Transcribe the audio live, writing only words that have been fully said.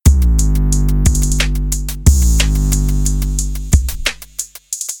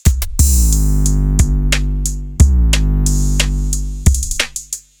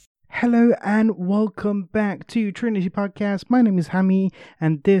Hello and welcome back to Trinity Podcast. My name is Hami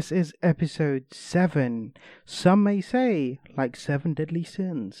and this is episode 7. Some may say, like 7 deadly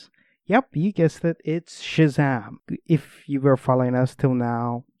sins. Yep, you guessed it, it's Shazam. If you were following us till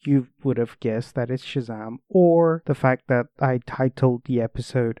now, you would have guessed that it's Shazam, or the fact that I titled the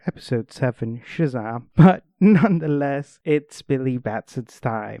episode 7 Shazam. But nonetheless, it's Billy Batson's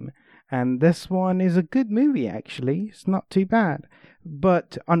time. And this one is a good movie, actually. It's not too bad.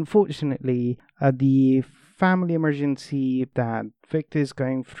 But unfortunately, the family emergency that Victor is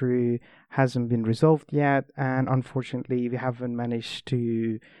going through hasn't been resolved yet. And unfortunately, we haven't managed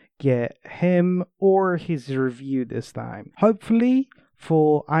to get him or his review this time. Hopefully,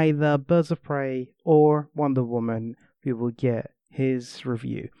 for either Birds of Prey or Wonder Woman, we will get his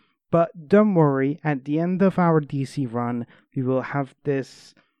review. But don't worry, at the end of our DC run, we will have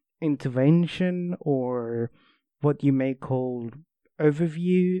this intervention or what you may call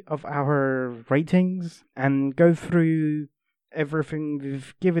overview of our ratings and go through everything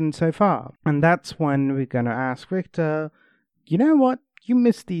we've given so far. And that's when we're going to ask Victor, you know what? You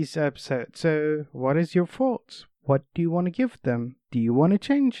missed these episodes, so what is your thoughts? What do you want to give them? Do you want to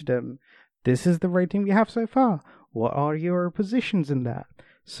change them? This is the rating we have so far. What are your positions in that?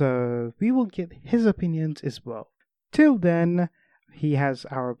 So we will get his opinions as well. Till then, he has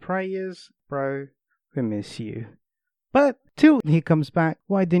our prayers. Bro, we miss you. But till he comes back,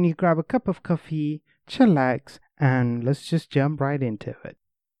 why don't you grab a cup of coffee, chillax, and let's just jump right into it.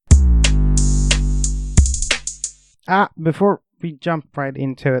 Before we jump right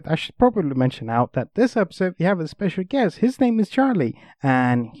into it, I should probably mention out that this episode we have a special guest. His name is Charlie,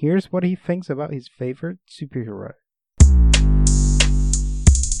 and here's what he thinks about his favorite superhero.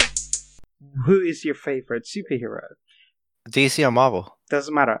 Who is your favorite superhero? DC or Marvel?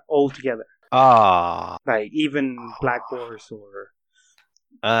 Doesn't matter, all together. Like even Black Horse or...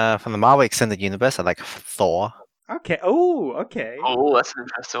 From the Marvel Extended Universe, I like Thor. Okay, okay. Oh, that's an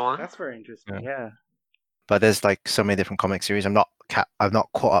interesting one. That's very interesting, yeah. But there's like so many different comic series. I've not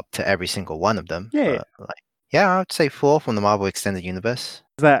caught up to every single one of them. Yeah. But, I would say Thor from the Marvel Extended Universe.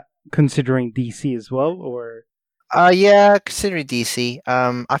 Is that considering DC as well, or? Yeah, considering DC.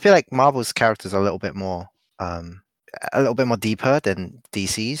 I feel like Marvel's characters are a little bit more deeper than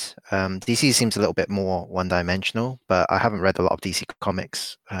DC's. DC seems a little bit more one-dimensional, but I haven't read a lot of DC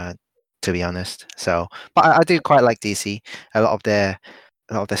comics, to be honest. So, but I do quite like DC. A lot of their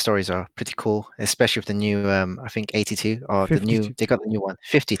stories are pretty cool, especially with the new, I think 82 or 52. they got the new one,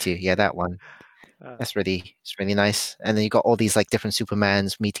 52. Yeah, that one. It's really nice. And then you got all these like different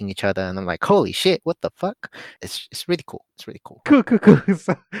Supermans meeting each other, and I'm like, holy shit, what the fuck? It's really cool. It's really cool. Cool.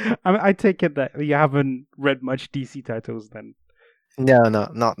 So, I take it that you haven't read much DC titles then. No,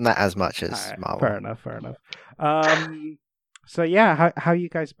 not as much as Marvel. Fair enough. So yeah, how you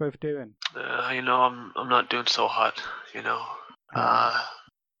guys both doing? I'm not doing so hot.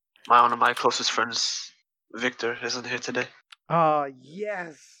 One of my closest friends, Victor, isn't here today.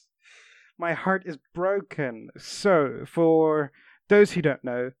 Yes. My heart is broken. So, for those who don't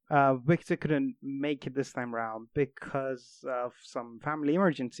know, Victor couldn't make it this time around because of some family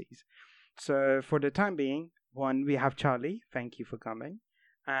emergencies. So, for the time being, we have Charlie. Thank you for coming.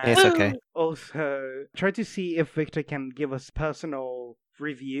 And it's okay. Also, try to see if Victor can give us personal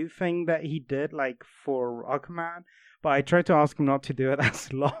review thing that he did, like for Aquaman. But I tried to ask him not to do it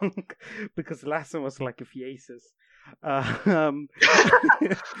as long because the last one was like a thesis. But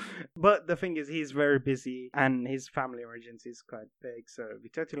the thing is, he's very busy and his family emergency is quite big, so we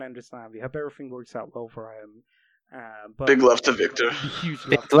totally understand. We hope everything works out well for him. But big love to Victor. Huge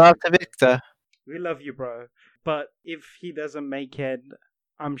love to Victor. We love you, bro. But if he doesn't make it,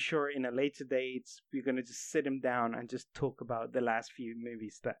 I'm sure in a later date we're gonna just sit him down and just talk about the last few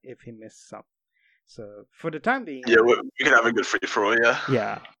movies that if he missed some. So for the time being, yeah, we can have a good free for all.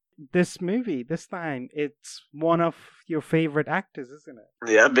 Yeah. This movie, this time, it's one of your favorite actors, isn't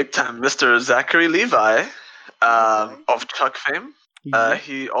it? Yeah, big time. Mr. Zachary Levi, of Chuck fame. Yeah.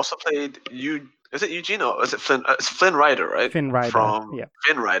 He also played is it Eugene or is it Flynn? It's Flynn Rider, right? Finn Rider. From yeah.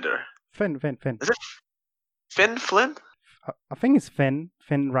 Finn Rider. Finn. Is it Flynn? I think it's Finn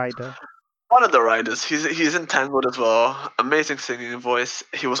Rider. One of the riders. He's in Tangled as well. Amazing singing voice.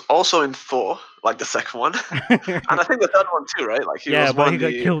 He was also in Thor, like the second one, and I think the third one too, right? Like he was but he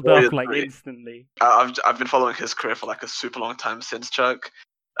got killed off like 3. instantly. I've been following his career for like a super long time since Chuck.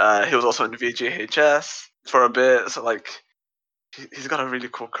 He was also in VGHS for a bit, so like he's got a really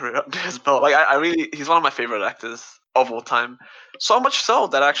cool career under his belt. Like he's one of my favorite actors of all time. So much so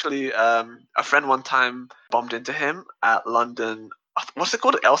that actually a friend one time bumped into him at London. What's it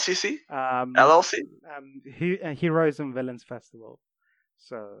called? LCC? LLC? Heroes and Villains Festival.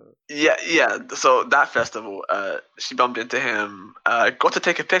 So Yeah. So that festival, she bumped into him, got to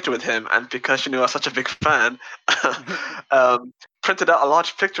take a picture with him, and because she knew I was such a big fan, printed out a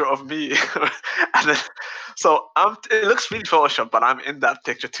large picture of me, and then, so it looks really photoshopped, but I'm in that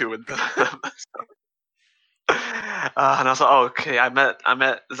picture too with them. And I was like, oh, okay, I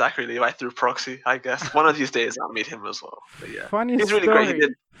met Zachary Levi through proxy, I guess. One of these days I'll meet him as well. But yeah, he's really great. He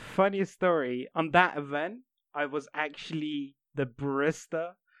did. Funny story. On that event, I was actually the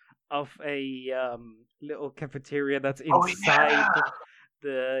barista of a little cafeteria that's inside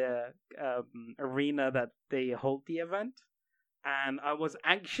the arena that they hold the event, and I was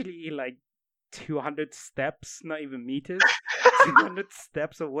actually like 200 steps, not even meters, 200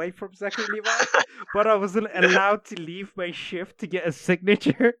 steps away from Zachary Levi, but I wasn't allowed to leave my shift to get a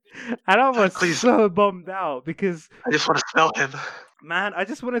signature, and I was so bummed out because I just want to smell him. Man, I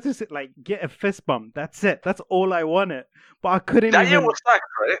just wanted to get a fist bump. That's it. That's all I wanted. But I couldn't. That year was stacked,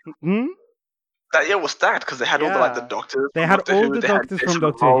 right? Hmm? That year was stacked because they had all the doctors. They had all the doctors from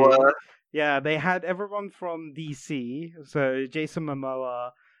Doctor Who. Yeah, they had everyone from DC. So Jason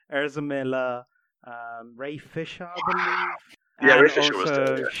Momoa, Ezra Miller, Ray Fisher, I believe. Yeah, and Ray Fisher was also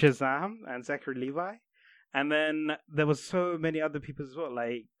there. Yeah. Shazam and Zachary Levi. And then there was so many other people as well,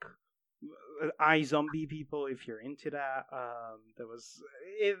 like iZombie people, if you're into that.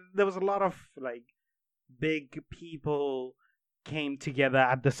 There was a lot of like big people came together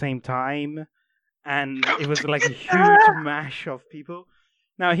at the same time, and it was like a huge mash of people.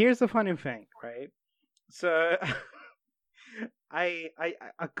 Now here's the funny thing, right? So I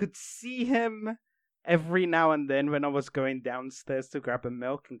could see him every now and then when I was going downstairs to grab a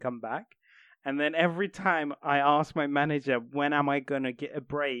milk and come back. And then every time I asked my manager, when am I going to get a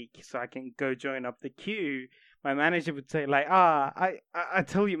break so I can go join up the queue, my manager would say like, I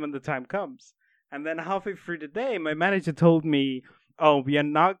tell you when the time comes. And then halfway through the day, my manager told me, oh, we are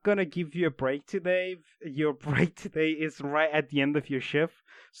not going to give you a break today. Your break today is right at the end of your shift,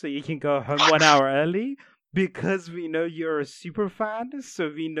 so you can go home 1 hour early because we know you're a super fan, so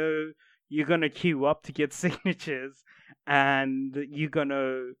we know you're going to queue up to get signatures and you're going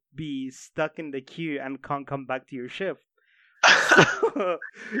to be stuck in the queue and can't come back to your shift. So,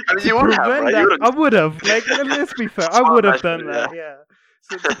 I mean, you would have, right? I would have. Like, let's be fair. I would have done that, yeah.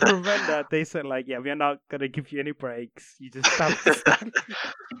 So to prevent that, they said, like, yeah, we're not going to give you any breaks. You just have to stand.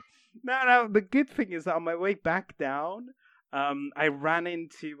 No, the good thing is that on my way back down, I ran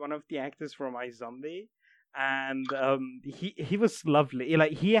into one of the actors from iZombie. And he was lovely.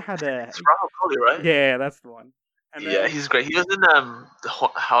 Like he had a. It's Rahul Kohli, right? Yeah, that's the one. And yeah, he's great. He was in the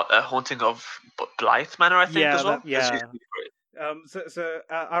Haunting of Blythe Manor, I think, as well. Yeah.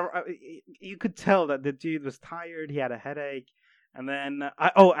 You could tell that the dude was tired. He had a headache, and then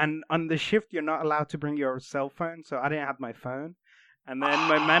and on the shift you're not allowed to bring your cell phone, so I didn't have my phone. And then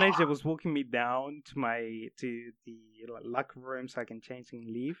my manager was walking me down to the locker room so I can change and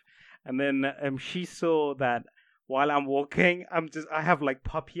leave. And then she saw that while I'm walking, I have like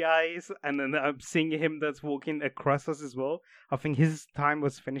puppy eyes, and then I'm seeing him that's walking across us as well. I think his time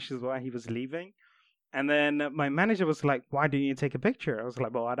was finished as well. He was leaving. And then my manager was like, why didn't you take a picture? I was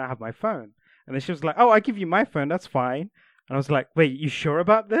like, well, I don't have my phone. And then she was like, oh, I give you my phone. That's fine. And I was like, wait, you sure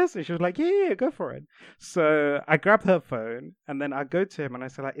about this? And she was like, yeah, go for it. So I grabbed her phone, and then I go to him, and I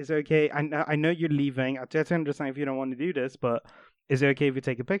said, like, is it okay? I know you're leaving. I totally understand if you don't want to do this, but is it okay if you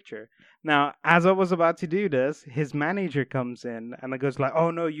take a picture? Now, as I was about to do this, his manager comes in, and it goes like,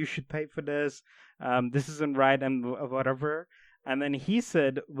 oh, no, you should pay for this. This isn't right, and whatever. And then he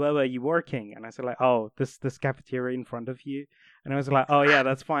said, where are you working? And I said, like, oh, this cafeteria in front of you. And I was like, oh, yeah,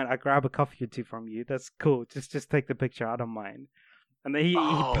 that's fine. I'll grab a coffee or two from you. That's cool. Just take the picture. I don't mind. And then he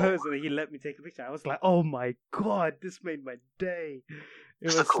posed and he let me take a picture. I was like, oh, my God, this made my day. It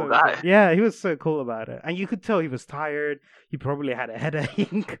was a cool so guy. Cool. Yeah, he was so cool about it. And you could tell he was tired. He probably had a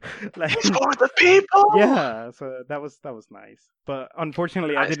headache. Like, it's for the people! Yeah, so that was nice. But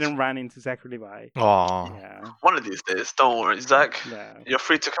unfortunately, nice. I didn't run into Zachary Levi. Aww. Yeah. One of these days, don't worry, Zach. Yeah. You're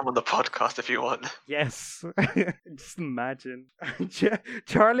free to come on the podcast if you want. Yes. Just imagine.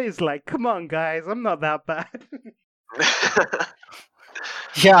 Charlie is like, come on, guys, I'm not that bad.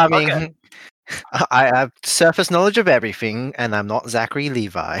 Yeah, I mean... Okay. I have surface knowledge of everything, and I'm not Zachary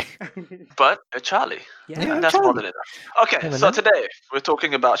Levi. But you're Charlie. Yeah, that's more than enough. Okay, so today we're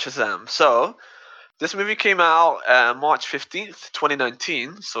talking about Shazam. So this movie came out March 15th,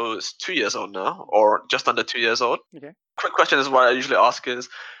 2019. So it's 2 years old now, or just under 2 years old. Okay. Quick question is what I usually ask is,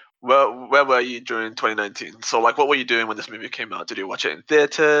 where were you during 2019? So like, what were you doing when this movie came out? Did you watch it in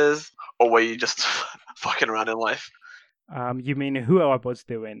theaters, or were you just fucking around in life? You mean who I was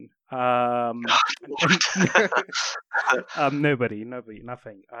doing? Um, nobody,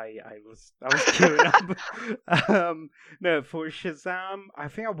 nothing. I was queuing up. No, for Shazam, I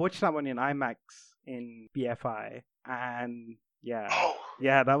think I watched that one in IMAX in BFI, and Oh,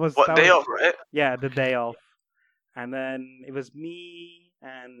 that was what day off, right? yeah, the day off, and then it was me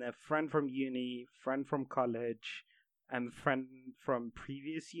and a friend from uni, friend from college, and friend from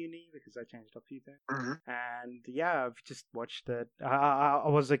previous uni because I changed a few things. Hmm. And yeah, I've just watched it. I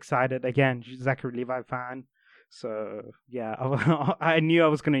was excited again. Zachary Levi fan, so yeah, I knew I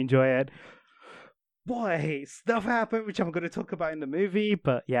was gonna enjoy it. Boy, stuff happened, which I'm gonna talk about in the movie.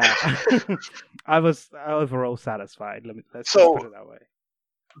 But yeah, I was overall satisfied. Let's just So put it that way.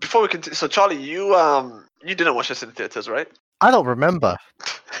 before we continue, so Charlie, you didn't watch this in theaters, right? I don't remember.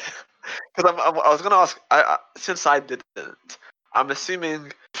 Because I was gonna ask, since I didn't, I'm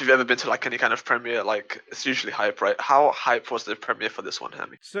assuming if you've ever been to like any kind of premiere, like it's usually hype, right? How hype was the premiere for this one,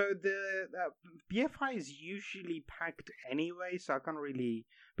 Hammy? So the BFI is usually packed anyway, so I can't really,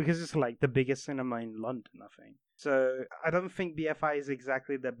 because it's like the biggest cinema in London, I think. So I don't think BFI is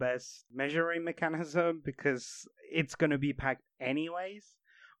exactly the best measuring mechanism because it's gonna be packed anyways.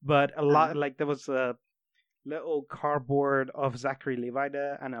 But a lot, like there was a little cardboard of Zachary Levi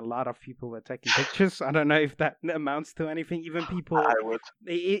there, and a lot of people were taking pictures. I don't know if that amounts to anything. Even people, I would.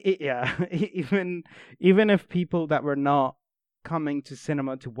 yeah, even if people that were not coming to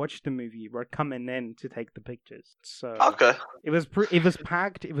cinema to watch the movie were coming in to take the pictures. So Okay. it was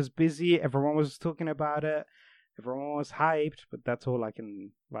packed. It was busy. Everyone was talking about it. Everyone was hyped. But that's all I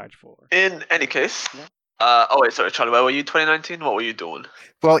can vouch for. In any case, Yeah. Oh wait, sorry, Charlie. Where were you? 2019. What were you doing?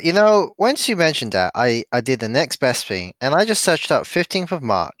 Well, once you mentioned that, I did the next best thing, and I just searched up 15th of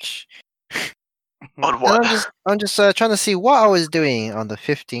March. On And what? I'm just trying to see what I was doing on the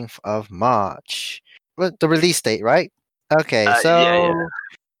 15th of March. Well, the release date, right? Okay, so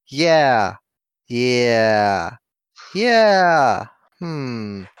yeah. yeah.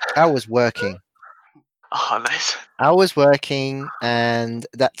 I was working. Oh, nice. I was working, and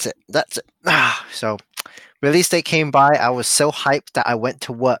that's it. So release date came by. I was so hyped that I went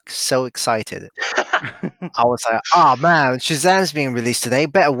to work, so excited. I was like, oh man, Shazam's being released today.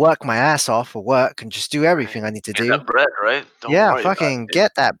 Better work my ass off for work and just do everything I need to Get do. that bread, right? Don't Yeah, worry about fucking it.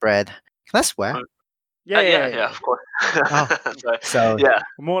 get that bread. Can I swear? Yeah, of course. So yeah.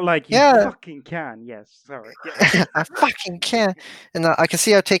 More like you Yeah. fucking can. Yes, sorry. Yeah. I fucking can. And I can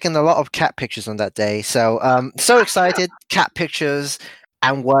see I've taken a lot of cat pictures on that day. So so excited, cat pictures,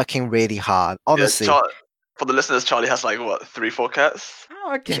 and working really hard. Honestly. Yeah, for the listeners, Charlie has like what, 3-4 cats?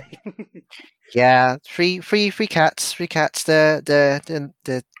 Oh, okay. Yeah, three cats. They're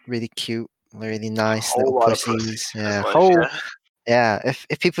really cute, really nice Whole little lot of pussies. pussy, Yeah, that's what- yeah.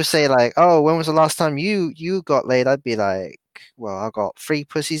 If people say like, oh, when was the last time you got laid? I'd be like, well, I got 3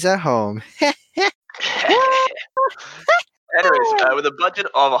 pussies at home. Anyways, with a budget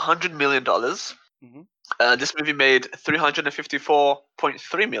of $100 million, Mhm. This movie made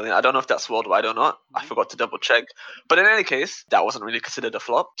 $354.3 million. I don't know if that's worldwide or not. I forgot to double check. But in any case, that wasn't really considered a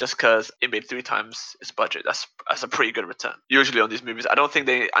flop just because it made 3 times its budget. That's a pretty good return. Usually on these movies, I don't think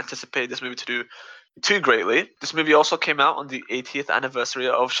they anticipate this movie to do too greatly. This movie also came out on the 80th anniversary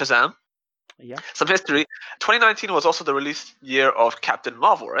of Shazam. Yeah. Some history. 2019 was also the release year of Captain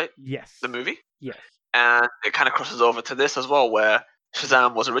Marvel, right? Yes. The movie. Yes. And it kind of crosses over to this as well, where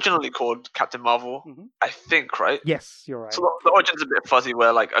Shazam was originally called Captain Marvel, I think, right? Yes, you're right. So the origin's a bit fuzzy.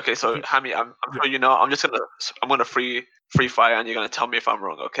 Where like, okay, so Hammy, I'm sure you know. I'm gonna free fire, and you're gonna tell me if I'm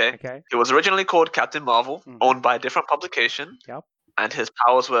wrong. Okay. Okay. It was originally called Captain Marvel, owned by a different publication. Yep. And his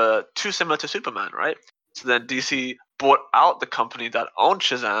powers were too similar to Superman, right? So then DC bought out the company that owned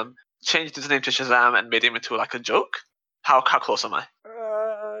Shazam, changed his name to Shazam, and made him into like a joke. How close am I?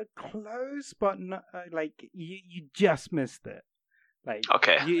 Close, but not, like you just missed it. Like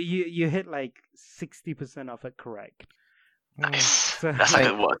Okay. you hit like 60% of it correct. Nice. So, That's like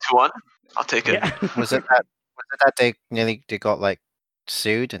a what, 2-1? I'll take it. yeah. Was it that they got like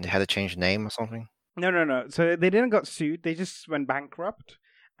sued and they had to change the name or something? No. So they didn't got sued. They just went bankrupt,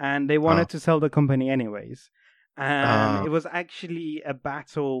 and they wanted to sell the company anyways. And it was actually a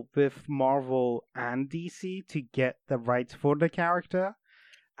battle with Marvel and DC to get the rights for the character.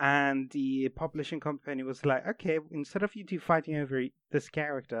 And the publishing company was like, okay, instead of you two fighting over this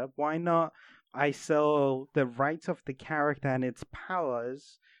character, why not I sell the rights of the character and its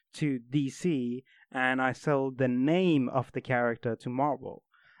powers to DC, and I sell the name of the character to Marvel.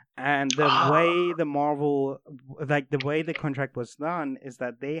 And the way the Marvel, like the way the contract was done, is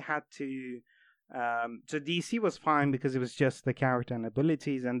that they had to. So DC was fine because it was just the character and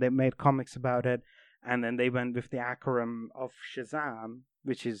abilities, and they made comics about it. And then they went with the acronym of Shazam,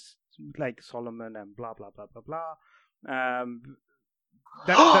 which is like Solomon and blah blah blah blah blah.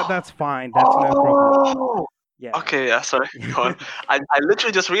 That's fine. That's no problem. Oh! Yeah. Okay, yeah, sorry. Go on. I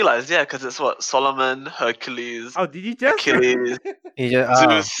literally just realized, yeah, because it's what Solomon, Hercules, Oh, did you just? Achilles, You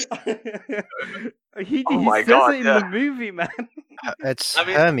just, Zeus. he Oh my says God, it in yeah. the movie, man. it's I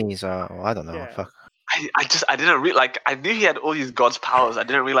mean- Hermes, or I don't know. Yeah. Fuck. I didn't like I knew he had all these god's powers. I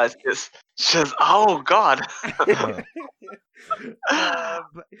didn't realize it's just oh God.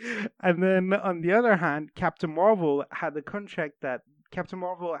 And then on the other hand, Captain Marvel had a contract that Captain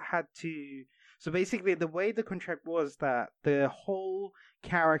Marvel had to. So basically, the way the contract was that the whole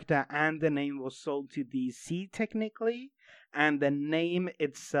character and the name was sold to DC technically, and the name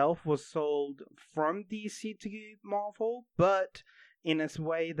itself was sold from DC to Marvel, but in a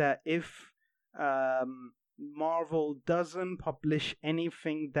way that if Marvel doesn't publish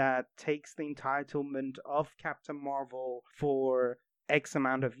anything that takes the entitlement of Captain Marvel for X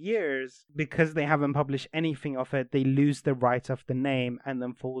amount of years, because they haven't published anything of it, they lose the rights of the name and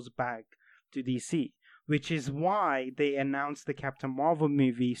then falls back to DC, which is why they announced the Captain Marvel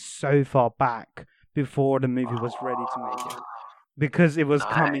movie so far back before the movie was ready to make it. Because it was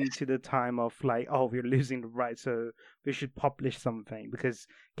coming to the time of like, oh, we're losing the rights, so we should publish something. Because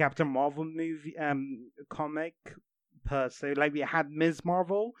Captain Marvel movie, comic per se, like we had Ms.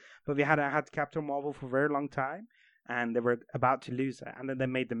 Marvel, but we hadn't had Captain Marvel for a very long time, and they were about to lose it. And then they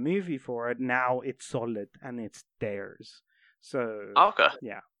made the movie for it. Now it's solid and it's theirs. So Okay.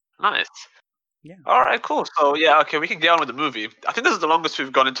 yeah, Nice. yeah. All right, cool. So yeah, okay, we can get on with the movie. I think this is the longest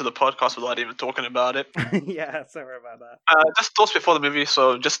we've gone into the podcast without even talking about it. Yeah, sorry about that. Just thoughts before the movie.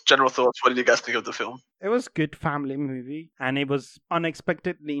 So just general thoughts. What did you guys think of the film? It was good family movie, and it was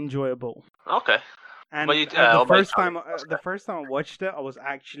unexpectedly enjoyable. Okay. And But you- the what about first you, time, Charlie? the first time I watched it, I was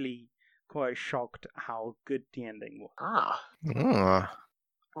actually quite shocked how good the ending was. Ah,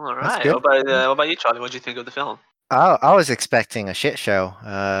 all That's right. good. What about you, Charlie? What did you think of the film? I was expecting a shit show.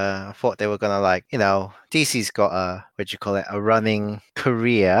 I thought they were gonna like, DC's got a running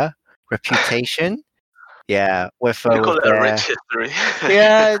career reputation. Yeah, with You call with it a their rich history.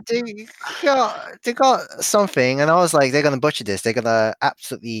 yeah, they got something, and I was like, they're gonna butcher this. They're gonna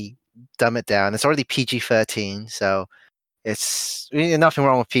absolutely dumb it down. It's already PG-13, so it's nothing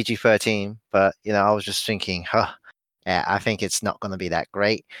wrong with PG-13. But I was just thinking, yeah, I think it's not gonna be that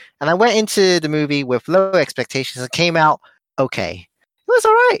great. And I went into the movie with low expectations and came out okay. It was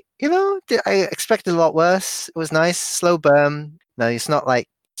all right. I expected a lot worse. It was nice, slow burn. No, it's not.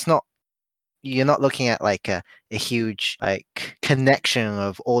 You're not looking at like a huge like connection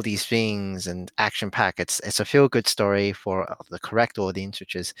of all these things and action pack. It's a feel good story for the correct audience,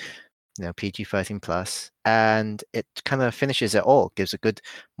 which is PG-13 plus, and it kind of finishes it all. Gives a good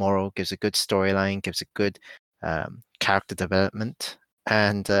moral, gives a good storyline, gives a good character development,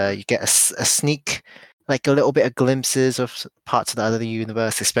 and you get a sneak, like a little bit of glimpses of parts of the other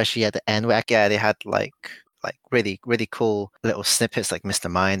universe, especially at the end where they had like really really cool little snippets like Mr.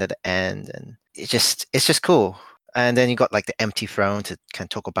 Mind at the end, and it's just cool. And then you got like the empty throne to kind of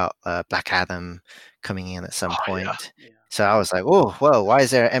talk about Black Adam coming in at some point. Yeah. So I was like, oh, well, why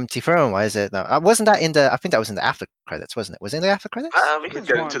is there an empty throne? Why is it? No, wasn't that in the? I think that was in the after credits, wasn't it? Was it in the after credits? We can Which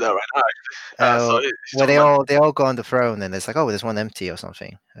get one? into that right now. Where they all go on the throne, and it's like, oh, there's one empty or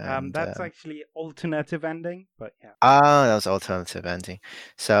something. And, That's actually alternative ending, but yeah. that was alternative ending.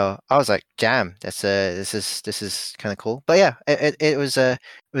 So I was like, "Jam! This is kind of cool." But yeah, it was a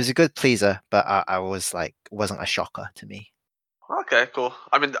good pleaser, but I was like, it wasn't a shocker to me. Okay, cool.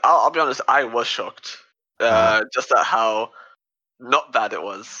 I mean, I'll be honest. I was shocked, just at how not bad it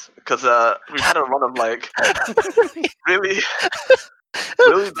was, because we've had a run of like really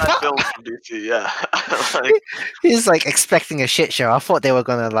bad films from DC. Yeah, like, He's like expecting a shit show. I thought they were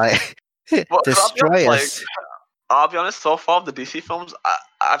gonna like destroy us. I'll be honest. So far, the DC films,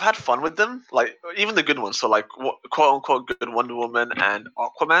 I've had fun with them. Like even the good ones. So like quote unquote good Wonder Woman and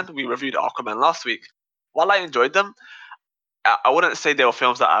Aquaman. We reviewed Aquaman last week. While I enjoyed them, I wouldn't say they were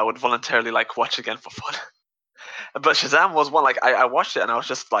films that I would voluntarily like watch again for fun. But Shazam was one. Like I watched it and I was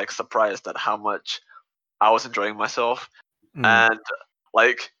just like surprised at how much I was enjoying myself, and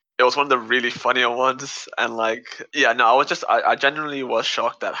like it was one of the really funnier ones. And like I genuinely was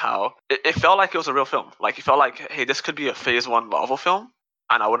shocked at how it felt like it was a real film. Like it felt like, hey, this could be a Phase 1 Marvel film,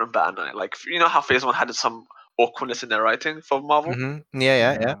 and I wouldn't bat an eye. Like how Phase 1 had some awkwardness in their writing for Marvel. Mm-hmm.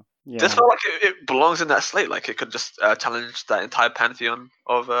 Yeah. This felt like it belongs in that slate. Like it could just challenge that entire pantheon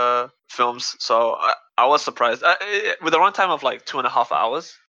of films. So I was surprised. With a runtime of like 2.5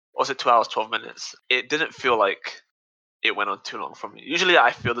 hours, or was it 2 hours 12 minutes? It didn't feel like it went on too long for me. Usually I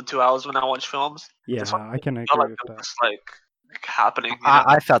feel the 2 hours when I watch films. Yeah, This one I can felt agree like with it that. was like happening. You know?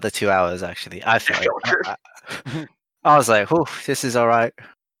 I felt the 2 hours actually. I felt it. I was like, "Oh, this is all right.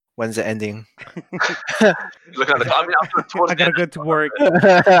 When's it ending?" Looking at the clock. I mean, I gotta go to work.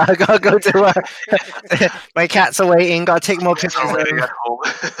 I gotta go to work. My cats are waiting. Gotta take more pictures. I'm of waiting them. at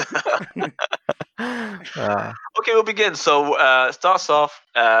home. Uh, Okay, we'll begin. So it starts off.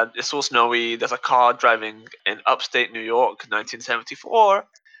 It's all snowy. There's a car driving in upstate New York, 1974.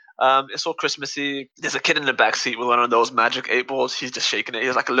 It's all Christmassy. There's a kid in the back seat with one of those magic 8 balls. He's just shaking it.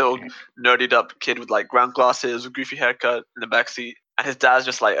 He's like a little nerdied up kid with like round glasses, goofy haircut in the back seat. And his dad's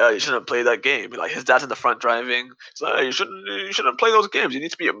just like, you shouldn't play that game. Like his dad's in the front driving. He's like, you shouldn't play those games. You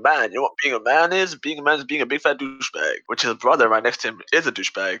need to be a man. You know what being a man is? Being a man is being a big fat douchebag. Which his brother right next to him is a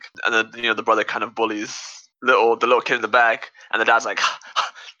douchebag. And then the brother kind of bullies the little kid in the back. And the dad's like,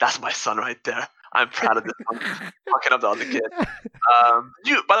 that's my son right there. I'm proud of this one. Fucking up the other kid. By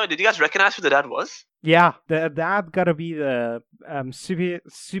the way, did you guys recognize who the dad was? Yeah, the dad gotta be the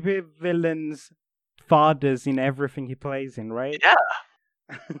super villain's fathers in everything he plays in, right? Yeah.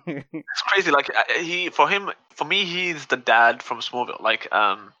 It's crazy. Like for me, he's the dad from Smallville, like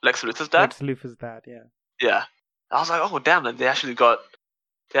Lex Luthor's dad. Lex Luthor's dad, yeah. Yeah. I was like, oh damn, like, they actually got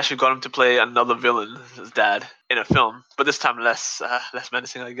him to play another villain's dad in a film, but this time less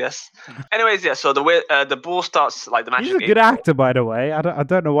menacing, I guess. Anyways, yeah. So the way the ball starts, like the magic. He's a good actor, by the way. I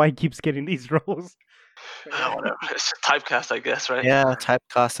don't know why he keeps getting these roles. Whatever. It's typecast, I guess, right? yeah,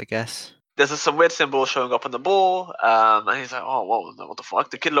 typecast, I guess. There's some weird symbol showing up on the ball, and he's like, "Oh, what the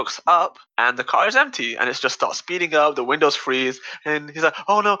fuck?" The kid looks up, and the car is empty, and it just starts speeding up. The windows freeze, and he's like,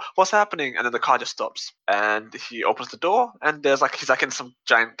 "Oh no, what's happening?" And then the car just stops, and he opens the door, and he's like in some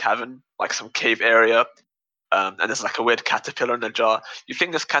giant cavern, like some cave area, and there's like a weird caterpillar in a jar. You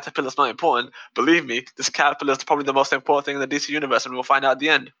think this caterpillar's not important? Believe me, this caterpillar is probably the most important thing in the DC universe, and we'll find out at the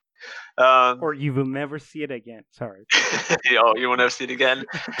end. Or you will never see it again. Sorry. You will never see it again.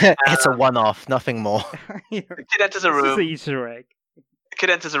 It's a one-off, nothing more. The kid enters a room. This is an Easter egg. The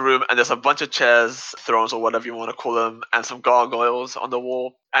kid enters a room, and there's a bunch of chairs, thrones, or whatever you want to call them, and some gargoyles on the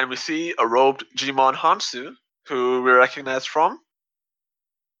wall. And we see a robed Jimon Hansu, who we recognize from.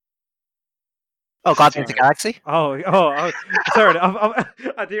 Oh, Guardians of the Galaxy? Oh, sorry.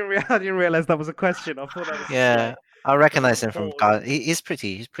 I didn't realize that was a question. I thought that was Yeah, I recognize him from Oh. He's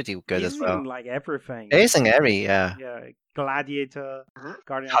pretty good he's as well. in like everything. He's in every, yeah. Yeah, Gladiator, Mhm.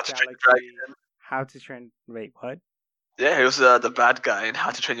 Guardians How of to the Train Your Galaxy, Dragon. How to Train. Wait, what? Yeah, he was the bad guy in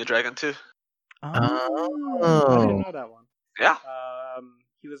How to Train Your Dragon too. I didn't know that one. Yeah.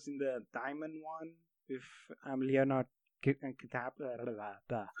 He was in the Diamond one with Leonard Kitabla.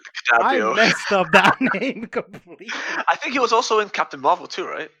 I Cadabrio. messed up that name completely. I think he was also in Captain Marvel too,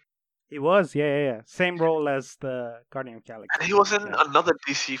 right? He was, yeah. Same role as the Guardian of the Galaxy. And he was in Yeah. another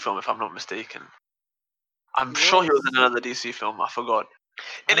DC film, if I'm not mistaken. I'm He sure he was was. in another DC film. I forgot.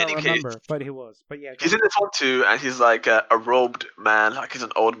 I In don't any case, remember, but he was. But yeah, he's in this one too, and he's like a robed man, like he's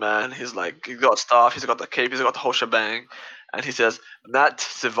an old man. He's like, he's got staff, he's got the cape, he's got the whole shebang. And he says, Matt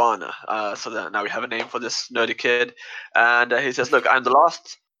Sivana. So that now we have a name for this nerdy kid. And he says, look, I'm the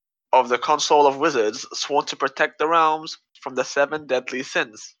last of the console of wizards sworn to protect the realms from the 7 deadly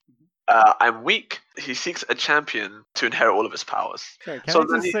sins. I'm weak. He seeks a champion to inherit all of his powers. Sorry, can So I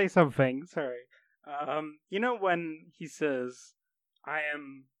then just say something? Sorry. You know when he says, I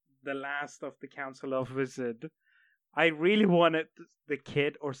am the last of the Council of Wizard, I really wanted the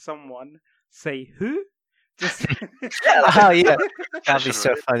kid or someone say, who? Just Oh, yeah. That'd be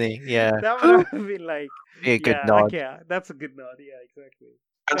so funny. Yeah. that would have been like, Be a good yeah, nod. okay, that's a good nod. Yeah, exactly.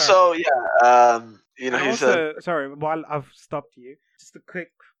 And Sorry. so, yeah, And he said, also, sorry, while I've stopped you, just a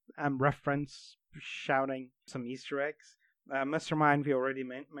quick reference shouting some Easter eggs. Mastermind, we already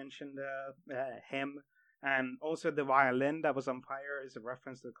mentioned him. And also the violin that was on fire is a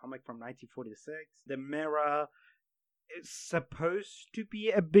reference to the comic from 1946. The mirror is supposed to be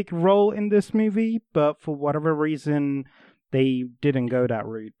a big role in this movie, but for whatever reason, they didn't go that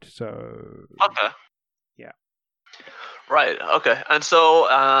route. So, okay. Yeah. Right, okay. And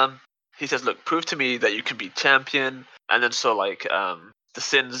so he says, look, prove to me that you can be champion. And then so, like, the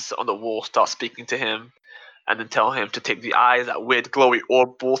sins on the wall start speaking to him. And then tell him to take the eye, that weird glowy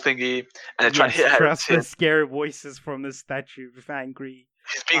orb ball thingy, and then try to hit her. Trust the scary voices from the statue with angry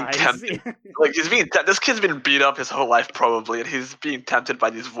He's being eyes. tempted. Like this kid's been beat up his whole life probably, and he's being tempted by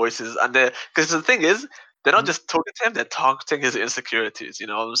these voices. And because the thing is, they're not just talking to him; they're talking his insecurities. You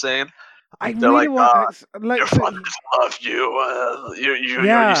know what I'm saying? I They're really like, want, Your father doesn't love you. You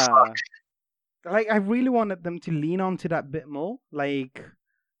yeah, suck. like I really wanted them to lean onto that bit more. Like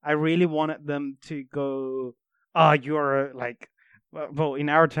I really wanted them to go, you're like Well, in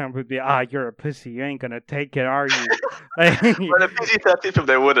our term would be, you're a pussy. You ain't gonna take it, are you? Like, Well, the PG-13 film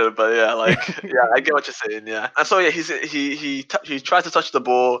they wouldn't, but yeah, I get what you're saying, yeah. And so yeah, he tries to touch the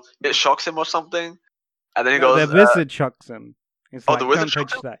ball, it shocks him or something, and then he no, goes, the wizard shocks him. It's "Oh, like, the wizard don't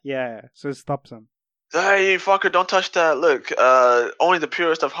shocks touch him? that. Yeah, so it stops him. Hey, fucker, don't touch that. Look, only the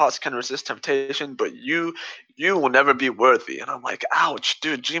purest of hearts can resist temptation, but you will never be worthy." And I'm like, ouch,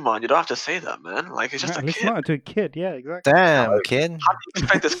 dude, Gmon, you don't have to say that, man. Like, he's just a At least kid. not to a kid. Yeah, exactly. Damn, like, kid. How do you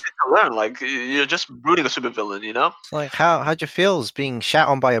expect this kid to learn? Like, you're just rooting a supervillain, you know? It's like how'd you feel being shat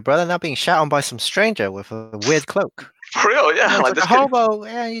on by your brother, now being shat on by some stranger with a weird cloak? For real, yeah. Yeah, it's Like, like this a kid, hobo.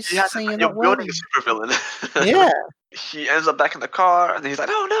 Yeah, he's saying you're you're not building worthy. a supervillain. Yeah. He ends up back in the car, and he's like,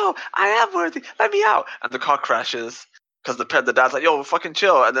 "Oh no, I am worthy. Let me out!" And the car crashes because the dad's like, "Yo, fucking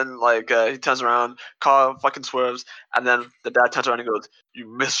chill." And then he turns around, car fucking swerves, and then the dad turns around and goes, "You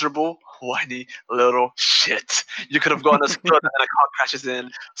miserable, whiny little shit! You could have gone as good." And then a car crashes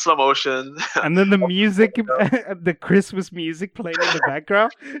in slow motion. And then the music, the Christmas music playing in the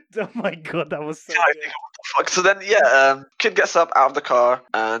background. Oh my god, that was so I good. think, what the fuck? So then, kid gets up out of the car,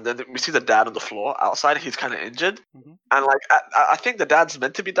 and then we see the dad on the floor outside. He's kind of injured, Mhm. and I think the dad's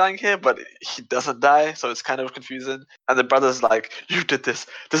meant to be dying here, but he doesn't die, so it's kind of confusing. And the brother's like, "You did this.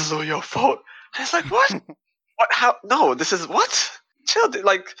 This is all your fault." And it's like, what? What? How? No, this is what? Chill, dude.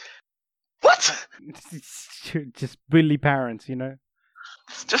 Like, what? Just bully parents, you know.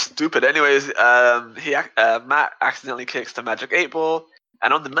 It's just stupid. Anyways, Matt accidentally kicks the magic 8-ball,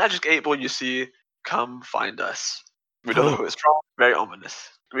 and on the magic 8-ball you see, "Come find us." We don't know who it's from. Very ominous.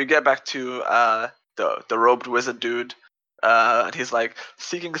 We get back to the robed wizard dude, and he's like,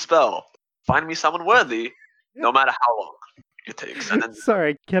 "Seeking a spell. Find me someone worthy, no matter how long it takes." And then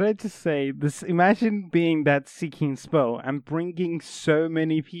Sorry, can I just say this? Imagine being that seeking spell and bringing so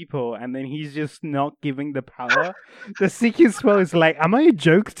many people, and then he's just not giving the power. The seeking spell is like, "Am I a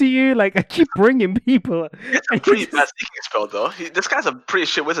joke to you? Like, I keep bringing people." it's a And pretty he bad just- seeking spell, though. This guy's a pretty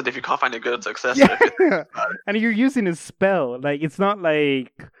shit wizard if you can't find a good successor. If you- Yeah, and you're using a spell. Like, it's not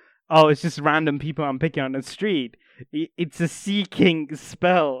like, oh, it's just random people I'm picking on the street. It's a seeking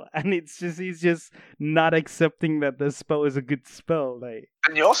spell, and he's just not accepting that the spell is a good spell. Like,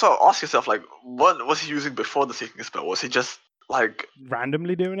 And you also ask yourself, like, what was he using before the seeking spell? Was he just like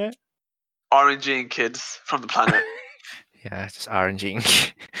randomly doing it. RNGing kids from the planet? Yeah, just RNGing.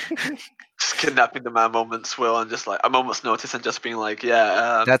 Just kidnapping them at a moment's will and just like a moment's notice and just being like,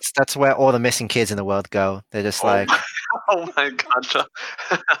 yeah. That's where all the missing kids in the world go. They're just like, Oh my god.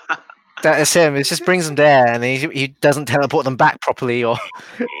 that's him. It just brings them there, and he doesn't teleport them back properly or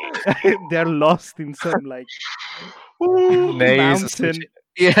They're lost in some like maze or some mountain. shit.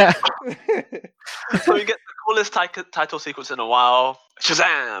 Yeah. So you get the coolest title sequence in a while.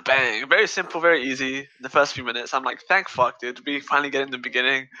 Shazam! Bang! Very simple, very easy. The first few minutes, I'm like, thank fuck, dude. We finally get in the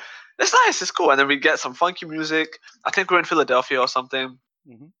beginning. It's nice, it's cool. And then we get some funky music. I think we're in Philadelphia or something.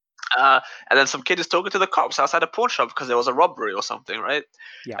 Mhm. And then some kid is talking to the cops outside a pawn shop because there was a robbery or something, right?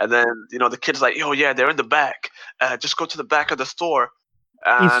 Yeah. And then, the kid's like, "Yo, yeah, they're in the back. Just go to the back of the store."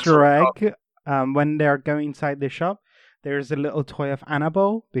 And Easter egg. When they're going inside the shop, there's a little toy of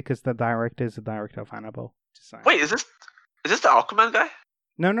Annabelle because the director is the director of Annabelle. Just saying. Wait, is this the Aquaman guy?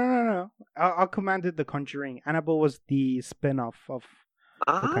 No. Aquaman did The Conjuring. Annabelle was the spin-off of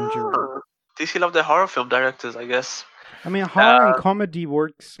Conjuring. DC love their horror film directors, I guess. I mean, horror and comedy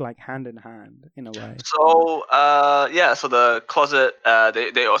works like hand in hand in a way. So so the closet,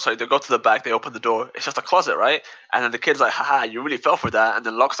 they go to the back, they open the door. It's just a closet, right? And then the kid's like, "Haha, you really fell for that," and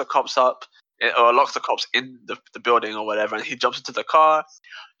then locks the cops up, or locks the cops in the building or whatever. And he jumps into the car,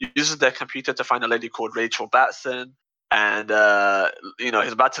 uses their computer to find a lady called Rachel Batson, and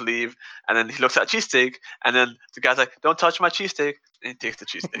he's about to leave, and then he looks at a cheesesteak, and then the guy's like, "Don't touch my cheesesteak," and he takes the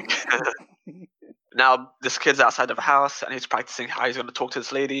cheesesteak. Now this kid's outside of a house and he's practicing how he's going to talk to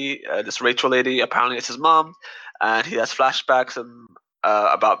this lady, this Rachel lady. Apparently it's his mom, and he has flashbacks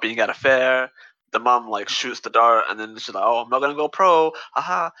about being at a fair. The mom like shoots the dart, and then she's like, "Oh, I'm not gonna go pro,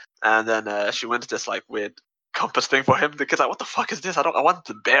 haha!" And then she wins this like weird compass thing for him. The kid's like, "What the fuck is this? I want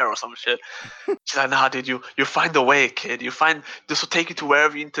the bear or some shit." She's like, "Nah, dude, you find the way, kid. You find this will take you to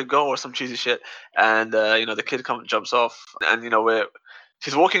wherever you need to go or some cheesy shit." And the kid jumps off, and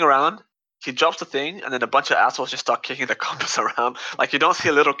he's walking around. He drops the thing, and then a bunch of assholes just start kicking the compass around. Like, you don't see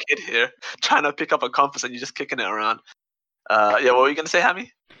a little kid here trying to pick up a compass, and you're just kicking it around. What were you gonna say,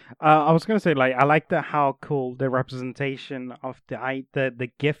 Hammy? I was gonna say, like, I like how cool the representation of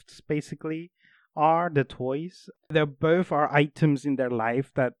the gifts basically are, the toys. They both are items in their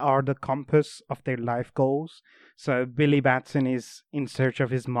life that are the compass of their life goals. So Billy Batson is in search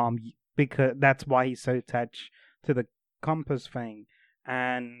of his mom because that's why he's so attached to the compass thing,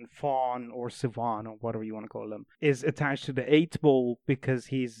 and Fawn or Sivan or whatever you want to call him is attached to the 8 ball because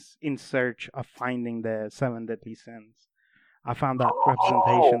he's in search of finding the 7 deadly sins. I found that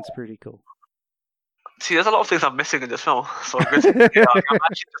representation's pretty cool. See, there's a lot of things I'm missing in this film. So good. I'm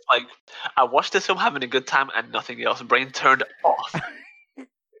actually just like, I watched this film having a good time and nothing else. Brain turned off.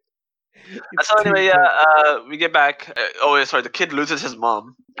 And so anyway, we get back. The kid loses his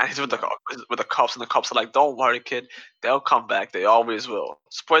mom, and he's with the cops, and the cops are like, "Don't worry, kid. They'll come back. They always will."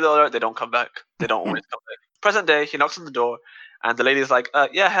 Spoiler alert: they don't come back. They don't always come back. Present day, he knocks on the door, and the lady's like,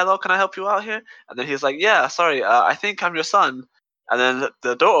 "Yeah, hello. Can I help you out here?" And then he's like, "Yeah, sorry. I think I'm your son." And then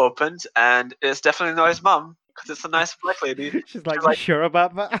the door opens, and it's definitely not his mom because it's a nice black lady. She's like, "You sure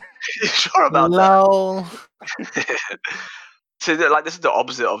about that?" You sure about Lol. that? So, like, this is the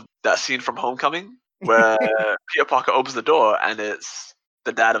opposite of that scene from Homecoming, where Peter Parker opens the door and it's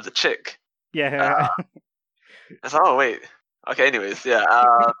the dad of the chick. Yeah. It's like, oh wait. Okay. Anyways, yeah.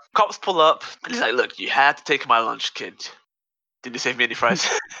 Cops pull up and he's like, "Look, you had to take my lunch, kid. Did you save me any fries?"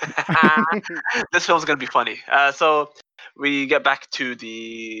 This film's gonna be funny. So we get back to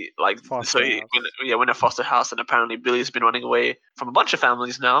the we're in a foster house, and apparently Billy's been running away from a bunch of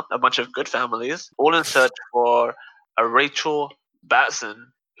families now, a bunch of good families, all in search for a Rachel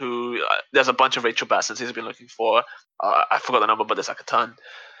Batson, who there's a bunch of Rachel Batsons he's been looking for. I forgot the number, but there's like a ton.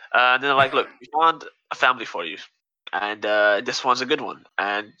 And they're like, "Look, we found a family for you, and this one's a good one,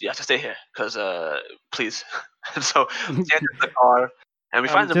 and you have to stay here because please." And so we get into the car, and we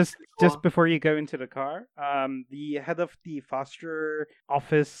find them. Just before you go into the car, the head of the foster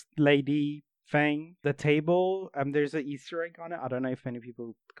office lady thing, the table, there's an Easter egg on it. I don't know if any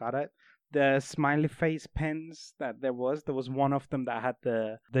people got it. The smiley face pens that there was one of them that had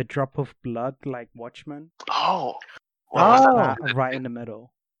the drop of blood like Watchmen. Oh, right in the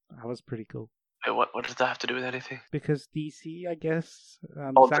middle. That was pretty cool. Wait, what does that have to do with anything? Because DC, I guess,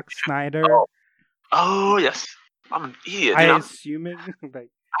 Zack Snyder. Oh yes, I'm an idiot. I assuming like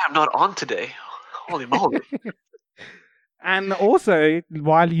I'm not on today. Holy moly! And also,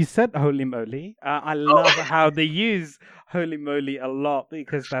 while you said "holy moly," I love how they use "holy moly" a lot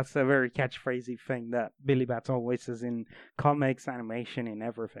because that's a very catchphrasey thing that Billy Bats always says in comics, animation, and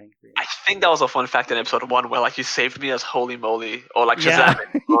everything. Really. I think that was a fun fact in episode 1 where like you saved me as "holy moly" or like Shazam.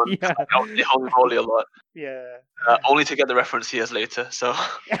 Yeah. "Holy moly" a lot. Yeah. Only to get the reference years later. So.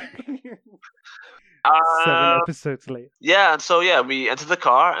 7 episodes later. Yeah, and so we enter the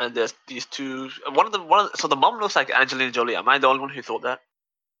car, and there's these two. So the mom looks like Angelina Jolie. Am I the only one who thought that?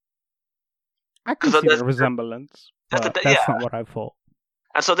 I can see the resemblance, but that's not what I thought.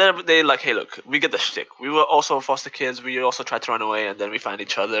 And so they're like, "Hey, look, we get the shtick. We were also foster kids. We also tried to run away, and then we find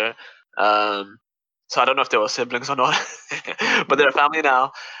each other. So I don't know if they were siblings or not, but they're a family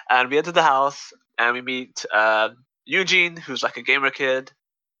now. And we enter the house, and we meet Eugene, who's like a gamer kid.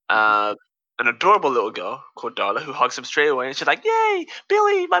 An adorable little girl called Darla who hugs him straight away, and she's like, "Yay,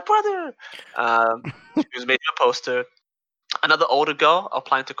 Billy, my brother!" Who's made a poster. Another older girl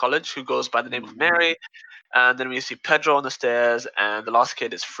applying to college who goes by the name of Mary. And then we see Pedro on the stairs, and the last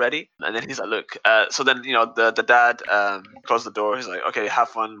kid is Freddy. And then he's like, "Look." So then the dad closes the door. He's like, "Okay, have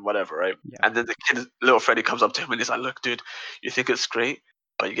fun, whatever, right?" Yeah. And then the kid, little Freddy, comes up to him and he's like, "Look, dude, you think it's great?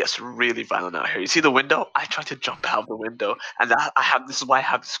 But it gets really violent out here. You see the window? I tried to jump out the window, and this is why I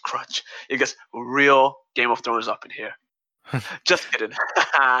have this crutch. It gets real Game of Thrones up in here." Just kidding.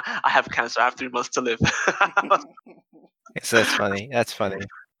 I have cancer. I have 3 months to live. So that's funny. That's funny.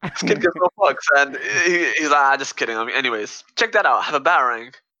 This kid gets no fucks, and he's like, "Just kidding." I mean, anyways, check that out. I have a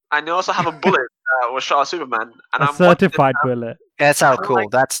batarang. And you also have a bullet that was shot at Superman. And a certified bullet. That's how cool.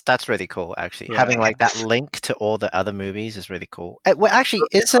 That's really cool. Actually, having like that link to all the other movies is really cool. Well, actually,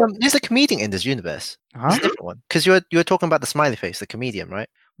 there's a comedian in this universe. It's a different one because you were talking about the smiley face, the comedian, right?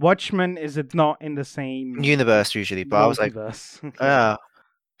 Watchmen is it not in the same universe usually? But multiverse. I was like, yeah.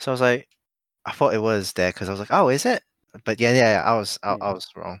 So I was like, I thought it was there because I was like, oh, is it? But yeah, I was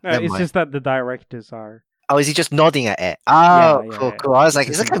wrong. No, it's just that the directors are. Oh, is he just nodding at it? Oh, cool. I was like,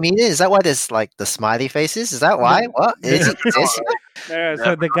 is it a comedian? Is that why there's like the smiley faces? Is that why? What? Is it?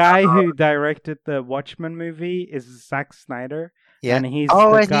 So the guy who directed the Watchmen movie is Zack Snyder. Yeah. And he's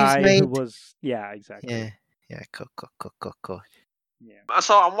the guy who was... Yeah, exactly. Yeah, cool. Yeah.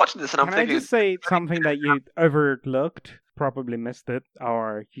 So I'm watching this and I'm thinking... Can I just say something that you overlooked? Probably missed it,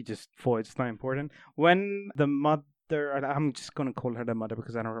 or you just thought it's not important. When the mother... I'm just going to call her the mother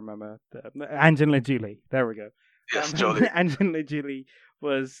because I don't remember. Angelina Jolie. There we go. Yes, Jolie. Angelina Jolie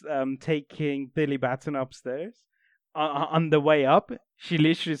was taking Billy Batson upstairs. On the way up, she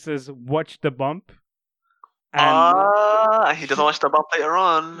literally says, "Watch the bump." And he doesn't watch the bump later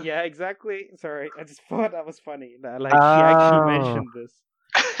on. yeah, exactly. Sorry, I just thought that was funny. That like she actually mentioned this.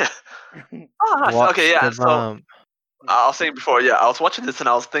 Oh, nice. What's Okay, yeah. the So bump? I was saying before, yeah, I was watching this and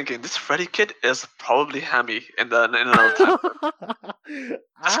I was thinking, this Freddy kid is probably Hammy in another time.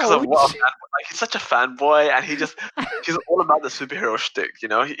 Just because of what a Ouch. fan, like he's such a fanboy and he's all about the superhero shtick, you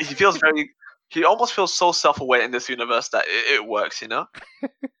know. He feels he almost feels so self-aware in this universe that it works, you know.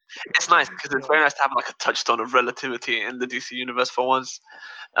 It's nice because it's very nice to have like a touchstone of relativity in the DC universe for once.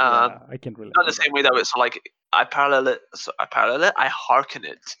 Yeah, I can relate. Not the to same that. way that it's like I hearken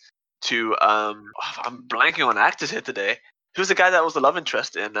it to I'm blanking on actors here today. Who's the guy that was the love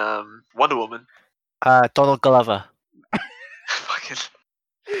interest in Wonder Woman? Donald Glover. Fucking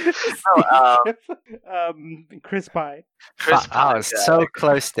Chris Pine. Chris Fuck, I Pine. was Yeah, so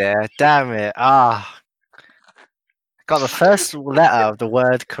close there. Damn it. Got the first letter of the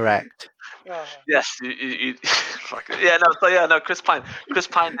word correct. yes, you fucking, no, Chris Pine. Chris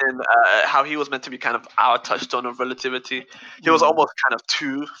Pine in how he was meant to be kind of our touchstone of relativity. He was almost kind of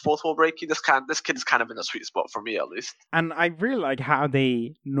too fourth wall breaky. This kid is kind of in a sweet spot for me at least. And I really like how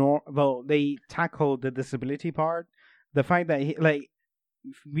they tackled the disability part. The fact that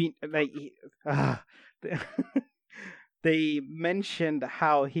they mentioned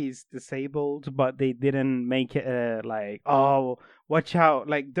how he's disabled, but they didn't make it like, oh, watch out,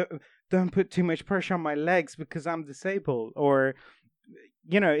 like don't put too much pressure on my legs because I'm disabled, or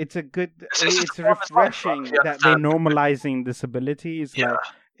it's a good, it's refreshing that they're normalizing disabilities. Yeah. Like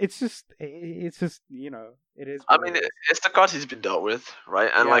it's just it is. I mean, it's the cards he's been dealt with,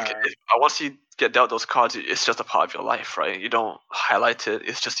 right? And like, once you get dealt those cards, it's just a part of your life, right? You don't highlight it;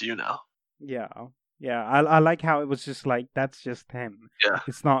 it's just you now. Yeah. I like how it was just like that's just him. Yeah,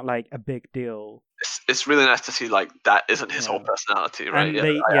 it's not like a big deal. It's really nice to see like that isn't his whole personality, right?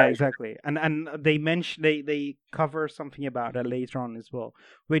 And exactly. And they mention they cover something about that later on as well,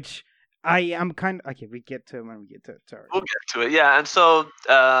 which I am kind of okay. We get to it when we get to it. Sorry. We'll get to it. Yeah, and so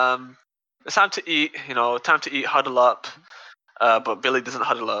it's time to eat. Huddle up. But Billy doesn't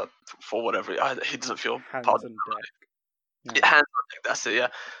huddle up for whatever. He doesn't feel hands part on deck. Yeah, hands on deck. That's it. Yeah.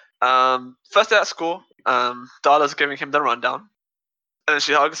 First day at school, Darla's giving him the rundown. And then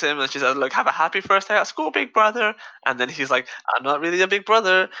she hugs him and she says, "Look, have a happy first day at school, big brother." And then he's like, "I'm not really a big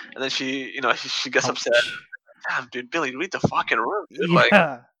brother." And then she gets upset. Damn, dude, Billy, read the fucking room, dude. Yeah. Like,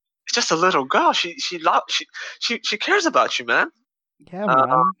 it's just a little girl. She cares about you, man. Yeah,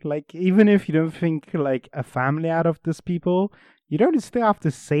 man. Like, even if you don't think like a family out of these people, you don't still have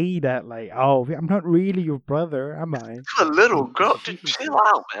to say that. Like, oh, I'm not really your brother, am I? A little girl, dude, chill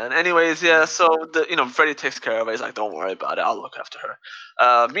out, man. Anyways, yeah. So Freddy takes care of it. He's like, "Don't worry about it. I'll look after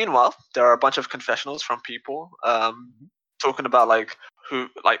her." Meanwhile, there are a bunch of confessionals from people talking about like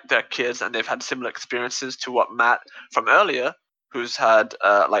their kids, and they've had similar experiences to what Matt from earlier, who's had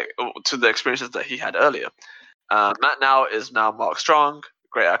to the experiences that he had earlier. Matt now is Mark Strong,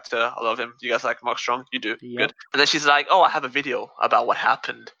 great actor. I love him. You guys like Mark Strong? You do? Yep. Good. And then she's like, "Oh, I have a video about what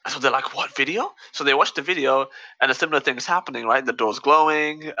happened." So they're like, "What video?" So they watch the video, and a similar thing is happening, right? The door's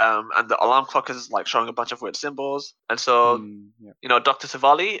glowing, and the alarm clock is like showing a bunch of weird symbols. And so, Dr.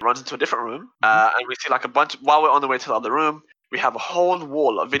 Savali runs into a different room, and we see like a bunch. While we're on the way to the other room, we have a whole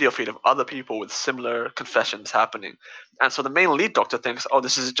wall, a video feed of other people with similar confessions happening. And so the main lead doctor thinks, "Oh,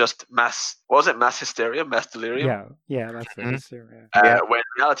 this is just mass hysteria, mass delirium." Yeah, that's the hysteria. When in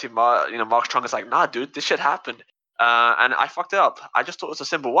reality, Mark Strong is like, "Nah, dude, this shit happened. And I fucked it up. I just thought it was a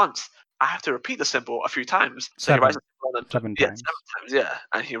symbol once. I have to repeat the symbol a few times." So he writes the symbol on the seven times. Yeah.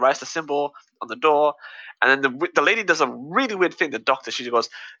 And he writes the symbol on the door. And then the lady does a really weird thing. The doctor, she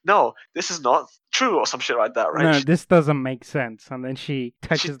goes, "No, this is not true," or some shit like that, right? No, this doesn't make sense. And then she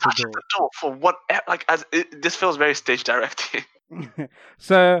touches the door for what? Like, this feels very stage directing.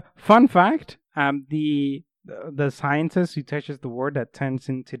 So, fun fact: the scientist who touches the word that turns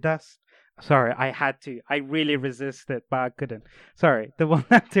into dust. Sorry, I had to. I really resisted, but I couldn't. Sorry, the one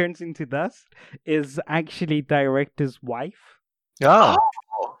that turns into dust is actually director's wife. Oh.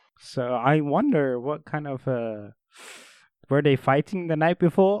 So I wonder what kind of were they fighting the night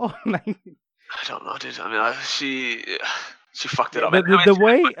before? Like, I don't know, dude. I mean, she fucked it up. The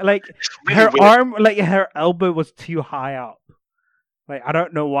way, like, really her weird. Arm, like her elbow was too high up. Like, I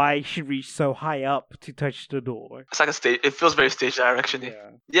don't know why she reached so high up to touch the door. It's like a stage. It feels very stage direction-y.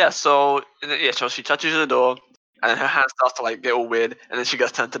 Yeah. So she touches the door, and then her hand starts to like get all weird, and then she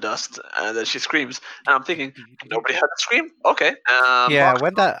gets turned to dust, and then she screams. And I'm thinking, nobody heard the scream? Okay. Yeah,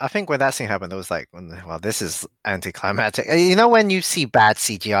 when that scene happened, it was like, well, this is anticlimactic. You know when you see bad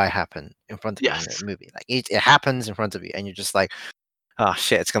CGI happen in front of you in a movie, like it happens in front of you, and you're just like, oh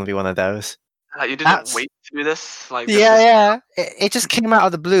shit, it's gonna be one of those. You didn't wait to do this? Like, this Yeah, is- yeah. It just came out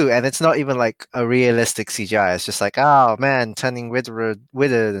of the blue, and it's not even like a realistic CGI. It's just like, oh man, turning withered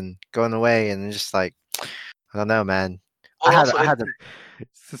and going away, and it's just like, I don't know, man. Well, also, I had a,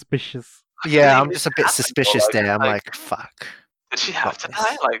 Suspicious. yeah. Like, I'm just a bit suspicious like- there. I'm like- like, fuck. did she have to Got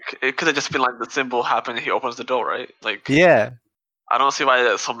die? this. Like, it could have just been like the symbol happened and he opens the door, right? Like, Yeah, I don't see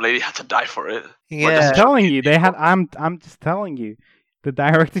why some lady had to die for it. I'm yeah. telling you, they had. I'm just telling you, the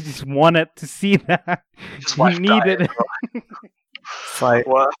director just wanted to see that. His He wife needed. died. It's like,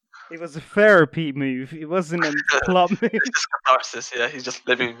 What? It was a therapy move. It wasn't a plot move. It's just catharsis. Yeah, he's just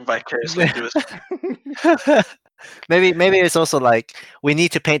living vicariously through his. maybe it's also like we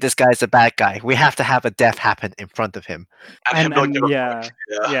need to paint this guy as a bad guy. We have to have a death happen in front of him. And, him not give a yeah, fuck.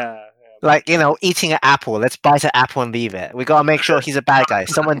 Yeah. yeah. Like, eating an apple. Let's bite an apple and leave it. We gotta make sure he's a bad guy.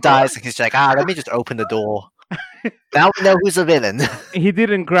 Someone dies, and he's like, let me just open the door. Now we know who's a villain. He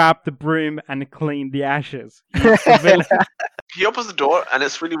didn't grab the broom and clean the ashes. He's the villain. He opens the door and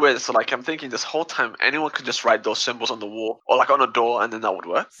it's really weird. So like I'm thinking this whole time anyone could just write those symbols on the wall or like on a door and then that would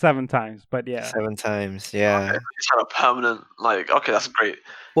work. 7 times, but yeah. 7 times, yeah. It's kind of permanent. Like okay, that's great.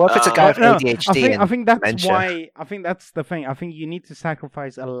 What if it's a guy with No, ADHD I think that's dementia? why. I think that's the thing. I think you need to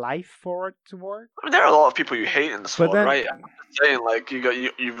sacrifice a life for it to work. I mean, there are a lot of people you hate in this But world, then, right? I'm just saying, like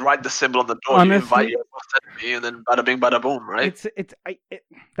you write the symbol on the door, you invite Honestly- your worst enemy, and then bada bing, bada boom, right?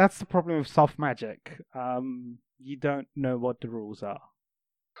 that's the problem with soft magic. You don't know what the rules are.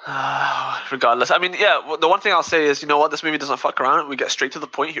 Regardless, I mean, yeah. Well, the one thing I'll say is, you know what? This movie doesn't fuck around. We get straight to the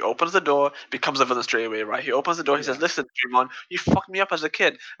point. He opens the door, becomes a villain straight away, right? He opens the door. He says, "Listen, Dreamon, you fucked me up as a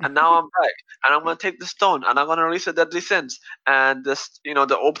kid, and now I'm back, and I'm gonna take the stone, and I'm gonna release the deadly sins, and this,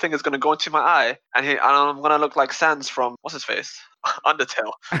 the orb thing is gonna go into my eye, and I'm gonna look like Sans from what's his face,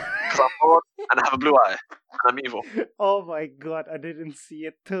 Undertale, because I'm bored and I have a blue eye, and I'm evil." Oh my god, I didn't see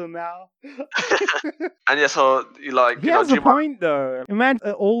it till now. And yeah, so you like, He you know, has a Dreamon, point though. Imagine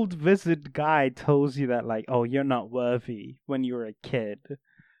an old wizard guy tells you that, like, oh, you're not worthy when you were a kid.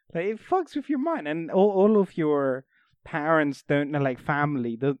 Like, it fucks with your mind, and all of your parents don't, like,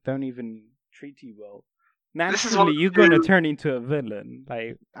 family don't even treat you well. This is one Naturally, of the you're gonna few- turn into a villain.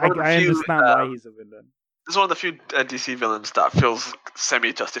 Like, one of the I few, understand why he's a villain. this is one of the few DC villains that feels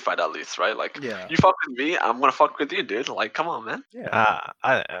semi-justified at least, right? Like, Yeah. you fuck with me, I'm gonna fuck with you, dude. Like, come on, man. I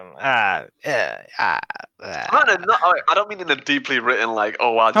don't mean in a deeply written like,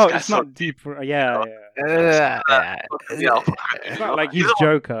 oh wow, this Oh, guy's it's so not deep. Yeah. you know, It's not like he's not-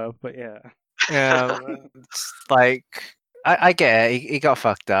 Joker, but yeah. Yeah, it's like I get it. He got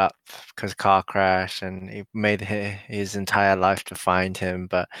fucked up because car crash, and he made his entire life to find him.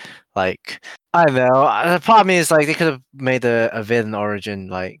 But like, I don't know. Part of me is like they could have made a villain origin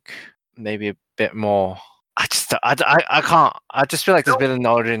like maybe a bit more. I can't. I just feel like this villain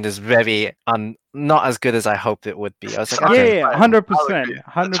origin is very not as good as I hoped it would be. I was like, okay, Yeah, fine. 100%, Charlie,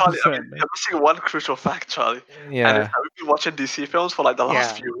 I mean, 100%. you're missing one crucial fact, Charlie. And yeah. it's that we've been watching DC films for like the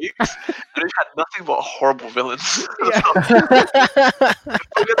last Yeah. few weeks, and we've had nothing but horrible villains. Yeah. Look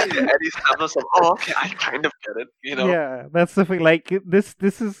at the Eddie Samuels of, oh, okay, I kind of get it, you know. Yeah, that's the thing. Like this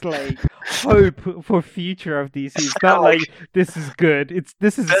is like hope for future of DC. It's not like this is good.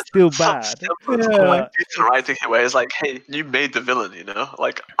 This is There's still some bad. semblance of, Yeah. like, decent writing here where it's like, hey, you made the villain, you know.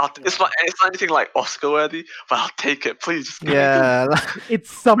 Like, it's not anything like Oscar worthy, but I'll take it. Please, just give me the Yeah.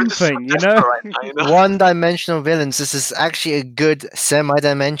 It's We're just so something, you desperate know. right now, you know? One-dimensional villains. This is actually a good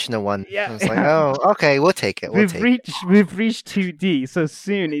semi-dimensional one. Yeah. It's like, oh, okay, we'll take it. We'll take it. We've reached 2D, so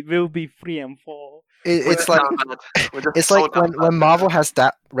soon it will be 3 and 4. It's like it's so like down when Marvel has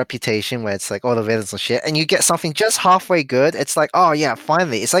that reputation where it's like all the villains are shit, and you get something just halfway good. It's like, oh yeah,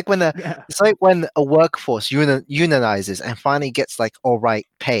 finally. It's like when a workforce unionizes and finally gets like all right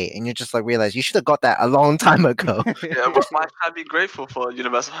pay, and you just like realize you should have got that a long time ago. Yeah, but why can't I be grateful for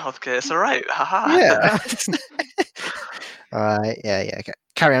universal healthcare? It's alright. Haha. Yeah. All right. Yeah. Okay.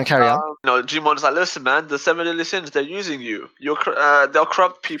 Carry on. No, Jumon's like, listen, man, the 7 deadly sins, they're using you. They'll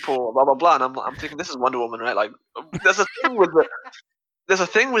corrupt people, blah blah blah. And I'm thinking, this is Wonder Woman, right? Like, there's a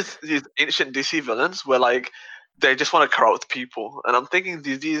thing with these ancient DC villains where like they just want to corrupt people, and I'm thinking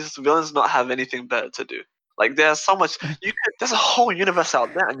these villains not have anything better to do. Like, there's so much. There's a whole universe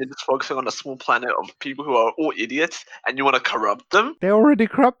out there, and you're just focusing on a small planet of people who are all idiots, and you want to corrupt them. They're already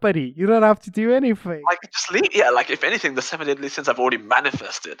corrupt, buddy. You don't have to do anything. Like, just leave. Yeah, like if anything, the 7 deadly sins have already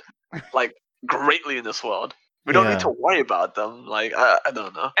manifested, like greatly in this world. We don't need Yeah. to worry about them. Like, I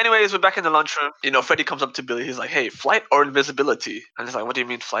don't know. Anyways, we're back in the lunchroom. Freddy comes up to Billy. He's like, hey, flight or invisibility? And he's like, what do you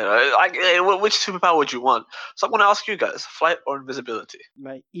mean flight? Like, hey, which superpower would you want? So I'm going to ask you guys, flight or invisibility?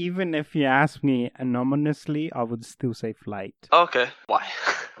 Like, even if you ask me anonymously, I would still say flight. Okay. Why?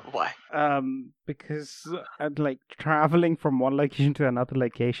 Why? Because like traveling from one location to another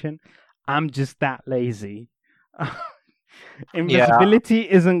location, I'm just that lazy. Invisibility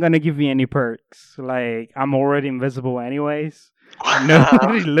isn't gonna give me any perks. Like, I'm already invisible anyways.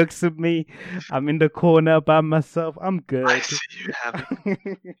 Nobody looks at me. I'm in the corner by myself. I'm good. I see you,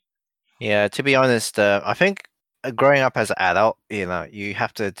 Hammy. Yeah, to be honest, I think growing up as an adult, you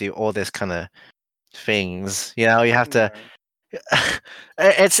have to do all this kind of things. You have to.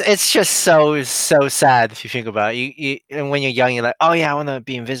 It's just so sad if you think about it. And when you're young, you're like, oh yeah, I want to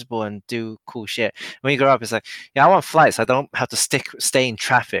be invisible and do cool shit. When you grow up, it's like, yeah, I want flights. I don't have to stay in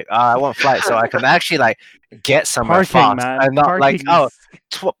traffic. I want flights so I can actually like get somewhere Parking, fast man. and not Parking like no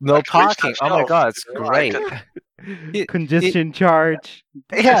Like, reach parking. that Oh my shelf. god, it's Yeah, great. Congestion charge.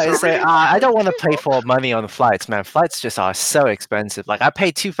 Yeah, It's it's like really I don't want to pay for money on flights, man. Flights just are so expensive. Like I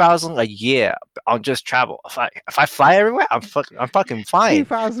pay $2,000 a year on just travel. If I fly everywhere, I'm fucking fine.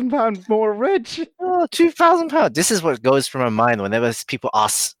 £2,000 more rich. Oh, £2,000. This is what goes through my mind whenever people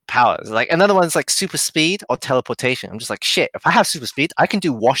ask powers. Like another one's like super speed or teleportation. I'm just like, shit. If I have super speed, I can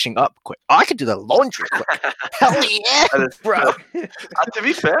do washing up quick. I can do the laundry quick. Hell yeah, That is bro. true. To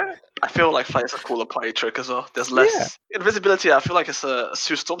be fair, I feel like flight is a cooler party trick as well. There's less invisibility. I feel like it's a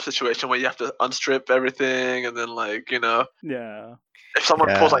Sue Storm situation where you have to unstrip everything and then Yeah. if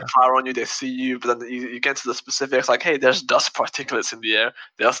someone pulls like Yeah. fire on you, they see you, but then you get to the specifics like, hey, there's dust particulates in the air.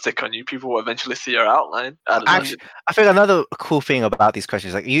 They'll stick on you. People will eventually see your outline. I don't know. Actually, I think another cool thing about these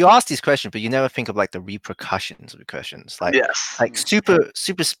questions, like you ask these questions, but you never think of like the repercussions of the questions. Like Yes. like super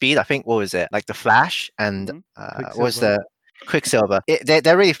speed. I think what was it? Like the Flash and what was Quicksilver. the Quicksilver?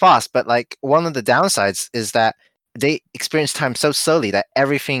 They're really fast, but like one of the downsides is that they experience time so slowly that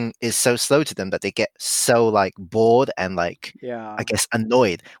everything is so slow to them that they get so like bored and like Yeah. I guess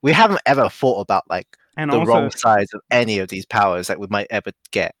annoyed. We haven't ever thought about like And the also, wrong sides of any of these powers that we might ever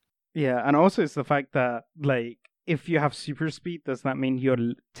get. yeah, and also it's the fact that like if you have super speed, does that mean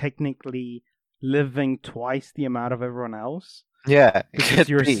you're technically living twice the amount of everyone else? Yeah, Because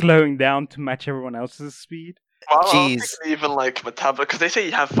you're slowing down to match everyone else's speed. Well, I don't Jeez. think even like metabolism, because they say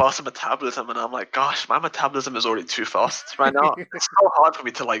you have faster metabolism, and I'm like, gosh, my metabolism is already too fast right now. It's so hard for me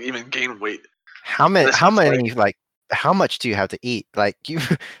to like even gain weight. How many? This How is many? Like, how much do you have to eat? Like you,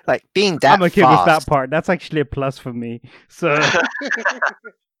 like being that I'm okay fast. with that part. That's actually a plus for me. So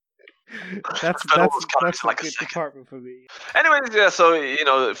that's almost counts a like a good second. department for me. Anyways, yeah.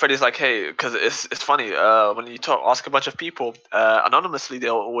 So Freddy's like, hey, because it's funny. When you ask a bunch of people anonymously,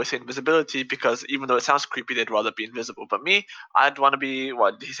 they'll always say invisibility because even though it sounds creepy, they'd rather be invisible. But me, I'd want to be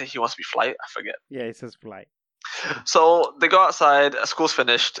what did he say? He wants to be flight. I forget. Yeah, it says flight. So they go outside, school's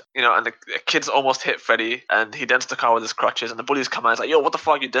finished, and the kids almost hit Freddy, and he dents the car with his crutches, and the bullies come out, he's like, yo, what the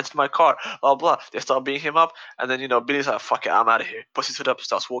fuck, you dented my car, blah, blah. They start beating him up, and then, Billy's like, fuck it, I'm out of here. Puts his foot up,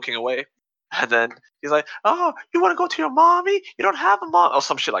 starts walking away, and then he's like, oh, you want to go to your mommy? You don't have a mom, or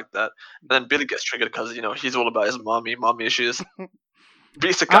some shit like that. And then Billy gets triggered because, he's all about his mommy issues.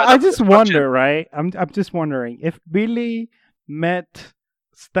 Beats the guy I up with just his crutches. wonder, right? I'm just wondering if Billy met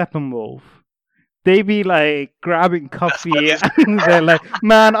Steppenwolf, they be like grabbing coffee and they're like,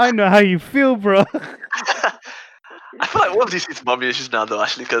 man, I know how you feel, bro. I feel like all of these things mommy issues now, though,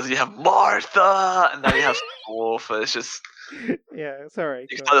 actually, because you have Martha, and now you have Wolf. It's just Yeah, sorry.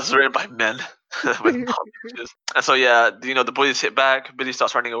 you can tell this is written by men with mommy issues. And so, yeah, the boys hit back. Billy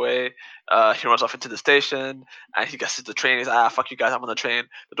starts running away. He runs off into the station, and he gets to the train. He's like, fuck you guys, I'm on the train.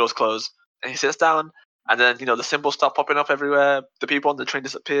 The doors close, and he sits down. And then the symbols start popping up everywhere. The people on the train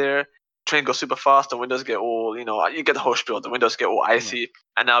disappear. Train goes super fast, the windows get all, you get the whole spiel, the windows get all icy,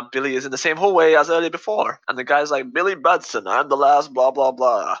 and now Billy is in the same hallway as earlier before, and the guy's like, Billy Batson, I'm the last, blah, blah,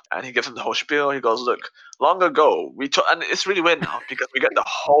 blah, and he gives him the whole spiel, he goes, look, long ago, and it's really weird now, because we get the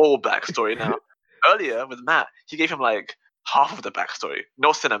whole backstory now. Earlier, with Matt, he gave him like half of the backstory, no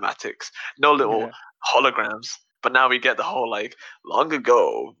cinematics, no little holograms. But now we get the whole long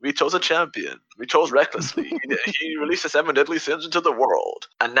ago we chose a champion. We chose recklessly. He released the 7 deadly sins into the world,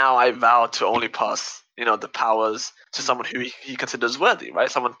 and now I vow to only pass the powers to someone who he considers worthy, right?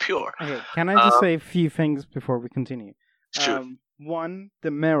 Someone pure. Okay, can I just say a few things before we continue? Sure. One,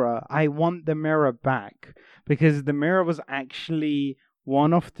 the mirror. I want the mirror back because the mirror was actually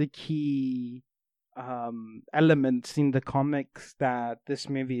one of the key elements in the comics that this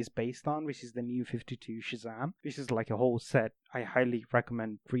movie is based on, which is the New 52 Shazam, which is like a whole set. I highly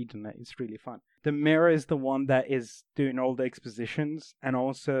recommend reading it. It's really fun. The Mirror is the one that is doing all the expositions, and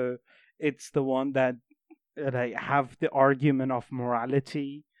also it's the one that like have the argument of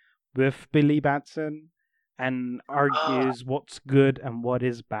morality with Billy Batson and argues what's good and what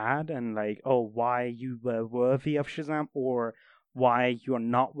is bad, and like, oh, why you were worthy of Shazam or why you're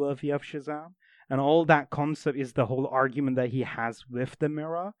not worthy of Shazam. And all that concept is the whole argument that he has with the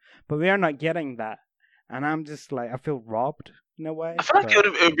Mirror, but we are not getting that. And I'm just like, I feel robbed in a way. I feel like but-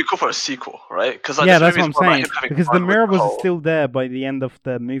 it would be cool for a sequel, right? Because like, yeah, this that's what movie I'm is more about saying. him having Because the fun with Mirror was whole- still there by the end of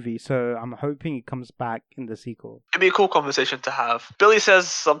the movie, so I'm hoping it comes back in the sequel. It'd be a cool conversation to have. Billy says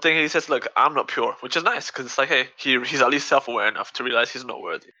something. He says, "Look, I'm not pure," which is nice because it's like, hey, he's at least self-aware enough to realize he's not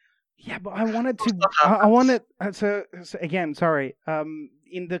worthy. Yeah, but I wanted to. Stuff I happens. wanted. So again, sorry.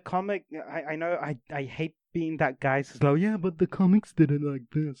 In the comic, I know I hate being that guy who says, "Oh yeah, but the comics did it like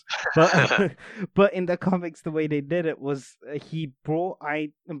this." But but in the comics, the way they did it was he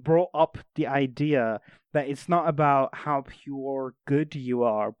brought up the idea that it's not about how pure good you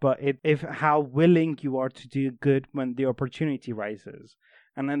are, but if how willing you are to do good when the opportunity rises.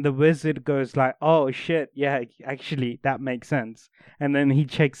 And then the wizard goes like, "Oh shit, yeah, actually that makes sense." And then he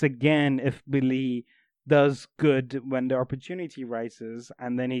checks again if Billy does good when the opportunity rises,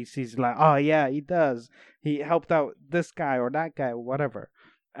 and then he sees like, "Oh yeah, he does. He helped out this guy or that guy or whatever."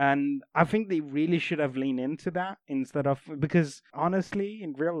 And I think they really should have leaned into that instead of, because honestly,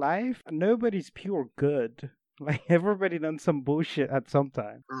 in real life, nobody's pure good. Like everybody done some bullshit at some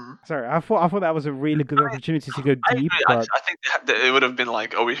time. Mhm. Sorry, I thought that was a really good opportunity to go I deep, agree. but I think that it would have been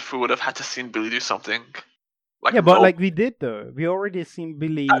like, oh, if we would have had to seen Billy do something. Like, yeah, but no- like we did though. We already seen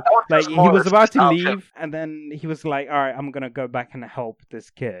Billy. that one Like was he more was about to out of him. leave, and then he was like, "All right, I'm gonna go back and help this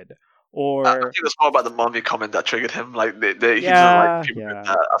kid." I Or think it was more about the mommy comment that triggered him. Like, he doesn't Yeah, like people yeah, with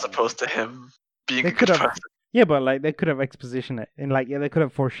that, as opposed to him being They a good could have- person. yeah, but like they could have exposition it, and like they could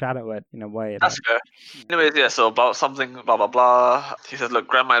have foreshadowed it in a way. That's fair. Anyways, yeah. So about something, blah blah blah. He says, "Look,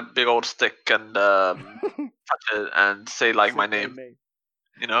 grab my big old stick and touch it and say like my name."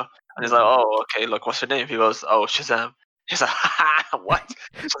 You know. And he's like, "Oh, okay. Look, what's your name?" He goes, "Oh, Shazam." He's like, "Ha, what?"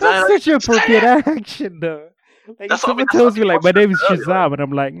 That's Shazam, such an Shazam! appropriate action, though. Like That's if what I mean, someone that's tells what me like he my wants name is to do, Shazam, and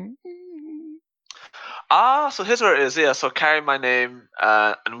I'm like, So here's where it is. Yeah. So carry my name,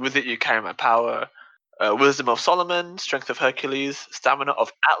 and with it you carry my power. Wisdom of Solomon, strength of Hercules, stamina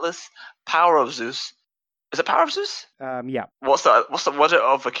of Atlas, power of Zeus. Is it power of Zeus? yeah. What's it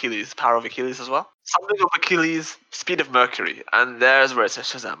of Achilles? Power of Achilles as well? Something of Achilles, speed of Mercury. And there's where it says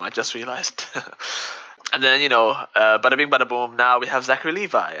Shazam, I just realized. And then, bada bing bada boom, now we have Zachary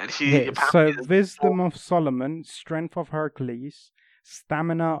Levi. And he Okay, so apparently is wisdom of Solomon, strength of Hercules,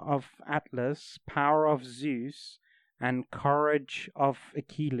 stamina of Atlas, power of Zeus, and courage of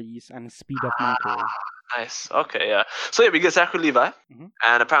Achilles, and speed of Mercury. nice. Okay, yeah. So yeah, we get Zachary Levi, Mhm.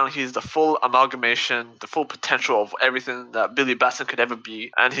 and apparently he's the full amalgamation, the full potential of everything that Billy Batson could ever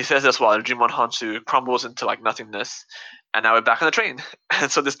be. And he says this while Jimon Hansu crumbles into like nothingness. And now we're back on the train. And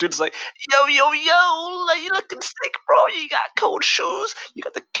so this dude's like, yo, like, you looking sick, bro. You got cold shoes. You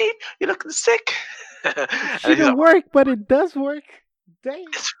got the cape. You're looking sick. And he's Shouldn't like, work, but it does work. Dang.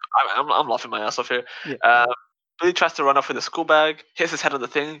 I'm laughing my ass off here. Yeah. Billy tries to run off with a school bag, hits his head on the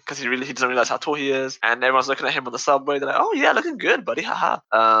thing because he doesn't realize how tall he is, and everyone's looking at him on the subway. They're like, "Oh yeah, looking good, buddy,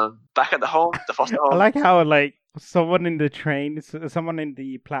 haha." Back at the foster I home. like how like someone in the train, someone in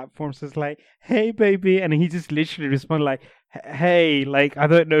the platform says like, "Hey, baby," and he just literally responds like, "Hey," like I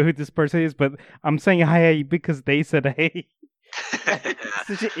don't know who this person is, but I'm saying hi because they said hey.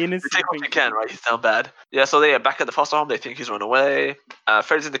 Such an You innocent take what thing you to can, do. right? He's down bad. Yeah, so they are back at the foster home. They think he's run away.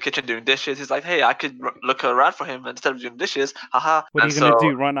 Freddy's in the kitchen doing dishes. He's like, "Hey, I could look around for him instead of doing dishes." Haha. What are And you gonna so-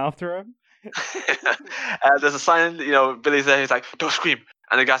 do? Run after him? There's a sign, Billy's there. He's like, "Don't scream."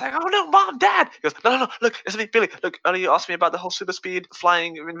 And the guy's like, "Oh no, mom, dad." He goes, "No, look, it's me, Billy. Look, earlier you asked me about the whole super speed,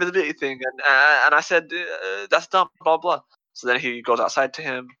 flying, invisibility thing, and I said that's dumb, blah blah." So then he goes outside to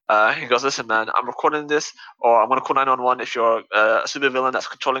him. He goes, "Listen, man, I'm recording this, or I'm gonna call 911 if you're a super villain that's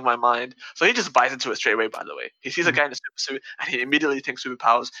controlling my mind." So he just buys into it straight away. By the way, he sees a guy in a super suit, and he immediately thinks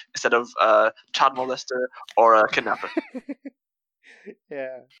superpowers instead of child molester or a kidnapper.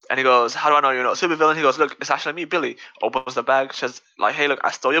 Yeah. And he goes, "How do I know you're not a supervillain?" He goes, "Look, it's actually me, Billy." Opens the bag, says, like, "Hey, look,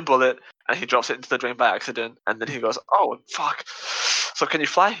 I stole your bullet." And he drops it into the drain by accident. And then he goes, "Oh, fuck. So can you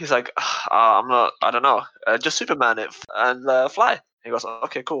fly?" He's like, I don't know. Just Superman it and fly. He goes,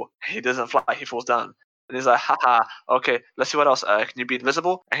 "Okay, cool." He doesn't fly. He falls down. And he's like, haha, okay, let's see what else. Can you be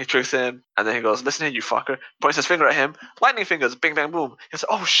invisible? And he tricks him, and then he goes, listen here, you fucker. Points his finger at him, lightning fingers, bing, bang, boom. He's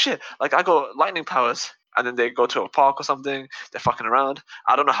like, oh shit, like I got lightning powers. And then they go to a park or something, they're fucking around.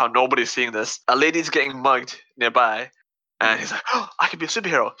 I don't know how nobody's seeing this. A lady's getting mugged nearby, and he's like, oh, I can be a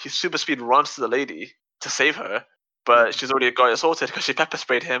superhero. He super speed runs to the lady to save her. But she's already got assaulted because she pepper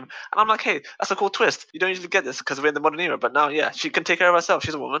sprayed him. And I'm like, hey, that's a cool twist. You don't usually get this because we're in the modern era. But now, yeah, she can take care of herself.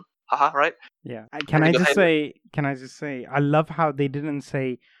 She's a woman. Haha, right? Yeah. Can I just say, I love how they didn't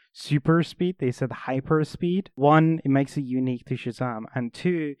say super speed. They said hyper speed. One, it makes it unique to Shazam. And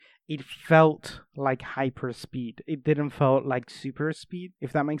two, it felt like hyper speed. It didn't feel like super speed,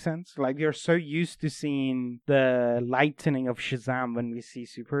 if that makes sense. Like, you're so used to seeing the lightning of Shazam when we see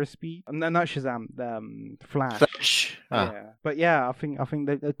super speed. No, not Shazam, the Flash. Yeah. But yeah, I think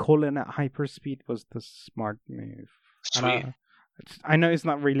that calling it hyper speed was the smart move. Sweet. I know it's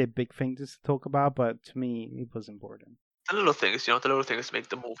not really a big thing to talk about, but to me, it was important. The little things, the little things make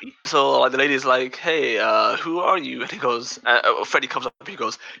the movie. So, like, the lady's like, hey, who are you? And he goes, Freddy comes up and he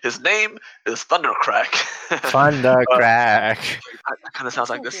goes, his name is Thundercrack. Thundercrack. That kind of sounds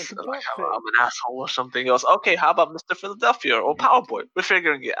like this, like I'm an asshole or something. He goes, okay, how about Mr. Philadelphia or Powerboy? We're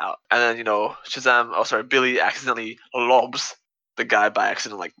figuring it out. And then, Billy accidentally lobs the guy by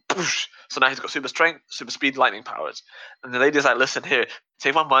accident, like, poosh. So now he's got super strength, super speed, lightning powers. And the lady's like, listen, here,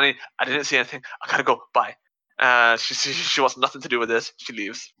 take my money. I didn't see anything. I gotta go. Bye. She wants nothing to do with this. She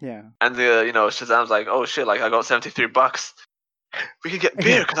leaves. Yeah. And Shazam's like, oh shit, like I got $73. We can get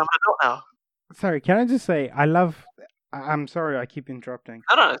beer because I'm an adult now. Sorry, can I just say I'm sorry I keep interrupting.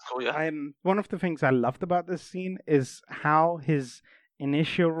 No, it's cool, yeah. One of the things I loved about this scene is how his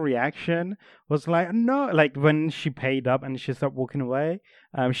initial reaction was like, no, like when she paid up and she started walking away,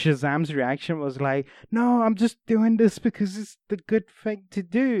 Shazam's reaction was like, no, I'm just doing this because it's the good thing to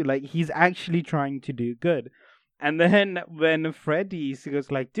do. Like, he's actually trying to do good. And then when Freddy goes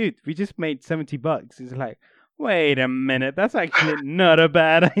like, dude, we just made $70, he's like, wait a minute, that's actually not a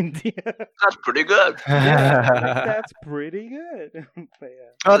bad idea. That's pretty good. Yeah, like, that's pretty good. But, yeah.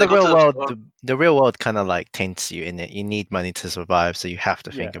 Oh, the real world kind of like taints you in it. You need money to survive, so you have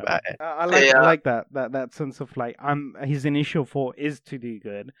to think about it. I like that sense of like, his initial thought is to do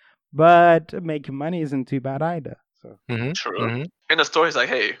good, but making money isn't too bad either. So True. Mm-hmm. In the story, he's like,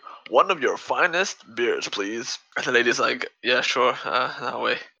 hey, one of your finest beers, please. And the lady's like, yeah, sure, that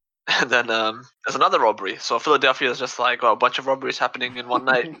way. And then there's another robbery. So Philadelphia is just like a bunch of robberies happening in one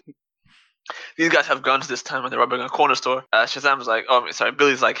night. These guys have guns this time and they're robbing a corner store. Shazam's like,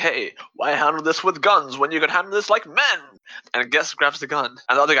 Billy's like, hey, why handle this with guns when you can handle this like men? And Guess grabs the gun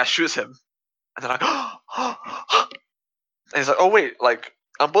and the other guy shoots him. And they're like, and he's like, oh wait, like,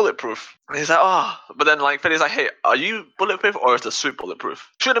 I'm bulletproof. And he's like, oh. But then like Freddy's like, hey, are you bulletproof or is the suit bulletproof?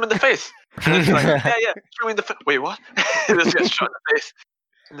 Shoot him in the face. And he's like, yeah, shoot me in the face. Wait, what? He just gets shot in the face.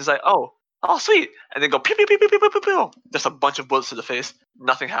 And he's like, oh, sweet. And they go, pew, pew, pew, pew, pew, pew, pew. Just a bunch of bullets to the face.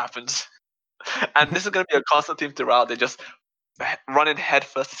 Nothing happens. And this is going to be a constant theme throughout. They just run in head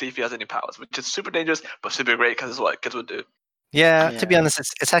first to see if he has any powers, which is super dangerous, but super great because it's what kids would do. Yeah, to be honest,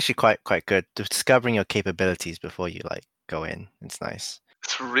 it's actually quite good. Discovering your capabilities before you like go in. It's nice.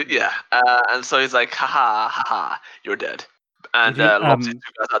 It's and so he's like, ha, you're dead. And lobs these two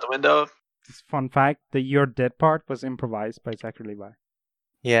guys out the window. Just fun fact, the "you're dead" part was improvised by Zachary Levi.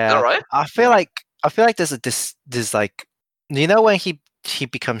 Yeah, all right. I feel like there's this like, you know, when he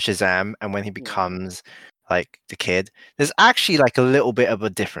becomes Shazam and when he becomes like the kid, there's actually like a little bit of a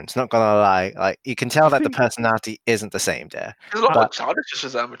difference. Not gonna lie, like you can tell that the personality isn't the same there. There's a lot more childish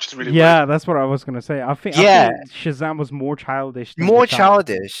Shazam, which is really weird. That's what I was gonna say. I think Shazam was more childish. More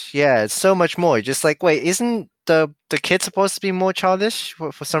childish, yeah, it's so much more. Just like, wait, isn't the kid supposed to be more childish?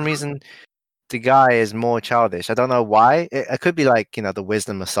 For some reason, the guy is more childish. I don't know why. It could be like, the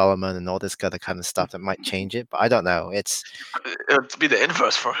wisdom of Solomon and all this other kind of stuff that might change it, but I don't know. It'd be the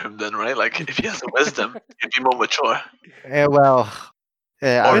inverse for him then, right? Like if he has the wisdom, he'd be more mature. Yeah, well,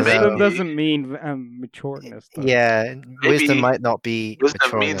 wisdom doesn't mean matureness. Though. Yeah, wisdom might not be.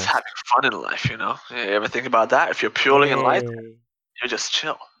 Wisdom means having fun in life. You ever think about that? If you're purely enlightened, you just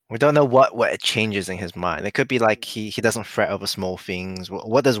chill. We don't know what it changes in his mind. It could be like he doesn't fret over small things.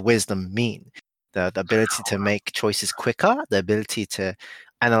 What does wisdom mean? The ability to make choices quicker, the ability to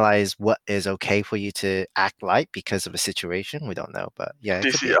analyze what is okay for you to act like because of a situation. We don't know, but yeah.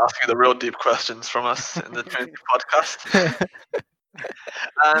 DC asking the real deep questions from us in the Trinity podcast.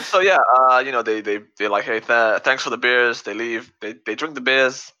 And so they like, hey, thanks for the beers. They leave. They drink the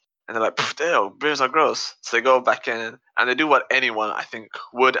beers. And they're like, ew, beers are gross. So they go back in and they do what anyone, I think,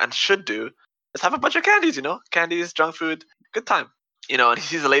 would and should do. Is have a bunch of candies, candies, junk food, good time. and he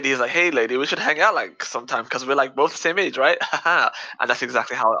sees a lady. He's like, "Hey, lady, we should hang out like sometime because we're like both the same age, right?" And that's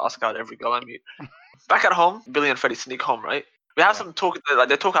exactly how I ask out every girl I meet. Back at home, Billy and Freddie sneak home, right? We have some talk. Like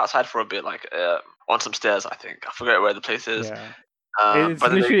they talk outside for a bit, like on some stairs. I think I forget where the place is. Yeah. It's But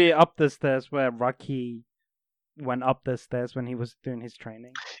then literally up the stairs where Rocky went up the stairs when he was doing his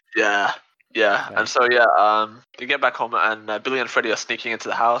training. Yeah. And so they get back home and Billy and Freddie are sneaking into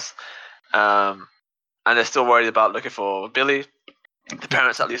the house, and they're still worried about looking for Billy. The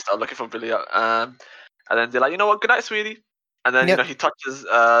parents at least are looking for Billy, and then they're like, you know what, good night, sweetie. And then Yep. he touches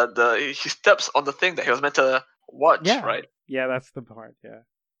he steps on the thing that he was meant to watch, Yeah. right? Yeah, that's the part. Yeah.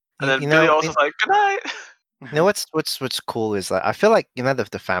 And then You Billy know, also's like, good night. You know what's cool is like I feel like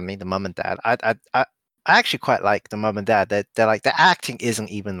the family, the mum and dad. I actually quite like the mum and dad. They're like the acting isn't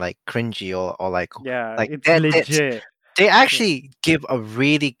even like cringy or like Yeah, like it's they're- legit. they actually give a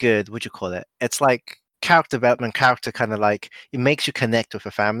really good what you call it. It's like character development, character kind of like it makes you connect with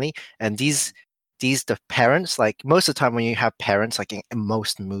a family. And these the parents, like most of the time when you have parents, like in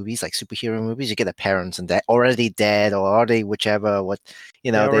most movies, like superhero movies, you get the parents and they're already dead or already whichever what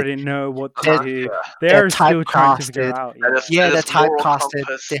They they already know what to they're- do. they're They're still trying to figure typecasted. out. And Yeah. it's- Yeah, they're There's moral typecasted.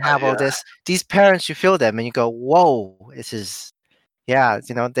 compass, They have all yeah. this. These parents, you feel them, and you go, "Whoa, this is." Yeah,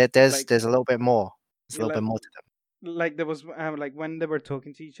 there's Like- there's a little bit more. There's a Yeah, little bit like- more to them. Like there was like when they were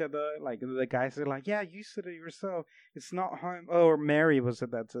talking to each other, like the guys are like, "Yeah, you said it yourself. It's not home." Or Mary was it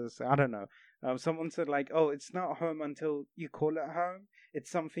that says, I don't know. Someone said like, "Oh, it's not home until you call it home.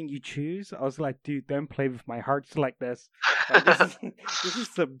 It's something you choose." I was like, "Dude, don't play with my hearts like this. Like, this is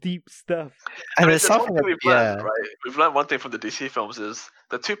some deep stuff." And There's there's one something thing that, we've learned, right? We've learned one thing from the DC films is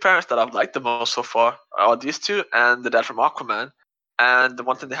the two parents that I've liked the most so far are these two and the dad from Aquaman. And the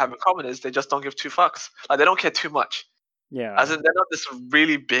one thing they have in common is they just don't give two fucks. Like they don't care too much. Yeah. As in, they're not this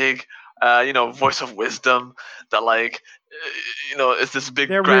really big, voice of wisdom that is this big.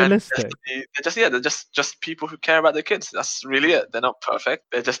 They're grand realistic. destiny. They're just people who care about their kids. That's really it. They're not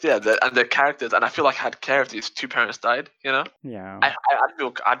perfect. They're just and they're characters. And I feel like I had care if these two parents died. Yeah.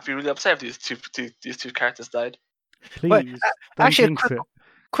 I'd be really upset if these two characters died. Please. Wait, don't actually, a jinx it.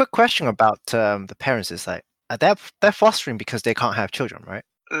 quick question about the parents is like they're fostering because they can't have children, right?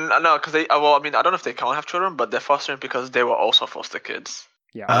 No, because I don't know if they can't have children, but they're fostering because they were also foster kids.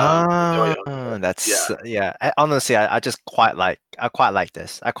 Yeah. That's yeah. Honestly, I just quite like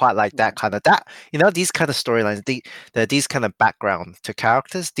this. I quite like that kind of these kind of storylines. These kind of background to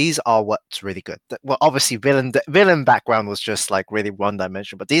characters. These are what's really good. Well, obviously, villain background was just like really one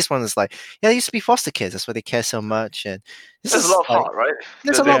dimensional, but these ones like they used to be foster kids. That's why they care so much. And There's a lot of heart, right?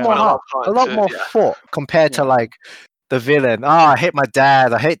 There's a lot more heart, a lot more thought compared to like the villain. Oh, I hate my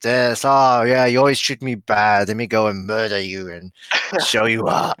dad. I hate this. Oh, yeah, you always treat me bad. Let me go and murder you and show you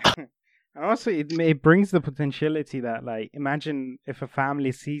up. And also, it brings the potentiality that, like, imagine if a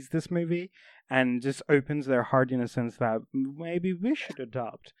family sees this movie and just opens their heart in a sense that maybe we should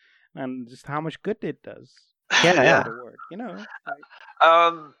adopt, and just how much good it does. Yeah. The word,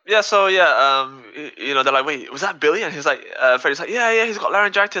 they're like, wait, was that Billy? And he's like, Freddy's like, yeah, he's got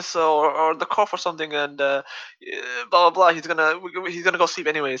laryngitis or the cough or something, and blah blah blah. He's gonna go sleep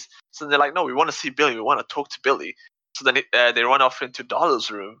anyways. So they're like, no, we want to see Billy. We want to talk to Billy. So then they run off into Dolla's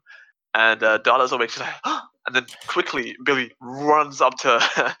room, and Dolla's awake. She's like, oh! And then quickly Billy runs up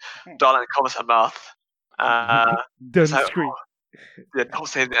to Dolla and covers her mouth. Don't like, scream. Yeah, don't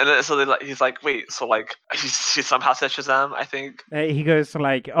say anything. And then, so he's like, wait, so like she somehow said Shazam, I think. He goes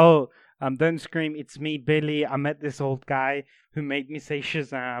like, "Oh, don't scream! It's me, Billy. I met this old guy who made me say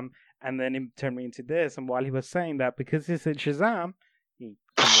Shazam, and then he turned me into this." And while he was saying that, because he said Shazam, he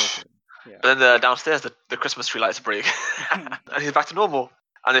converted. Yeah. But then downstairs, the Christmas tree lights break, and he's back to normal.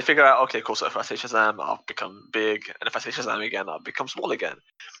 And they figure out, okay, cool. So if I say Shazam, I'll become big, and if I say Shazam again, I'll become small again.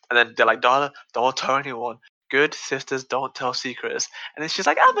 And then they're like, Dolla, don't tell anyone. Good sisters don't tell secrets. And then she's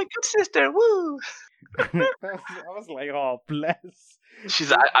like, I'm a good sister, woo! I was like, oh, bless.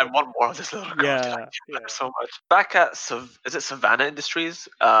 She's like, I want more of this little girl. Yeah, so much. Back at is it Savannah Industries?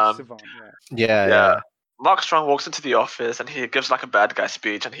 Savannah, Yeah. Mark Strong walks into the office and he gives like a bad guy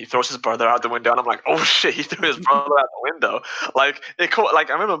speech and he throws his brother out the window and I'm like, oh shit, he threw his brother out the window. Like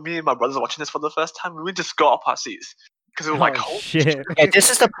I remember me and my brothers watching this for the first time and we just got up our seats because it was like, oh shit. Yeah,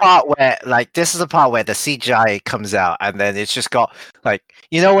 this is the part where the CGI comes out and then it's just got like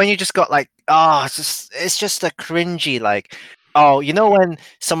when you just got like it's just a cringy like. Oh, when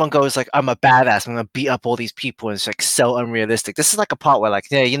someone goes like, I'm a badass, I'm gonna beat up all these people, and it's like so unrealistic. This is like a part where like,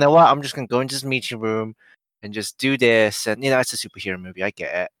 yeah, you know what? I'm just gonna go into this meeting room and just do this, and it's a superhero movie. I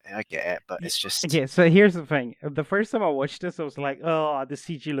get it, but it's just Okay, so here's the thing. The first time I watched this, I was like, oh, the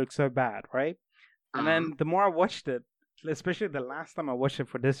CG looks so bad, right? And then the more I watched it, especially the last time I watched it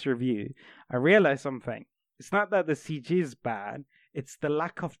for this review, I realized something. It's not that the CG is bad; it's the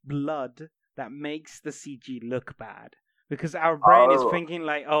lack of blood that makes the CG look bad. Because our brain is thinking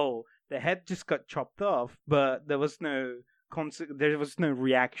like, oh, the head just got chopped off, but there was no there was no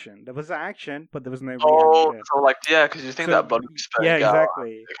reaction. There was action, but there was no reaction. So like, yeah, because you think that blood was yeah, spilling out.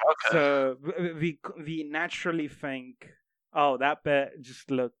 exactly. Okay. So we naturally think, oh, that bit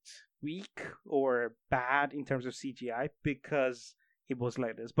just looked weak or bad in terms of CGI because it was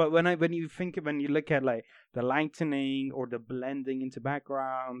like this. But when you look at like the lightening or the blending into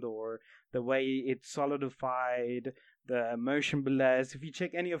background or the way it's solidified, the motion blurs, if you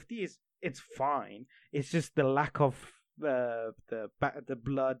check any of these, it's fine. It's just the lack of the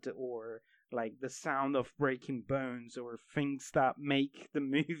blood or like the sound of breaking bones or things that make the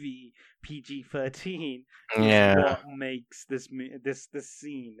movie PG-13 is what makes this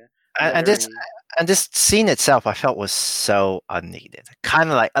scene. And this scene itself, I felt was so unneeded. Kind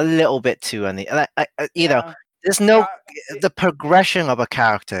of like a little bit too unneeded. There's no the progression of a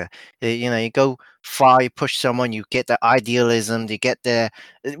character. You go far, you push someone, you get the idealism, you get the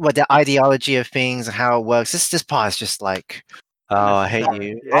ideology of things and how it works. This part is just like, oh, I hate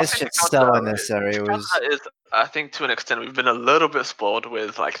you. It's just so unnecessary. It was. I think to an extent we've been a little bit spoiled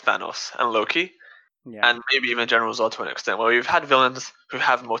with like Thanos and Loki. Yeah. And maybe even General Zod to an extent, where we've had villains who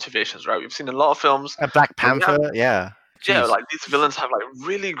have motivations, right? We've seen a lot of films. Black Panther, yeah. Yeah, like these villains have like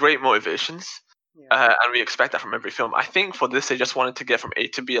really great motivations, and we expect that from every film. I think for this, they just wanted to get from A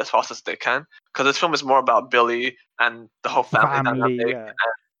to B as fast as they can, because this film is more about Billy and the whole family dynamic. Yeah.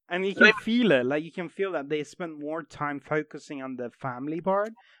 And you can feel it. Like, you can feel that they spend more time focusing on the family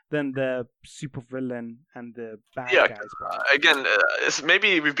part than the supervillain and the bad guys part. Again, it's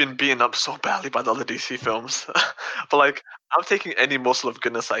maybe we've been beaten up so badly by the other DC films. But, like, I'm taking any morsel of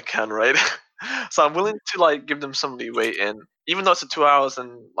goodness I can, right? So I'm willing to, like, give them some leeway in, even though it's a 2 hours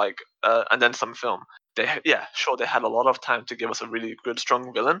and, like, and then some film. They had a lot of time to give us a really good,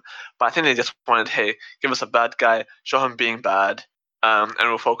 strong villain. But I think they just wanted, hey, give us a bad guy, show him being bad. And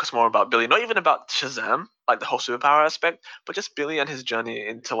we'll focus more about Billy, not even about Shazam, like the whole superpower aspect, but just Billy and his journey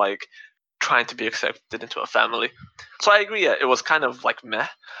into like trying to be accepted into a family. So I agree, it was kind of like meh,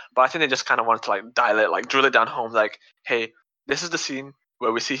 but I think they just kind of wanted to like dial it, like drill it down home, like, hey, this is the scene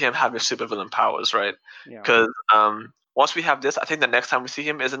where we see him have his supervillain powers, right? Because once we have this, I think the next time we see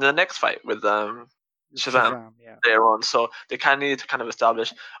him is in the next fight with Shazam later on. So they kind of need to kind of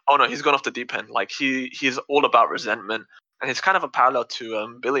establish, oh no, he's gone off the deep end. Like he's all about resentment. And it's kind of a parallel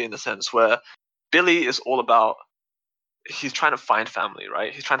to Billy in the sense where Billy is all about, he's trying to find family,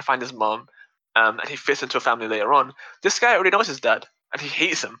 right? He's trying to find his mom, and he fits into a family later on. This guy already knows his dad, and he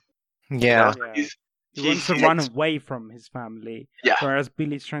hates him. Yeah. He wants to run away from his family, whereas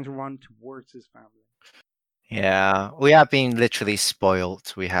Billy's trying to run towards his family. Yeah, we have been literally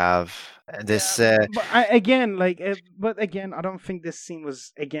spoiled. We have this. But I don't think this scene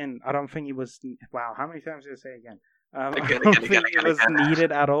was. I don't think it was. Wow, how many times did I say again? I don't think it was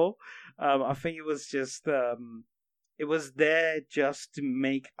needed at all. I think it was just it was there just to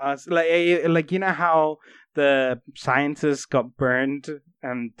make us like you know how the scientists got burned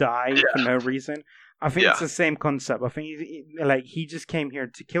and died for no reason. I think it's the same concept. I think he just came here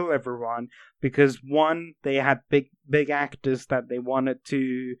to kill everyone because one, they had big actors that they wanted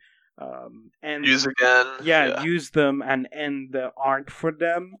to use again. Use them and end the arc for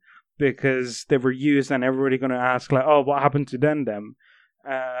them. Because they were used and everybody going to ask like, oh, what happened to them?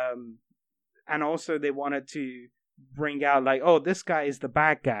 And also they wanted to bring out like, oh, this guy is the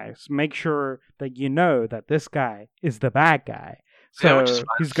bad guy. So make sure that you know that this guy is the bad guy. So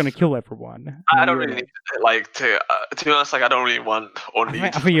he's going to kill everyone. I don't really like to be honest. Like I don't really want I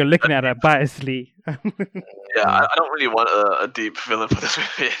think you're looking at it biasly. I don't really want a deep villain for this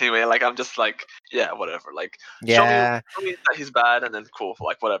movie anyway. Like I'm just like, whatever. Like show me that he's bad, and then cool.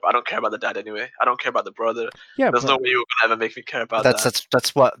 Like whatever. I don't care about the dad anyway. I don't care about the brother. Yeah, there's no way you're gonna ever make me care about that.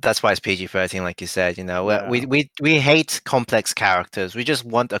 That's why it's PG-13, like you said. You know, we hate complex characters. We just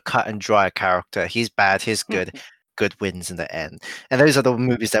want a cut and dry character. He's bad. He's good. Good wins in the end, and those are the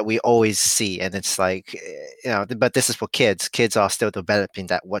movies that we always see. And it's like, but this is for kids. Kids are still developing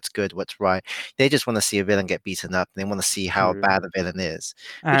that what's good, what's right. They just want to see a villain get beaten up. And they want to see how bad the villain is,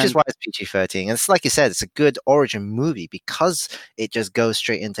 which is why it's PG-13. And it's like you said, it's a good origin movie because it just goes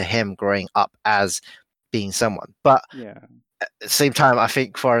straight into him growing up as being someone. But at the same time, I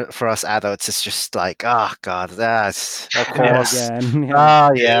think for us adults, it's just like, oh god, that's of course,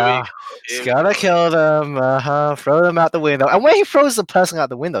 he's gonna kill them, throw them out the window. And when he throws the person out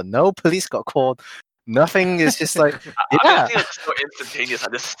the window, no police got called, Nothing is just like I yeah. think it's so instantaneous.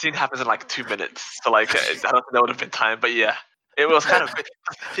 And this scene happens in like 2 minutes. So like, I don't think that would have been time. But yeah, it was kind of great.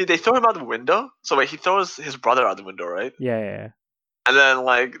 See, they throw him out the window. So wait, he throws his brother out the window, right? Yeah. And then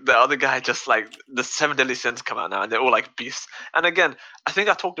like the other guy just like the 7 deadly sins come out now, and they're all like beasts. And again, I think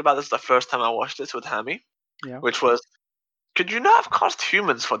I talked about this the first time I watched this with Hammy, Yeah. which was, could you not have cast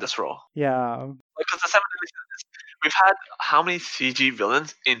humans for this role? Yeah. Because the 7 deadly sins, we've had how many CG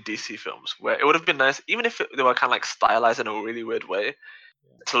villains in DC films where it would have been nice, even if they were kind of like stylized in a really weird way,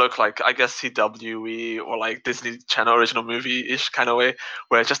 to look like, I guess, CWE or like Disney Channel original movie-ish kind of way,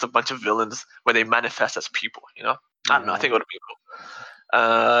 where it's just a bunch of villains where they manifest as people, you know? I don't know, I think it would be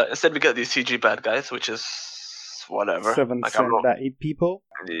cool. Instead we get these CG bad guys, which is whatever. 7 Like, cents that eat people.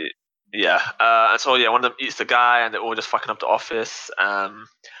 yeah. And so yeah, one of them eats the guy, and they're all just fucking up the office.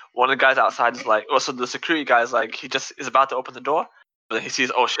 One of the guys outside is like, also the security guy is like, he just is about to open the door, but then he sees,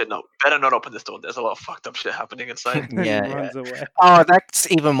 oh shit, no, better not open this door. There's a lot of fucked up shit happening inside. Then Yeah, he runs away. Oh,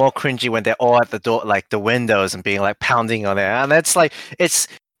 that's even more cringy when they're all at the door, like the windows, and being like pounding on it. And it's like you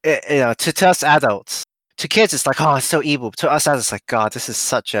know, to us adults, to kids, it's like, oh, it's so evil. To us adults, it's like, God, this is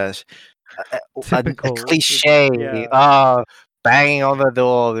such a Typical. cliche. Yeah. Oh, banging on the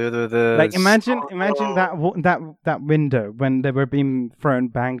door. Like imagine that window when they were being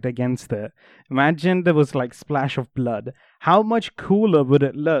banged against it. Imagine there was like splash of blood. How much cooler would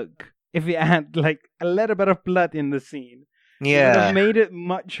it look if it had like a little bit of blood in the scene? It would Yeah. have made it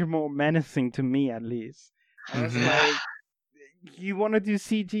much more menacing to me, at least. I was Mhm. like, you want to do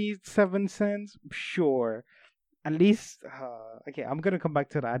CG 7 cents? Sure. At least, okay, I'm gonna come back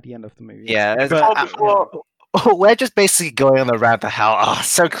to that at the end of the movie. Yeah. Before- We're just basically going on the rant of how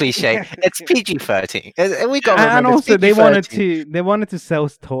so cliche. It's PG-13, and we got to And remember it's also they PG-13. wanted to sell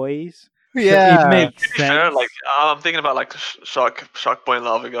toys. So Yeah. it makes To be sense. fair, like I'm thinking about like Shark Boy and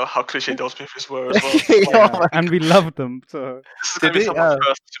Lava Girl, how cliche those movies were as well. Yeah, and we loved them. So This is gonna be Did they, someone's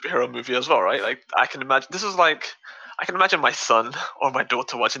first superhero movie as well, right? Like I can imagine my son or my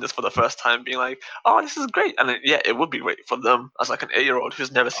daughter watching this for the first time, being like, "Oh, this is great!" And yeah, it would be great for them as like an 8-year-old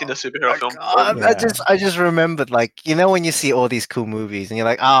who's never seen a superhero film. God, Yeah. I just remembered, like, you know, when you see all these cool movies and you're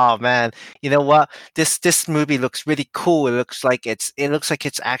like, oh man, you know what, this movie looks really cool. It looks like it's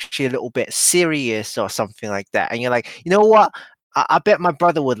actually a little bit serious or something like that, and you're like, you know what, I bet my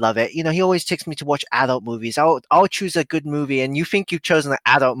brother would love it. You know, he always takes me to watch adult movies. I'll choose a good movie, and you think you've chosen an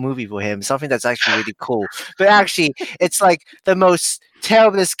adult movie for him, something that's actually really cool. But actually, it's like the most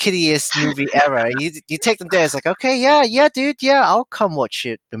terriblest, kiddiest movie ever. You take them there. It's like, okay, yeah, dude, yeah, I'll come watch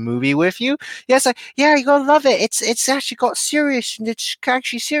the movie with you. Yeah, it's like, yeah, you're gonna love it. It's actually got serious, and it's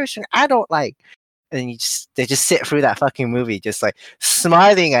actually serious and adult like. And they just sit through that fucking movie, just like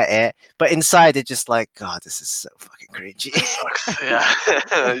smiling at it, but inside they're just like, God, this is so fucking cringy.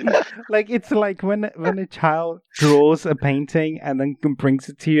 Yeah. like it's like when a child draws a painting and then brings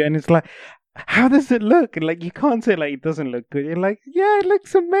it to you, and it's like, how does it look? And like you can't say like it doesn't look good. You're like, yeah, it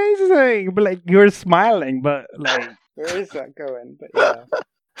looks amazing, but like you're smiling, but like where is that going? But yeah.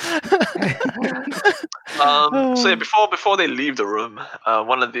 So yeah, before they leave the room,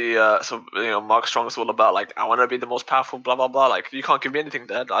 one of the Mark Strong is all about like, I want to be the most powerful, blah blah blah. Like, you can't give me anything,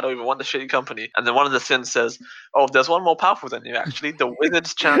 Dad. I don't even want the shitty company. And then one of the sins says, "Oh, there's one more powerful than you. Actually, the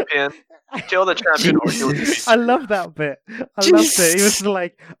Wizards champion. Kill the champion, or he'll defeat Jesus. I love that bit. I loved it. He was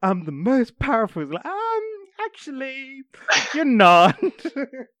like, I'm the most powerful. He's like, actually, you're not.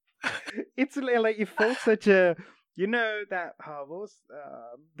 It's like you felt such a, you know, that what was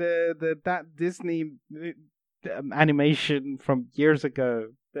that Disney animation from years ago,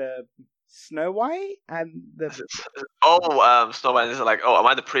 the Snow White and the Snow White is like, oh, am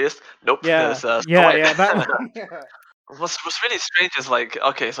I the priest? Nope. yeah There's, Snow yeah White. yeah that one. Yeah. What's really strange is like,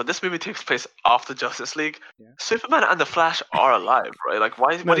 okay, so this movie takes place after Justice League. Yeah. Superman and the Flash are alive, right? Like,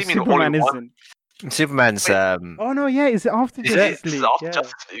 why? No, what do you mean Superman only one? isn't. Superman's Oh no, yeah, is it after Is it? Justice This is League? after Yeah.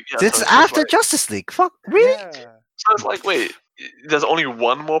 Justice League. Yeah, This so is it's just after like, Justice League. Fuck, really? Yeah. So it's like, wait, there's only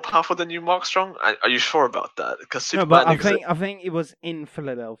one more powerful than you, Mark Strong? Are you sure about that? Because No, Superman but I think it was in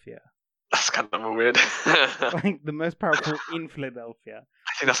Philadelphia. that's kind of weird. I Like the most powerful in Philadelphia.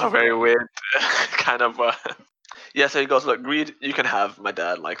 think that's a very weird kind of. Yeah, so he goes, look, Greed, you can have my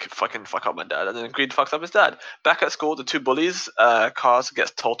dad, like, fucking fuck up my dad. And then Greed fucks up his dad. Back at school, the two bullies, Cars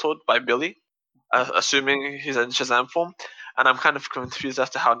gets totaled by Billy, assuming he's in Shazam form. And I'm kind of confused as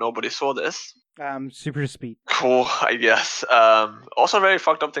to how nobody saw this. Super speed. Cool, I guess. Also a very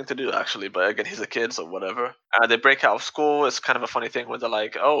fucked up thing to do, actually. But again, he's a kid, so whatever. They break out of school. It's kind of a funny thing where they're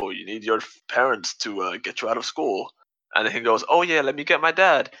like, oh, you need your parents to get you out of school. And then he goes, "Oh yeah, let me get my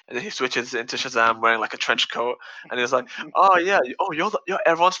dad." And then he switches into Shazam wearing like a trench coat, and he's like, "Oh yeah, you're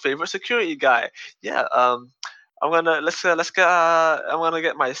everyone's favorite security guy. Yeah, I'm gonna I'm gonna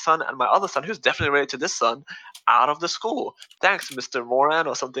get my son and my other son, who's definitely related to this son, out of the school. Thanks, Mr. Moran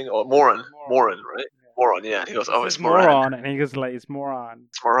or something, or Moran, right? Moran, yeah." And he goes, "Oh, it's Moran." Moron, and he goes like, "It's Moron."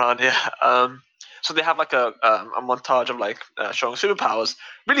 It's Moran, yeah. So they have like a montage of like showing superpowers.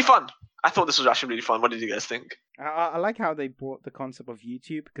 Really fun. I thought this was actually really fun. What did you guys think? I like how they brought the concept of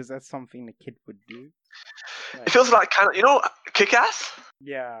YouTube, because that's something the kid would do. It feels like kind of, Kick-Ass?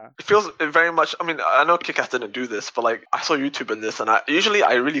 Yeah. It feels very much. I mean, I know Kick-Ass didn't do this, but like I saw YouTube in this, and I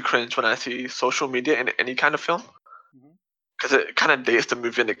really cringe when I see social media in any kind of film, because it kind of dates the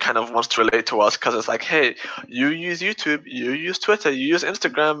movie and it kind of wants to relate to us, because it's like, hey, you use YouTube, you use Twitter, you use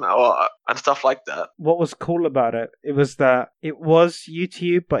Instagram, and stuff like that. What was cool about it was that it was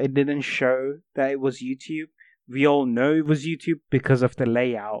YouTube, but it didn't show that it was YouTube. We all know it was YouTube because of the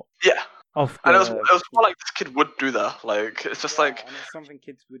layout. Yeah. And it was more like this kid would do that. Like, it's just like... And it's something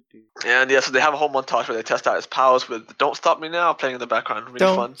kids would do. And yeah, so they have a whole montage where they test out his powers with "Don't Stop Me Now" playing in the background. Really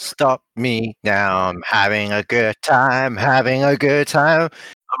Don't fun. stop me now. I'm having a good time.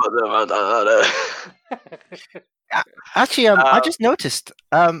 Actually, I just noticed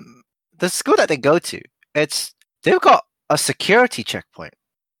the school that they go to, they've got a security checkpoint.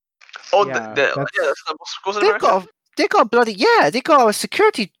 Oh, Yeah, that's the most schools in America. They got a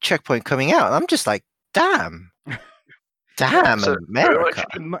security checkpoint coming out. I'm just like, damn, So, America.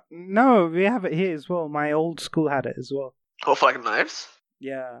 No, we have it here as well. My old school had it as well. Oh, for like knives?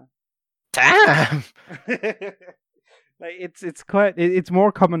 Yeah. Damn. Like it's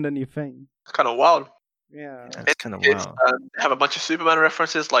more common than you think. It's kind of wild. Yeah. It's kind of wild. They have a bunch of Superman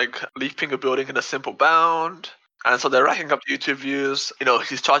references, like leaping a building in a simple bound. And so they're racking up YouTube views.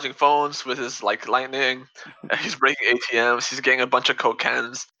 He's charging phones with his like lightning. He's breaking ATMs. He's getting a bunch of Coke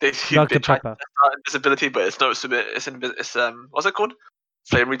cans. They try to test out invisibility, but it's what's it called?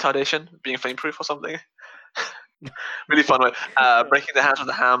 Flame retardation, being flame proof or something. Really fun way. Breaking the hands with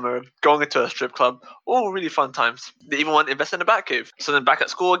a hammer, going into a strip club. All really fun times. They even want to invest in the Batcave. So then back at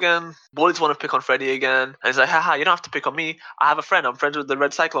school again, bullies want to pick on Freddy again. And he's like, haha, you don't have to pick on me. I have a friend. I'm friends with the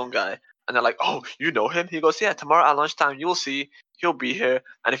Red Cyclone guy. And they're like, oh, you know him? He goes, yeah, tomorrow at lunchtime, you'll see. He'll be here.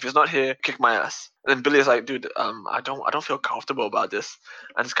 And if he's not here, kick my ass. And then Billy's like, dude, I don't feel comfortable about this.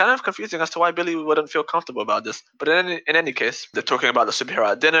 And it's kind of confusing as to why Billy wouldn't feel comfortable about this. But in any case, they're talking about the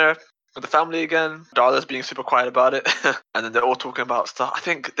superhero at dinner with the family again. Darla's being super quiet about it. And then they're all talking about stuff. I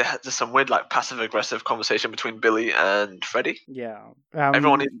think there's some weird, like, passive-aggressive conversation between Billy and Freddy. Yeah.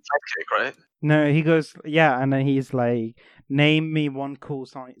 Everyone needs a sidekick, right? No, he goes, yeah, and then he's like, name me one cool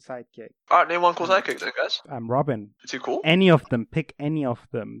sidekick. Alright, name one cool sidekick then, guys. Robin. Is he cool? Any of them. Pick any of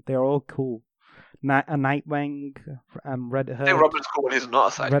them. They're all cool. A Nightwing, Red Hood. I think Robin's cool when he's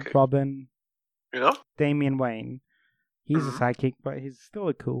not a sidekick. Red Robin. Damian Wayne. He's a sidekick, but he's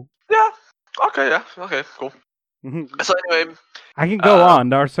still cool. Yeah. Okay, cool. So anyway... I can go on.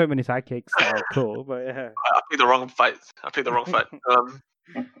 There are so many sidekicks that are cool, but yeah. I picked the wrong fight.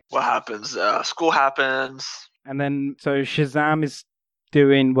 What happens? School happens. And then, so Shazam is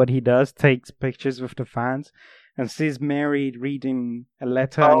doing what he does, takes pictures with the fans, and sees Mary reading a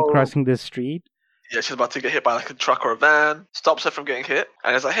letter and crossing the street. Yeah, she's about to get hit by like a truck or a van, stops her from getting hit,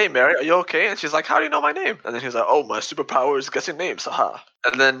 and he's like, hey Mary, are you okay? And she's like, how do you know my name? And then he's like, oh, my superpower is guessing names, haha.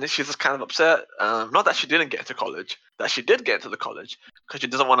 And then she's just kind of upset, not that she didn't get into college, that she did get into the college, because she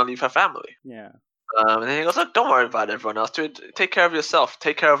doesn't want to leave her family. Yeah. And then he goes, look, don't worry about everyone else, dude. Take care of yourself.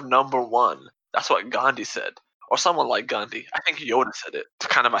 Take care of number one. That's what Gandhi said. Or someone like Gandhi. I think Yoda said it.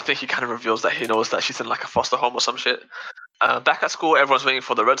 I think he kind of reveals that he knows that she's in like a foster home or some shit. Back at school, everyone's waiting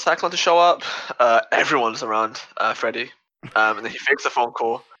for the Red Cyclone to show up. Everyone's around Freddy. And then he fakes a phone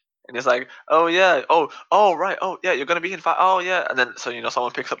call. And he's like, oh yeah, right, oh yeah, you're gonna be in 5, oh yeah. And then, so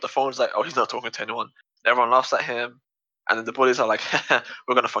someone picks up the phone, it's like, oh, he's not talking to anyone. Everyone laughs at him. And then the bullies are like,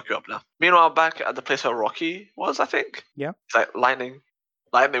 we're gonna fuck you up now. Meanwhile, back at the place where Rocky was, I think. Yeah. It's like lightning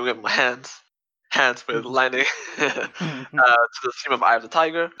with my hands with lightning to the theme of Eye of the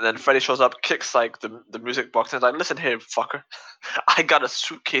Tiger. And then Freddy shows up, kicks like the music box, and is like, listen here, fucker. I got a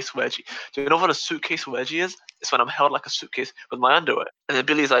suitcase wedgie. Do you know what a suitcase wedgie is? It's when I'm held like a suitcase with my underwear. And then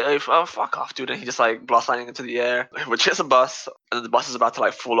Billy's like, oh, fuck off, dude. And he just like blasts lightning into the air, which hits a bus, and then the bus is about to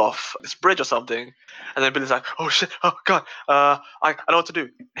like fall off this bridge or something. And then Billy's like, oh shit, oh god, I know what to do.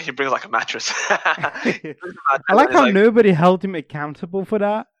 And he brings like a mattress. I like how nobody held him accountable for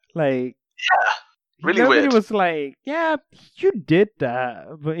that. Like, yeah. Really nobody weird. was like, yeah, you did that.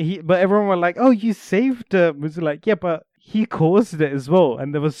 But everyone was like, oh, you saved him. It was like, yeah, but he caused it as well,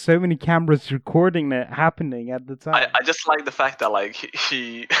 and there was so many cameras recording it happening at the time. I just like the fact that like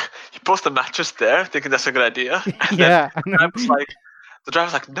he puts the mattress there, thinking that's a good idea. And yeah, then the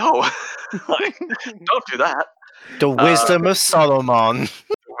driver's like, no, like don't do that. The wisdom of Solomon.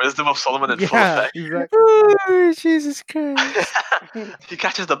 The wisdom of Solomon in full yeah, effect. exactly. Oh, Jesus Christ. He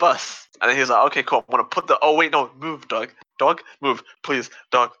catches the bus, and then he's like, okay, cool, I'm gonna put the. Oh wait, no, move, dog, move, please,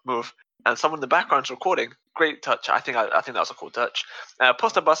 dog, move. And someone in the background's recording. Great touch. I think that was a cool touch.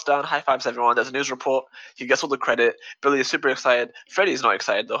 Puts the bus down, high fives everyone. There's a news report. He gets all the credit. Billy is super excited. Freddy's not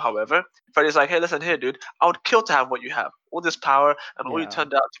excited though. However, Freddy's like, hey, listen here, dude. I would kill to have what you have. All this power, and all you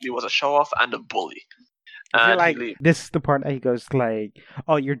turned out to be was a show off and a bully. I feel And like he leaves. this is the part that he goes like,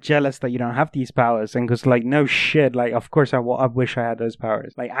 "Oh, you're jealous that you don't have these powers," and goes like, "No shit! Like, of course I wish I had those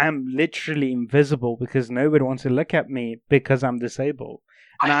powers. Like, I'm literally invisible because nobody wants to look at me because I'm disabled."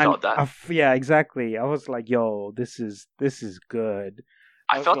 And I felt that. yeah, exactly. I was like, "Yo, this is good."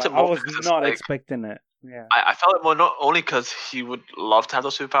 I felt it I more was because it's not like, expecting it. Yeah. I felt it more not only because he would love to have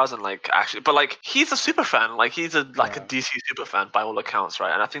those superpowers and like actually, but like he's a super fan. Like he's a DC super fan by all accounts,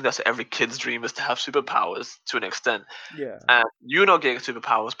 right? And I think that's every kid's dream is to have superpowers to an extent. Yeah. And you're not getting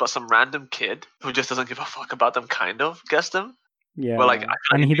superpowers, but some random kid who just doesn't give a fuck about them kind of gets them. Yeah. Well, like, I feel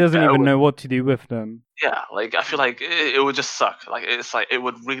and like he it'd be doesn't better even with- know what to do with them. Yeah, like I feel like it would just suck. Like it's like it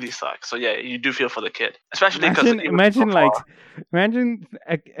would really suck. So yeah, you do feel for the kid, especially because Imagine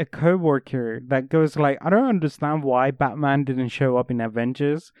a co-worker that goes like, I don't understand why Batman didn't show up in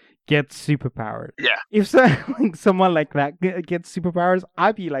Avengers, gets superpowers. Yeah. If someone like that gets superpowers,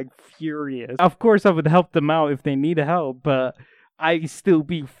 I'd be like furious. Of course, I would help them out if they need help, but I'd still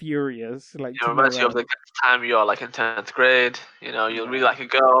be furious. Like, it reminds you of the time you're like in 10th grade. You know, you really like a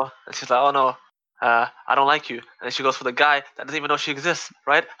girl, and she's like, "Oh no, I don't like you," and then she goes for the guy that doesn't even know she exists,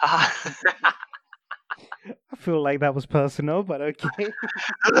 right? I feel like that was personal, but okay.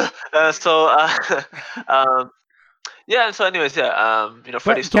 Yeah. So, anyways, yeah. You know,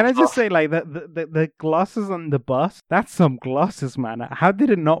 Freddy. But can I just say, like, the glasses on the bus? That's some glasses, man. How did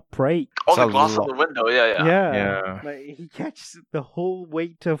it not break? Oh, the It's a glass lot. on the window. Yeah. Yeah. Like, he catches the whole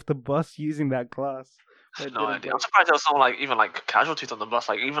weight of the bus using that glass. I have no idea. I'm surprised there was some like even like casualties on the bus,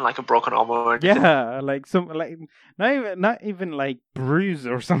 like even like a broken arm or anything. Yeah, like some like not even like bruise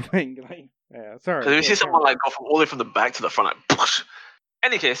or something. Like, yeah, sorry. Because you see someone like go all the way from the back to the front, like. Poosh.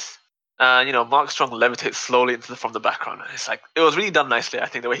 Any case, you know, Mark Strong levitates slowly from the background. It's like it was really done nicely. I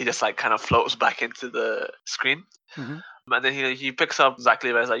think the way he just like kind of floats back into the screen. Mm-hmm. And then he picks up Zach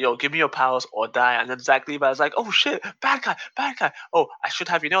Levi. Is like, "Yo, give me your powers or die." And then Zach Levi is like, "Oh shit, bad guy. Oh, I should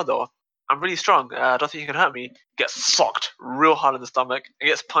have you know though, I'm really strong. I don't think you can hurt me." Gets socked real hard in the stomach. And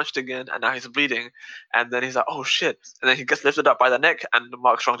gets punched again, and now he's bleeding. And then he's like, "Oh shit!" And then he gets lifted up by the neck, and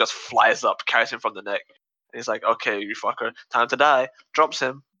Mark Strong just flies up, carries him from the neck. And he's like, "Okay, you fucker, time to die." Drops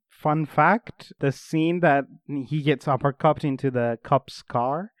him. Fun fact: the scene that he gets uppercut into the cop's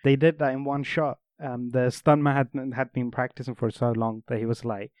car, they did that in one shot. The stuntman had been practicing for so long that he was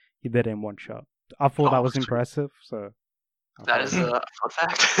like, he did it in one shot. I thought that was impressive. So that is a fun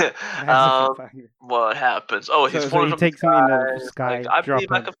fact. That's a fun fact. What happens? Oh, he's So falling he from takes the him in sky. the sky. Like, I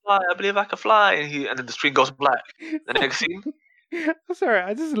believe I drop can fly. I believe I can fly. And then the screen goes black. The next scene. I'm sorry,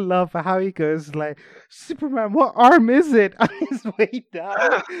 I just love how he goes like, Superman, what arm is it? On his way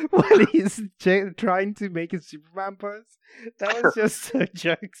down while he's trying to make a Superman pose. That was just so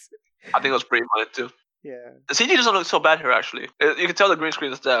jokes. I think it was pretty funny too. Yeah. The CG doesn't look so bad here, actually. You can tell the green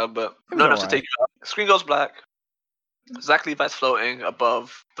screen is there, but It was no enough to alright. take you out. Screen goes black. Zach Levi's floating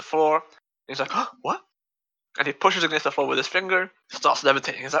above the floor. He's like, "Huh, what?" And he pushes against the floor with his finger, starts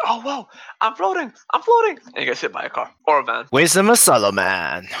levitating. He's like, "Oh, whoa, I'm floating. And he gets hit by a car or a van. Wisdom of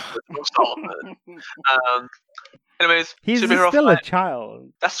Solomon. Solomon. Anyways, He's superhero still fight. a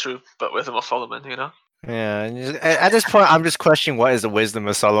child. That's true, but with him of Solomon, you know? Yeah, and at this point, I'm just questioning what is the wisdom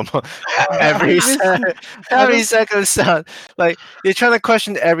of Solomon. every second sound, like you're trying to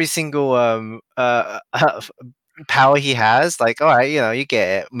question every single power he has. Like, all right, you know, you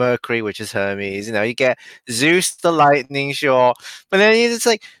get Mercury, which is Hermes. You know, you get Zeus, the lightning, sure, but then it's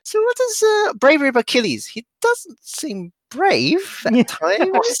like, so what does bravery of Achilles? He doesn't seem brave at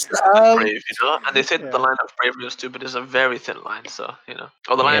times. Brave, you know? And they say that the line of bravery and stupid is a very thin line, so, you know.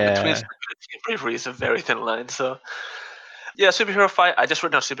 Or the line between stupidity and bravery is a very thin line, so. Yeah, superhero fight. I just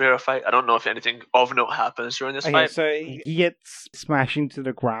wrote down superhero fight. I don't know if anything of note happens during this fight. So he gets smashed into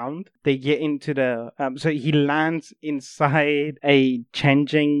the ground. They get into the... so he lands inside a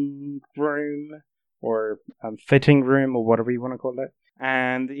changing room or fitting room or whatever you want to call it.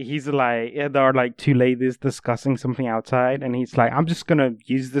 And he's like, there are like two ladies discussing something outside, and he's like, I'm just gonna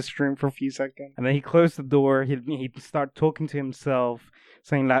use this room for a few seconds. And then he closed the door, he'd start talking to himself,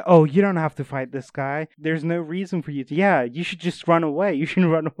 saying like, oh, you don't have to fight this guy. There's no reason for you to, you should just run away. You should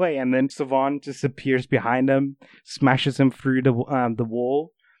run away. And then Savan just appears behind him, smashes him through the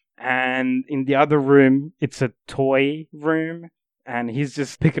wall. And in the other room, it's a toy room. And he's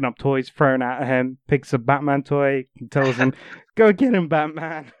just picking up toys thrown at him, picks a Batman toy, and tells him, go get him,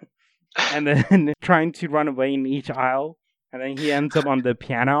 Batman. And then trying to run away in each aisle. And then he ends up on the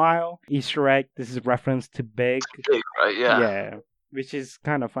piano aisle. Easter egg, this is a reference to Big. Big, right? Yeah. Yeah. Which is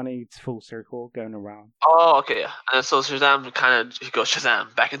kind of funny. It's full circle going around. Oh, okay, yeah. And so Shazam he goes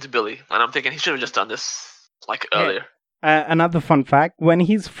Shazam back into Billy. And I'm thinking he should have just done this like earlier. Another fun fact, when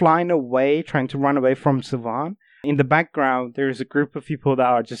he's flying away, trying to run away from Savan, in the background, there's a group of people that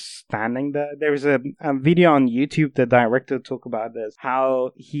are just standing there. There's a video on YouTube, the director talk about this,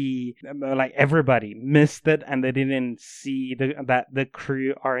 how he, like everybody missed it and they didn't see that the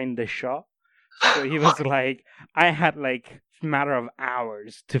crew are in the shot. So he was like, I had like a matter of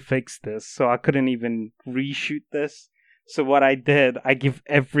hours to fix this, so I couldn't even reshoot this. So what I did, I give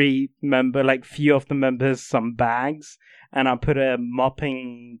every member, like few of the members, some bags, and I put a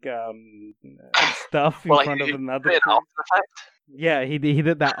mopping stuff in front of another. Yeah, he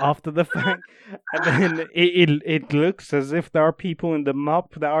did that after the fact, and then it looks as if there are people in the mall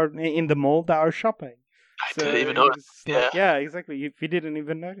that are shopping. I didn't even notice. Yeah, exactly. If you didn't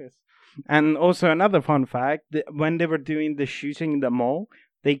even notice. And also another fun fact: when they were doing the shooting in the mall,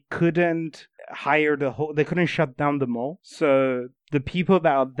 they couldn't they couldn't shut down the mall. So the people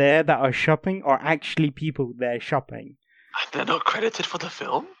that are there that are shopping are actually people there shopping. They're not credited for the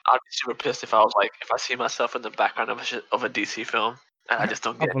film? I'd be super pissed if I see myself in the background of a DC film and I just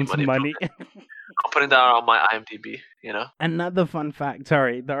don't get any money. I'm putting that on my IMDb, you know? Another fun fact,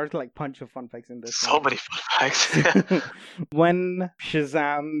 sorry, there's like a bunch of fun facts in this. So many fun facts. When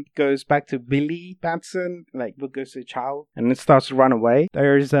Shazam goes back to Billy Batson, like what goes to a child, and it starts to run away,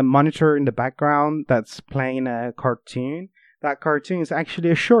 there's a monitor in the background that's playing a cartoon. That cartoon is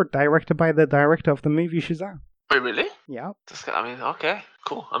actually a short directed by the director of the movie Shazam. Wait, really? Yeah. Okay,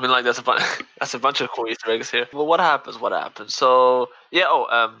 cool. I mean, like, that's a bunch of cool Easter eggs here. Well, what happens? So,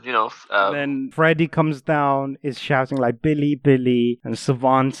 yeah, then Freddy comes down, is shouting like, Billy, Billy, and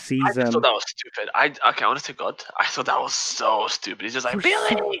Savan sees him. I thought that was stupid. Honest to God, I thought that was so stupid. He's just like,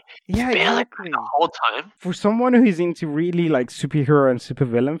 Billy! Yeah, Billy! exactly. The whole time. For someone who's into really, like, superhero and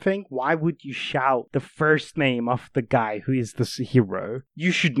supervillain thing, why would you shout the first name of the guy who is the hero?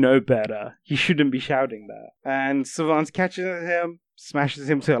 You should know better. You shouldn't be shouting that. And Savan catches him, smashes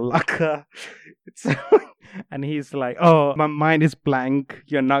him to a locker. And he's like, oh, my mind is blank.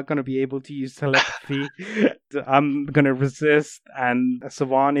 You're not going to be able to use telepathy. I'm going to resist. And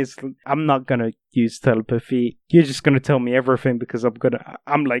Savan is, I'm not going to use telepathy. You're just going to tell me everything because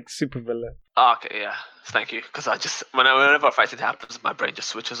I'm like super villain. Okay, yeah. Thank you. Because whenever a fight scene happens, my brain just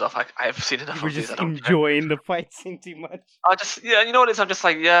switches off. I've seen enough of these. You're just enjoying the fight scene too much. You know what it is? I'm just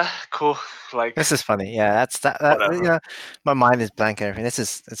like, yeah, cool. Like, this is funny. Yeah, that's that. You know, my mind is blank and everything. This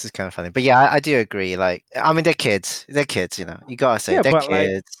is kind of funny. But yeah, I do agree. Like, I mean, they're kids. They're kids. You know, you gotta say they're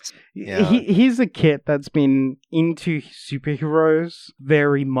kids. Like, he's a kid that's been into superheroes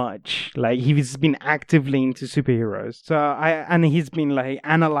very much. Like, he's been actively into superheroes. And he's been like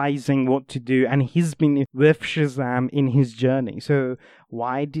analyzing what to do, and he's been with Shazam in his journey. So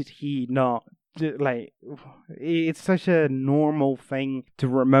why did he not? Like, it's such a normal thing to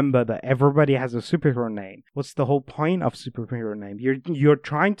remember that everybody has a superhero name. What's the whole point of superhero name? You're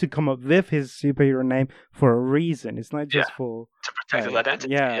trying to come up with his superhero name for a reason. It's not just for to protect his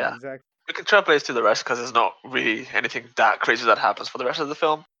identity. Yeah, exactly. We can translate to the rest because there's not really anything that crazy that happens for the rest of the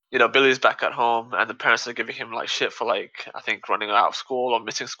film. You know, Billy's back at home, and the parents are giving him like shit for like I think running out of school or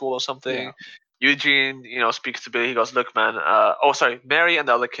missing school or something. Yeah. Eugene, speaks to Billy. He goes, "Look, man. Mary and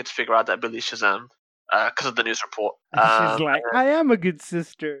the other kids figure out that Billy's Shazam because of the news report." She's like, "I am a good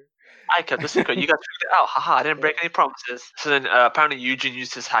sister. I kept the secret. You guys figured it out. Haha, I didn't break any promises." So then apparently Eugene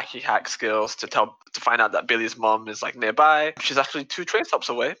used his hack skills to find out that Billy's mom is like nearby. She's actually 2 train stops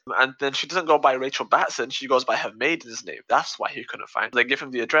away. And then she doesn't go by Rachel Batson. She goes by her maiden's name. That's why he couldn't find her. They give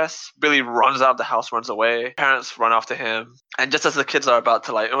him the address. Billy runs out of the house, runs away. Parents run after him. And just as the kids are about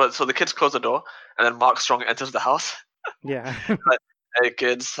to so the kids close the door. And then Mark Strong enters the house. Yeah. Hey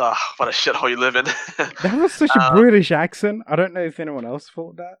kids, what a shithole you live in. That was such a British accent. I don't know if anyone else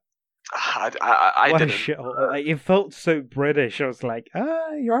thought that. I what didn't. A shithole. Like, it felt so British. I was like,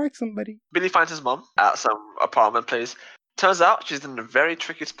 you're right, somebody. Billy finds his mom at some apartment place. Turns out she's in a very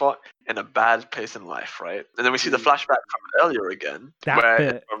tricky spot in a bad place in life, right? And then we see the flashback from earlier again. That where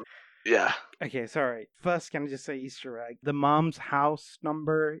bit. Yeah. Okay, sorry. First, can I just say Easter egg? The mom's house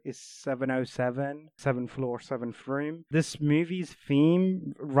number is 707, 7th floor, 7th room. This movie's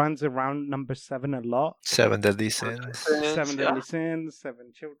theme runs around number 7 a lot. 7 Deadly Sins. 7 yeah. deadly sins,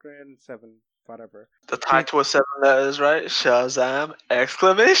 7 children, 7 whatever. The title was 7 letters, right? Shazam!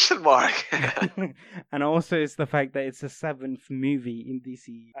 Exclamation mark. And also it's the fact that it's the 7th movie in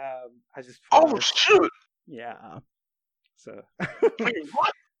DC. I just Oh shoot! Yeah. So Wait,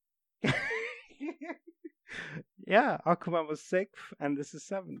 what? yeah, Aquaman was 6th, and this is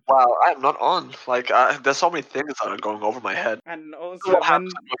 7th. Wow, I'm not on. Like, there's so many things that are going over my head. And This also is what when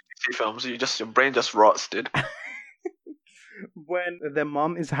happens with DC films. Your brain just rots, dude. when the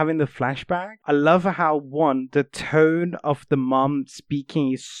mom is having the flashback, I love how the tone of the mom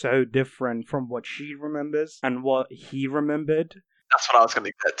speaking is so different from what she remembers and what he remembered. That's what I was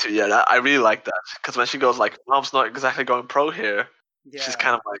gonna get to. Yeah, I really like that because when she goes like, "Mom's not exactly going pro here," Yeah. she's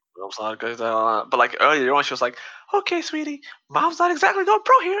kind of like, "Mom's not good." But like earlier on, she was like, "Okay, sweetie, Mom's not exactly going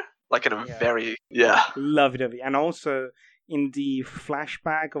pro here." Like in a Yeah. very Lovely. And also in the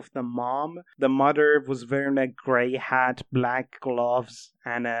flashback of the mom, the mother was wearing a grey hat, black gloves,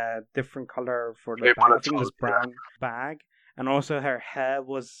 and a different color for the Very bag. I think it was monotone, yeah. brown bag. And also her hair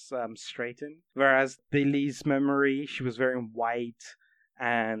was straightened. Whereas Billy's memory, she was wearing white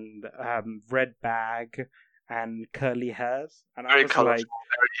and red bag and curly hairs. And I very was colorful.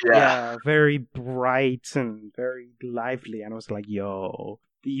 like, very bright and very lively. And I was like, yo,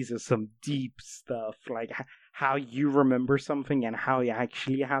 these are some deep stuff. Like how you remember something and how it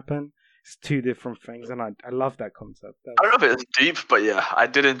actually happened. It's two different things, and I love that concept. I don't know if it's deep, but yeah, I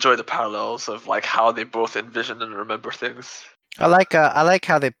did enjoy the parallels of like how they both envision and remember things. I like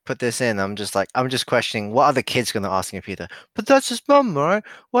how they put this in. I'm just questioning what are the kids gonna ask him, Peter? But that's his mum, right?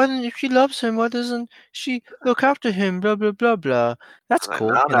 Why don't if she loves him, why doesn't she look after him? Blah blah blah blah. That's Like,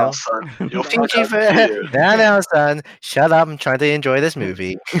 cool. now, son, you'll Thank find you out for you. now, son. Shut up! I'm trying to enjoy this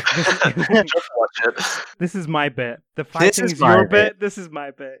movie. Just watch it. This is my bit. The This fighting is is my your bit. bit. This is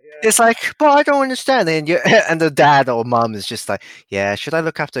my bit. Yeah. It's like, but I don't understand. And the dad or mum is just like, yeah, should I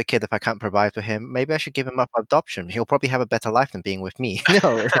look after a kid if I can't provide for him? Maybe I should give him up for adoption. He'll probably have a better life than being with me.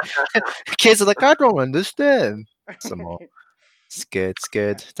 No, kids are like, I don't understand. Some more. It's good. It's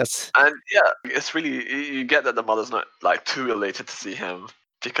good. That's And yeah, it's really you get that the mother's not like too elated to see him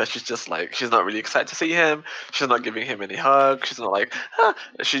because she's just like she's not really excited to see him. She's not giving him any hugs. She's not like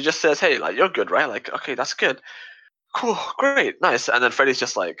she just says, "Hey, like you're good, right? Like okay, that's good, cool, great, nice." And then Freddy's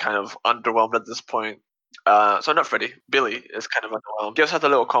just like kind of underwhelmed at this point. So not Freddy, Billy is kind of underwhelmed. Gives her the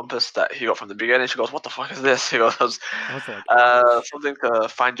little compass that he got from the beginning. She goes, "What the fuck is this?" He goes, I was like, "Something to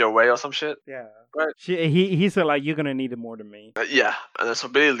find your way or some shit." yeah. Right. He's like, you're gonna need it more than me. Yeah, and then so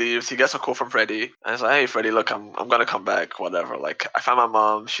Billy leaves. He gets a call from Freddy, and he's like, "Hey, Freddy, look, I'm gonna come back. Whatever. Like, I found my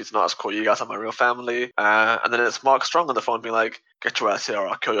mom. She's not as cool. You guys are my real family." And then it's Mark Strong on the phone, being like, "Get your ass here, or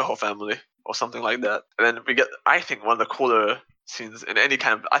I'll kill your whole family," or something like that. And then we get, I think, one of the cooler scenes in any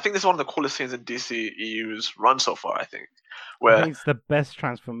kind of. I think this is one of the coolest scenes in DCEU's run so far. I think, I where think it's the best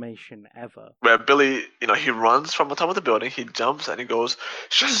transformation ever. Billy, he runs from the top of the building. He jumps and he goes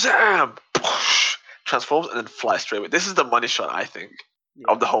Shazam. Transforms and then flies straight away. This is the money shot, I think,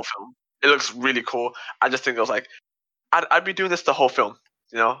 of the whole film. It looks really cool. I just think it was like, I'd be doing this the whole film.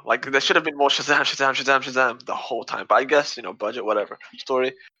 Like there should have been more Shazam the whole time. But I guess, budget, whatever.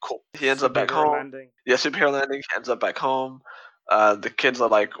 Story, cool. He ends up back Superhero home. landing. Yeah, superhero landing. He ends up back home. The kids are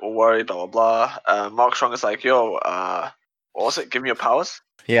like worried, blah blah blah. Mark Strong is like, yo, what was it? Give me your powers.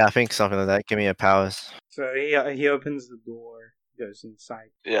 yeah, I think something like that. Give me your powers. So he opens the door, goes inside.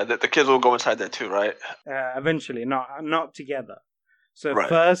 Yeah, the kids will go inside there too, right? Eventually, not together. So Right.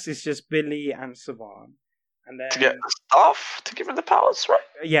 first it's just Billy and Savan, and then To get the stuff to give him the powers, right?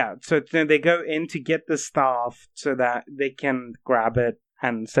 yeah. So then they go in to get the staff so that they can grab it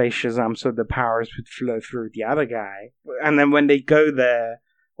and say Shazam, so the powers would flow through the other guy. And then when they go there,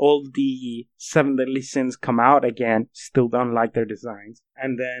 all the 7 deadly sins come out again. Still don't like their designs.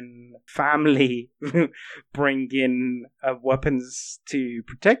 And then family bring in weapons to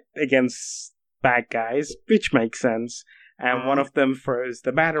protect against bad guys, which makes sense. And one of them throws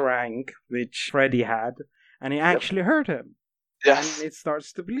the Batarang, which Freddy had, and it actually hurt him. Yes. And it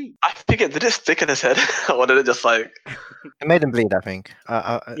starts to bleed. I think did it stick in his head? Or did it just like... It made him bleed, I think.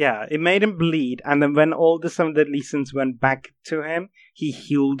 Yeah, it made him bleed. And then when all the 7 deadly sins went back to him, he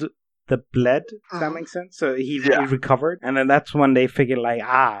healed the blood. Does that make sense? So he recovered. And then that's when they figured like,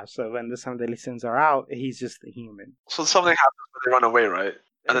 so when the 7 deadly sins are out, he's just a human. So something happens when they run away, right?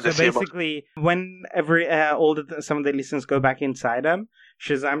 And then So they see him. basically, whenever some of the listeners go back inside him,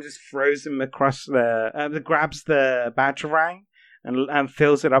 Shazam just throws him across grabs the Batarang and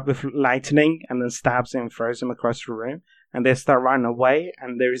fills it up with lightning, and then stabs him and throws him across the room. And they start running away,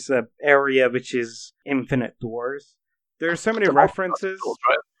 and there's an area which is infinite doors. There are so many references.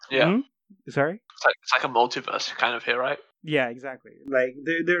 Right? Yeah. Mm-hmm. Sorry? It's like a multiverse kind of here, right? Yeah, exactly. Like,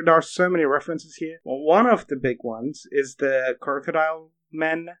 there are so many references here. Well, one of the big ones is the crocodile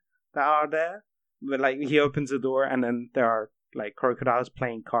men that are there. But, like, he opens the door, and then there are, like, crocodiles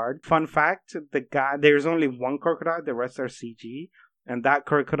playing cards. Fun fact, there's only one crocodile, the rest are CG. And that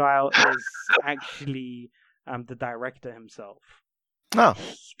crocodile is actually the director himself. Oh.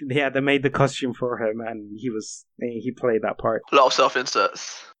 Yeah, they made the costume for him, and he played that part. A lot of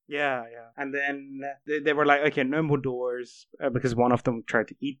self-inserts. Yeah. And then they were like, okay, no more doors, because one of them tried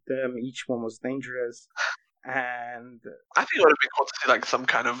to eat them. Each one was dangerous. And I think it would have been cool to see like some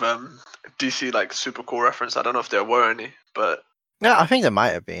kind of DC like super cool reference. I don't know if there were any, but Yeah, I think there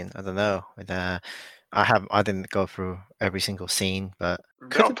might have been. I don't know. I didn't go through every single scene, but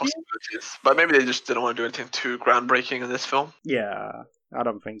there are possibilities. But maybe they just didn't want to do anything too groundbreaking in this film. yeah, I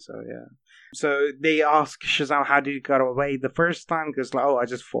don't think so. Yeah. So they ask Shazam, how did you get away the first time? Because like, I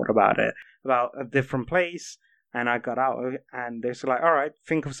just thought about a different place, and I got out. And they're like, all right,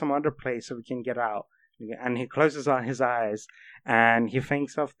 think of some other place so we can get out. And he closes on his eyes, and he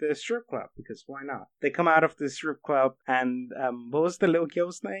thinks of the strip club, because why not? They come out of the strip club, and what was the little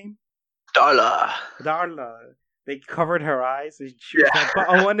girl's name? Darla. They covered her eyes, and she was like, but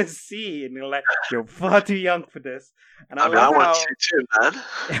I want to see. And you're like, you're far too young for this. And I want to too,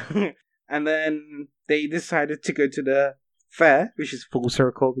 man. And then they decided to go to the fair, which is full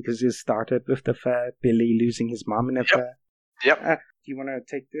circle, because it started with the fair, Billy losing his mom in the fair. Yep. Do you want to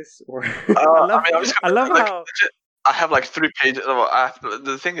take this? Or I love how... Legit, I have like 3 pages.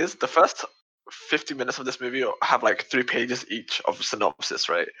 The thing is, the first 50 minutes of this movie have like 3 pages each of synopsis,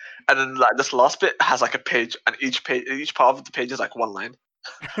 right? And then like this last bit has like a page, and each part of the page is like 1 line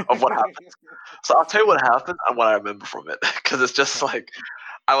of what happens. So I'll tell you what happened and what I remember from it, because it's just like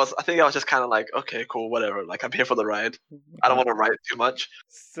I think I was just kind of like, okay, cool, whatever. Like I'm here for the ride. I don't want to write too much.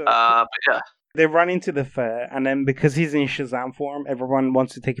 But yeah. They run into the fair, and then because he's in Shazam form, everyone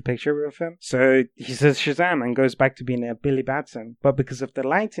wants to take a picture with him. So he says Shazam and goes back to being a Billy Batson. But because of the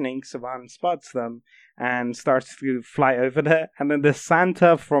lightning, Savan spots them and starts to fly over there. And then the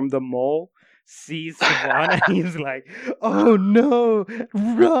Santa from the mall sees Savan and he's like, oh no,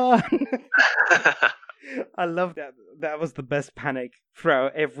 run! I love that. That was the best panic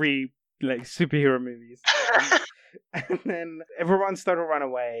throughout every like superhero movies. And then everyone started to run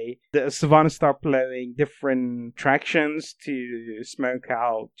away. The Savannah started blowing different tractions to smoke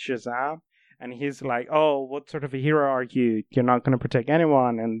out Shazam. And he's like, oh, what sort of a hero are you? You're not going to protect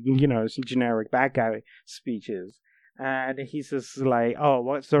anyone. And, some generic bad guy speeches. And he says like, oh,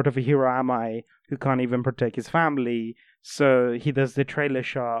 what sort of a hero am I who can't even protect his family? So he does the trailer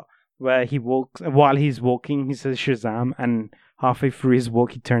shot where while he's walking, he says Shazam, and halfway through his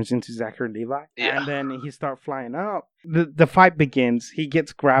walk, he turns into Zachary Levi. Yeah. And then he starts flying up. The fight begins. He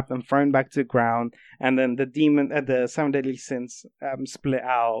gets grabbed and thrown back to the ground. And then the 7 Deadly Sins split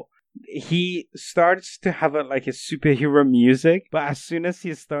out. He starts to have a superhero music. But as soon as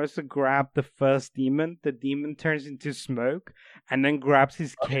he starts to grab the first demon, the demon turns into smoke. And then grabs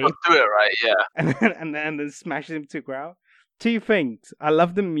his cape. Do it right, yeah. And then smashes him to the ground. 2 things. I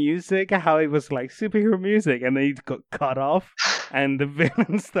love the music, how it was like superhero music, and then he got cut off, and the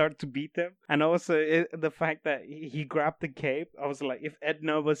villains start to beat him. And also the fact that he grabbed the cape. I was like, if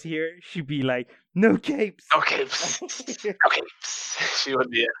Edna was here, she'd be like, no capes. No capes. No capes. She would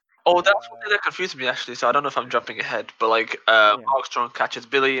be it. Oh, that's one thing that confused me actually. So I don't know if I'm jumping ahead, but like Armstrong catches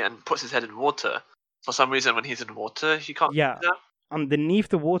Billy and puts his head in water. For some reason, when he's in water, he can't. Yeah. Underneath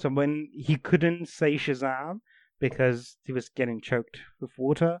the water, when he couldn't say Shazam, because he was getting choked with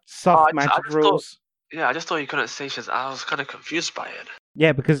water. Soft magic rules. I just thought he couldn't say Shazam. I was kind of confused by it.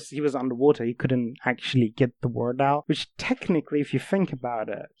 Yeah, because he was underwater, he couldn't actually get the word out. Which technically, if you think about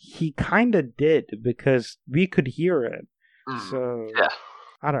it, he kind of did, because we could hear it. So, yeah.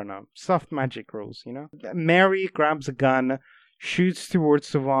 I don't know. Soft magic rules, Mary grabs a gun, shoots towards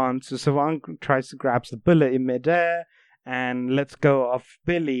Savan. So Savan tries to grab the bullet in midair and lets go of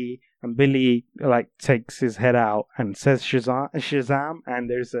Billy. And Billy takes his head out and says Shazam, and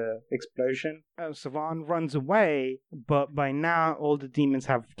there's a explosion. Savan runs away, but by now all the demons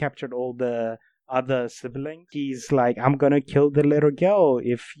have captured all the other siblings. He's like, I'm gonna kill the little girl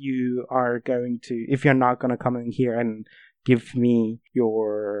if you're not gonna come in here and give me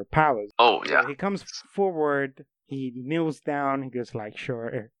your powers. Oh yeah. So he comes forward he kneels down. He goes like,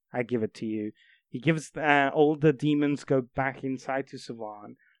 "Sure, I give it to you." He gives all the demons go back inside to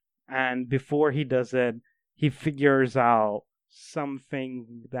Savan, and before he does it, he figures out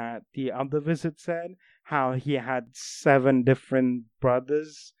something that the other visit said, how he had 7 different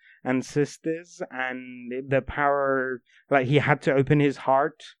brothers and sisters, and the power, like he had to open his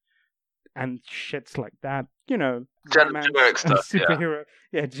heart and shits like that, Generic stuff, superhero,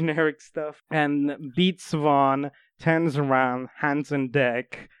 generic stuff, and beats Swan, turns around, hands on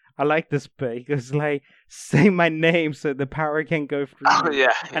deck. I like this bit because, like, say my name so the power can go through. Oh me.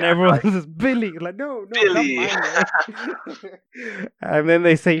 yeah. And everyone says Billy, like, no, Billy. not my name. And then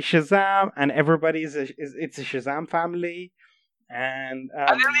they say Shazam, and everybody's it's a Shazam family. And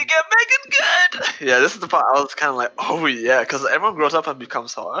then we get Megan Good. Yeah, this is the part I was kind of like, oh yeah, because everyone grows up and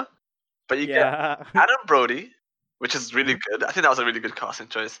becomes her. But you get Adam Brody, which is really good. I think that was a really good casting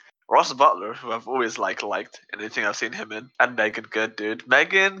choice. Ross Butler, who I've always liked in anything I've seen him in, and Megan Good, dude.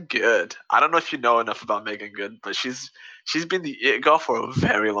 Megan Good. I don't know if you know enough about Megan Good, but she's been the it girl for a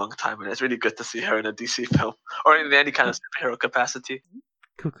very long time, and it's really good to see her in a DC film or in any kind of superhero capacity.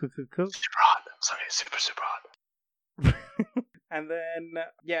 Cool. Super hot. Sorry, super hot. And then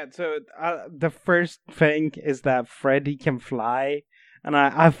so the first thing is that Freddy can fly, and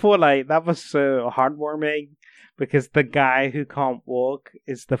I feel like that was so heartwarming. Because the guy who can't walk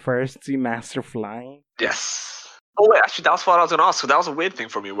is the first to master flying. Yes. Oh wait, actually, that was what I was gonna ask. So that was a weird thing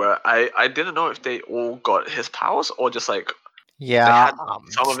for me, where I didn't know if they all got his powers or just like they had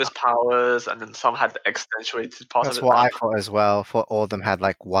some of his powers and then some had the accentuated parts. That's what I thought as well. For all of them had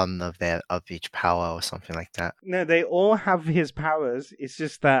like one of each power or something like that. No, they all have his powers. It's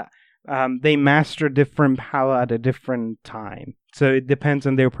just that they master different power at a different time. So it depends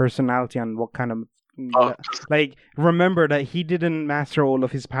on their personality and what kind of. Like, remember that he didn't master all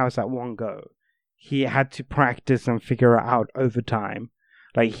of his powers at one go. He had to practice and figure it out over time.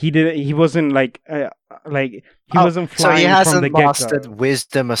 Like he wasn't like he wasn't flying. So he hasn't from the mastered get-go.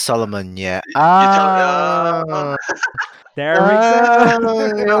 Wisdom of Solomon yet. There we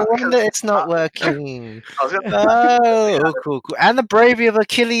go. No wonder it's not working. Cool. And the bravery of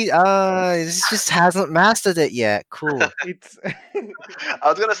Achilles. He just hasn't mastered it yet. Cool. It's. I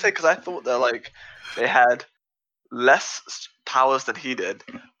was gonna say because I thought that like they had less powers than he did,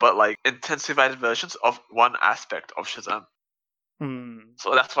 but like intensified versions of one aspect of Shazam.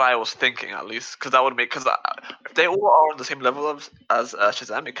 So that's what I was thinking, at least, because that would make if they all are on the same level as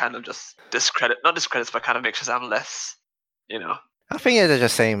Shazam, it kind of just not discredits, but kind of makes Shazam less, I think they're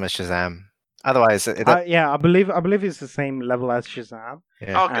just same as Shazam. Otherwise, I believe it's the same level as Shazam.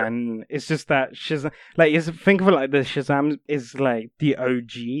 Yeah. Okay. And it's just that Shazam, like, think of it like this: Shazam is like the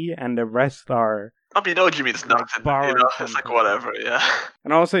OG, and the rest are. I mean, OG means nothing. It's like whatever, yeah.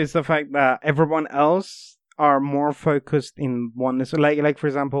 And also, it's the fact that everyone else are more focused in one. So, like for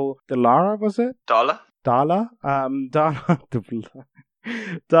example, Dalara, was it? Dala. Dala.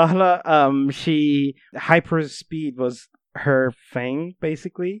 She hyper speed was her thing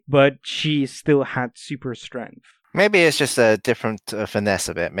basically, but she still had super strength. Maybe it's just a different finesse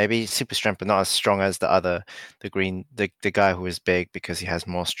of it. Maybe super strength, but not as strong as the guy who is big because he has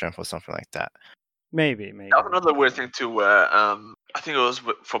more strength or something like that. Maybe. That was another weird thing too, where I think it was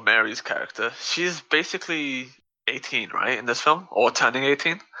for Mary's character. She's basically 18, right, in this film, or turning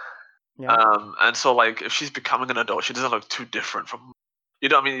 18. Yeah. And so like if she's becoming an adult, she doesn't look too different from. You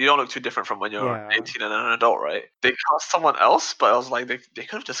don't look too different from when you're 18 and an adult, right? They cast someone else, but I was like, they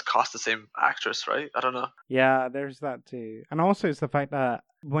could have just cast the same actress, right? I don't know. Yeah, there's that too. And also it's the fact that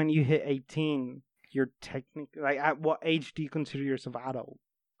when you hit 18, you're technically, like, at what age do you consider yourself adult?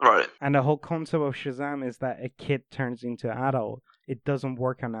 Right. And the whole concept of Shazam is that a kid turns into an adult. It doesn't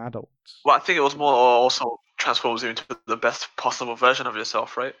work on adults. Well, I think it was more also transforms you into the best possible version of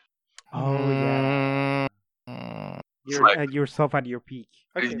yourself, right? Oh, yeah. You're at yourself at your peak.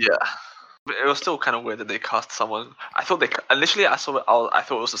 Okay. Yeah. But it was still kind of weird that they cast someone. I thought initially I saw it. I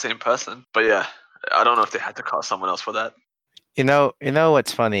thought it was the same person, but yeah, I don't know if they had to cast someone else for that. You know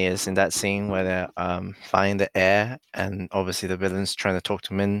what's funny is in that scene where they're flying the air, and obviously the villain's trying to talk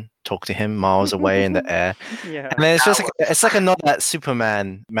to him miles away in the air. Yeah. And then it's like another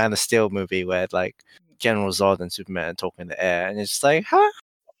Superman, Man of Steel movie where like General Zod and Superman are talking in the air, and it's just like, huh?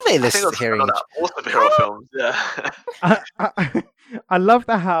 They listen to hearing. All superhero films, yeah. I love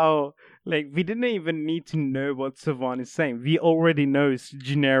how. Like, we didn't even need to know what Savan is saying. We already know it's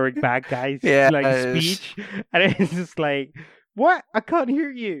generic bad guys speech. And it's just like, what? I can't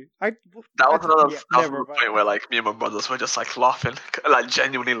hear you. That was another point where like me and my brothers were just like laughing, like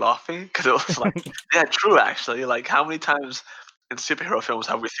genuinely laughing. Because it was like, yeah, true actually. Like, how many times in superhero films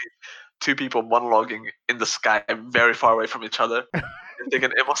have we seen two people monologuing in the sky, very far away from each other. You're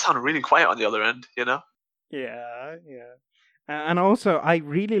thinking it must sound really quiet on the other end, you know? Yeah, yeah. And also, I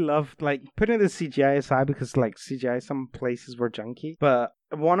really loved, like, putting the CGI aside because, like, CGI some places were junky. But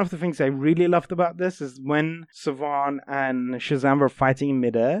one of the things I really loved about this is when Savan and Shazam were fighting in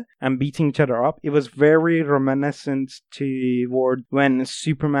midair and beating each other up. It was very reminiscent toward when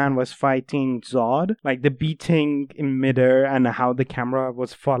Superman was fighting Zod, like the beating in midair and how the camera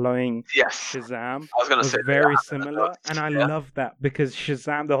was following Yes. Shazam I was gonna was say very that. similar, and I Yeah. love that because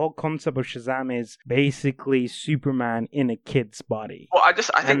Shazam, the whole concept of Shazam is basically Superman in a kid's body. Well, I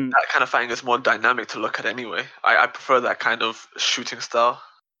think And- that kind of fighting is more dynamic to look at anyway. I prefer that kind of shooting style.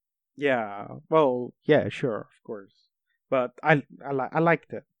 Yeah, well, yeah, sure, of course, but I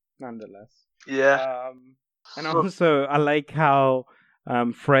liked it nonetheless. Yeah. And also I like how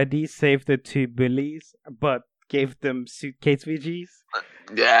Freddy saved the two bullies, but gave them suitcase VGs.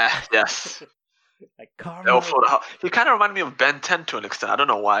 Yeah. Yes. Like They karma. all flew out. He kind of reminded me of Ben 10 to an extent. I don't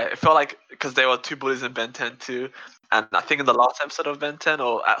know why. It felt like because there were two bullies in Ben 10 too, and I think in the last episode of Ben 10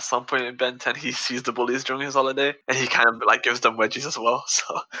 or at some point in Ben 10, he sees the bullies during his holiday, and he kind of like gives them wedgies as well.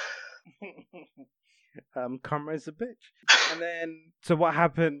 So Karma is a bitch. And then, so what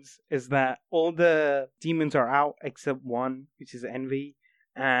happens is that all the demons are out except one, which is Envy,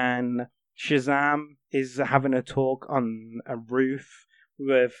 and Shazam is having a talk on a roof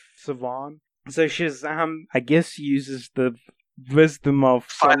with Savan. So Shazam, I guess, uses the wisdom of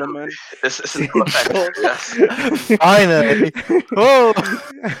Solomon. this is full effect. Yes. Finally. Whoa.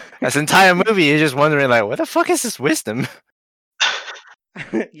 This entire movie, you're just wondering, like, what the fuck is this wisdom?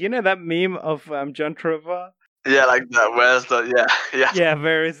 You know that meme of John Travolta? Yeah, like that. Where's the yeah? Yeah,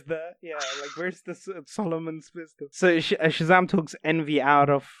 where is the where's the Solomon's wisdom? So Shazam talks Envy out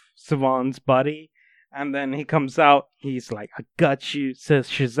of Savan's body, and then he comes out. He's like, "I got you." Says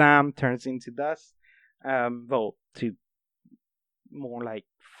Shazam, turns into dust. Well, to more like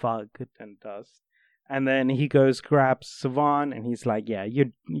fog than dust. And then he goes grabs Savan, and he's like, "Yeah,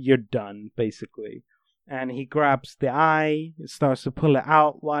 you're done, basically." And he grabs the eye, starts to pull it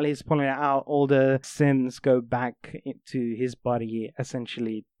out. While he's pulling it out, all the sins go back into his body,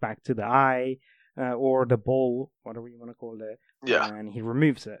 essentially back to the eye, or the ball, whatever you want to call it. Yeah. And he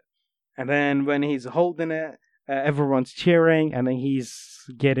removes it. And then when he's holding it, everyone's cheering, and then he's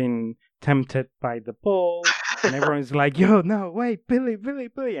getting tempted by the ball. And everyone's like, "Yo, no, wait, Billy.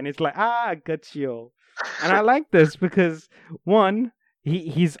 And it's like, I got you. And I like this because, one,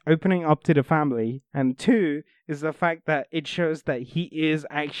 he's opening up to the family, and two is the fact that it shows that he is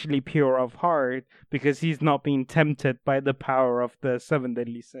actually pure of heart because he's not being tempted by the power of the 7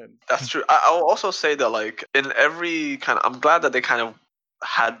 deadly sins. That's true. I'll also say that, like, in every kind of, I'm glad that they kind of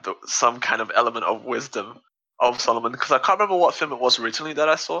had some kind of element of wisdom of Solomon, because I can't remember what film it was originally that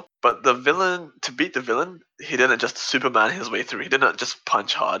I saw, but the villain, to beat the villain, he didn't just Superman his way through. He didn't just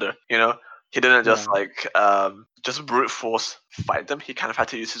punch harder, you know? He didn't just just brute force fight them. He kind of had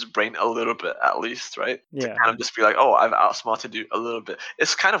to use his brain a little bit at least, right? Yeah. To kind of just be like, oh, I've outsmarted you a little bit.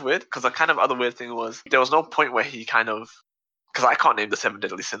 It's kind of weird because the kind of other weird thing was there was no point where he kind of, because I can't name the 7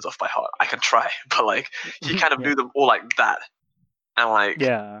 deadly sins off by heart. I can try, but like he kind of knew them all like that, and like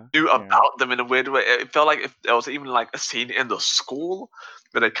knew about them in a weird way. It felt like if there was even like a scene in the school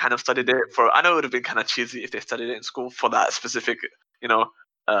where they kind of studied it for. I know it would have been kind of cheesy if they studied it in school for that specific,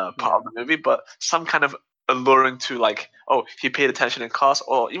 part of the movie, but some kind of alluring to like, oh, he paid attention in class,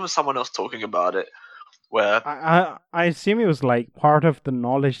 or even someone else talking about it. Where I assume it was like part of the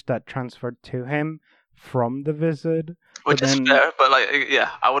knowledge that transferred to him from the Wizard. Which is fair, but like, yeah,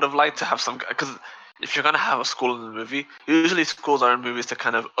 I would have liked to have some, because if you're gonna have a school in the movie, usually schools are in movies to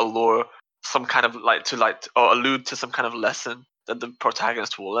kind of allure some kind of or allude to some kind of lesson that the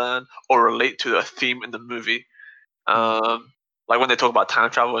protagonist will learn or relate to a theme in the movie. Like when they talk about time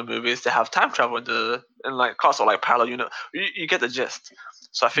travel in movies, they have time travel in like class or like parallel. You get the gist.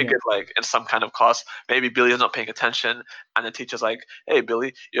 So I figured like in some kind of class, maybe Billy is not paying attention, and the teacher's like, "Hey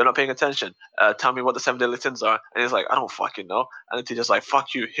Billy, you're not paying attention. Tell me what the 7 deadly sins are." And he's like, "I don't fucking know." And the teacher's like,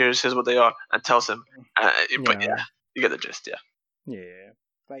 "Fuck you. Here's what they are," and tells him. But yeah, you get the gist. Yeah. Yeah,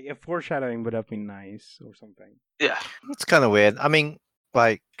 like a foreshadowing would have been nice or something. Yeah, it's kind of weird. I mean,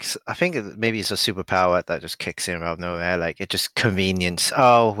 like, I think maybe it's a superpower that just kicks in out of nowhere. Like, it just convenience.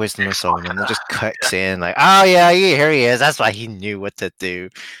 Oh, wisdom of Solomon. It just kicks in. Like, oh yeah, here he is. That's why he knew what to do.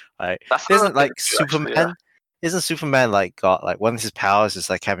 Like, isn't like Superman? Actually, Isn't Superman like got like one of his powers is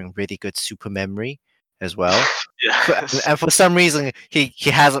like having really good super memory as well? Yeah. And for some reason, he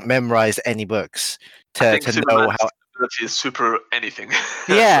hasn't memorized any books to know how. Is super anything.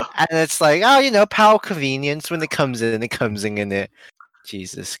 Yeah, and it's like, oh, power convenience. When it comes in it.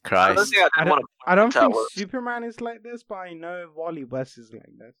 Jesus Another Christ. thing I I didn't don't, want to I don't point out think was Superman is like this, but I know Wally West is like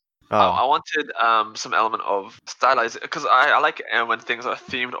this. I Oh, wanted some element of stylized because I like when things are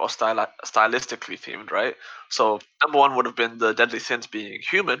themed or stylistically themed, right? So number one would have been the Deadly Sins being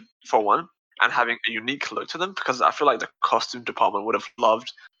human for one and having a unique look to them because I feel like the costume department would have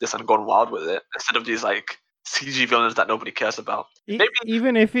loved this and gone wild with it instead of these like CG villains that nobody cares about. Maybe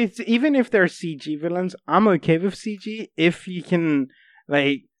Even if they're CG villains, I'm okay with CG if you can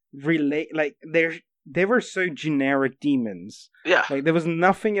like relate. Like they were so generic demons. yeah, Like there was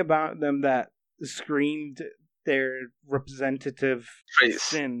nothing about them that screamed their representative Face.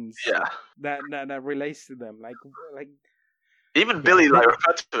 sins. yeah. That relates to them. Like Even Yeah, Billy they- like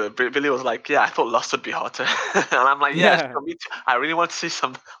referred to it. Billy was like, "Yeah, I thought Lust would be hotter," and I'm like, "Yeah, Yeah. sure, me too. I really want to see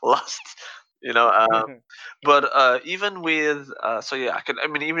some Lust." You know, but even with so yeah, I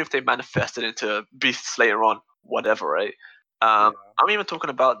mean, even if they manifested into beasts later on, whatever, right? Yeah. I'm even talking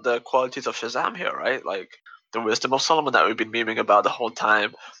about the qualities of Shazam here, right? Like the wisdom of Solomon that we've been memeing about the whole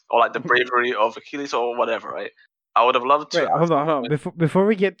time, or like the bravery of Achilles, or whatever, right? I would have loved to. Wait, hold on. Before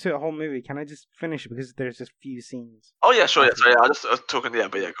we get to the whole movie, can I just finish because there's just few scenes. Oh yeah, sure. Yeah, sorry. I just talking. Yeah,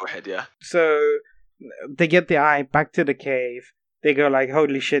 but yeah, go ahead. Yeah. So they get the eye back to the cave. They go like,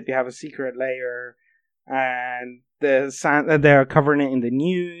 "Holy shit, we have a secret layer," and they're covering it in the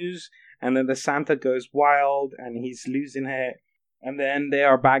news. And then the Santa goes wild, and he's losing it. And then they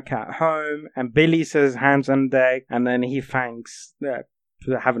are back at home, and Billy says, "Hands on deck." And then he thanks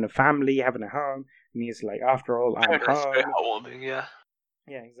for having a family, having a home, and he's like, "After all, I'm Very nice, very home." heartwarming. Yeah.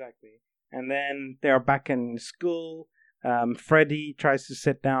 Yeah, exactly. And then they are back in school. Freddy tries to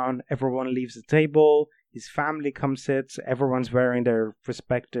sit down. Everyone leaves the table. His family comes sits. Everyone's wearing their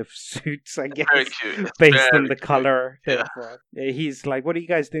respective suits, I guess, Very cute. It's based very on the cute. color. Yeah. He's like, "What are you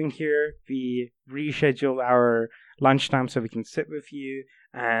guys doing here? We rescheduled our lunchtime so we can sit with you,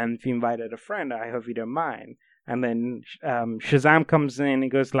 and we invited a friend. I hope you don't mind." And then Shazam comes in and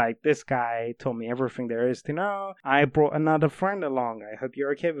goes like, "This guy told me everything there is to know. I brought another friend along. I hope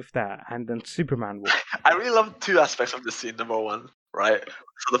you're okay with that." And then Superman walks. I really love two aspects of this scene. Number one, right?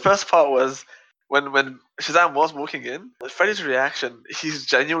 So the first part was when Shazam was walking in, Freddy's reaction. He's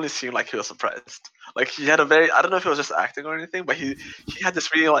genuinely seemed like he was surprised. Like he had a very, I don't know if it was just acting or anything, but he had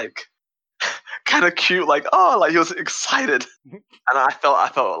this really like kind of cute, like like he was excited, and I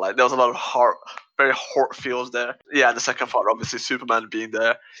felt like there was a lot of very heart feels there. Yeah, and the second part, obviously Superman being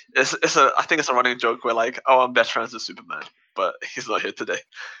there. I think it's a running joke where like, "Oh, I'm best friends with Superman, but he's not here today,"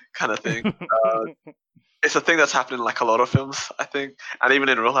 kind of thing. It's a thing that's happening in like a lot of films, I think, and even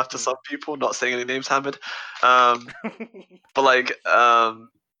in real life to some people. Not saying any names, Hamid. But like,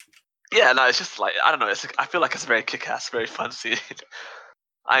 yeah, no, it's just like I don't know. I feel like it's a very kick-ass, very fun scene.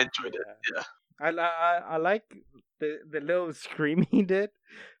 I enjoyed it. Yeah. I like the little scream he did.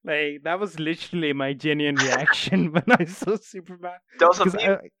 Like that was literally my genuine reaction when I saw Superman. There was a 'Cause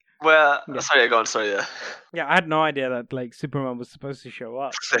meme where Yeah. sorry, go on. Sorry, yeah. Yeah, I had no idea that like Superman was supposed to show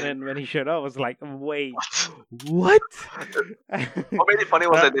up. Same. And then when he showed up, I was like, "Wait, what?" What made it funny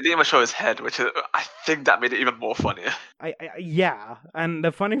was that they didn't even show his head, which I think that made it even more funnier. Yeah, and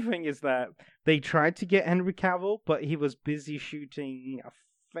the funny thing is that they tried to get Henry Cavill, but he was busy shooting, I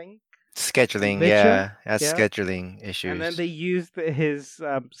think. scheduling. Witcher? Yeah, has Yeah. scheduling issues. And then they used his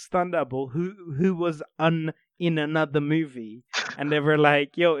stunt double, who was in another movie, and they were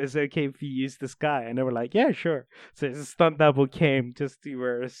like, "Yo, it's okay if you use this guy," and they were like, "Yeah, sure." So his stunt double came just to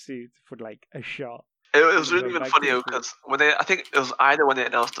wear a suit for like a shot. It was So really even back to funnier the because I think it was either when they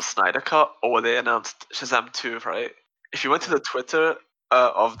announced the Snyder Cut or when they announced Shazam 2, right? If you went to the Twitter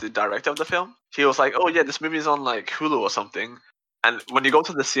of the director of the film, he was like, "Oh yeah, this movie is on like Hulu or something." And when you go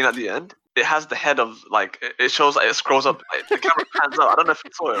to the scene at the end, it has the head of like it shows like it scrolls up, like, the camera pans up. I don't know if you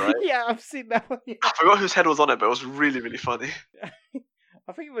saw it, right? Yeah, I've seen that one. Yeah. I forgot whose head was on it, but it was really really funny.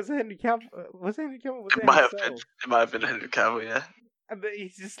 I think it was Henry Cavill. Was it Henry Cavill? Was It it might have been. himself? It might have been Henry Cavill, yeah. And then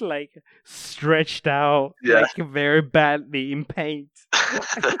he's just like stretched out, Yeah. like very badly in paint.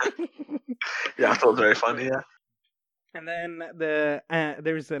 Yeah, I thought it was very funny. Yeah. And then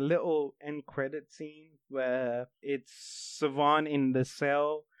there's a little end credit scene where it's Savan in the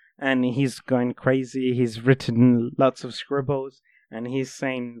cell and he's going crazy. He's written lots of scribbles and he's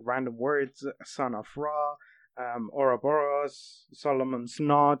saying random words: "Son of Ra," Ouroboros, Solomon's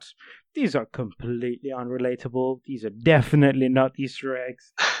Knot. These are completely unrelatable. These are definitely not Easter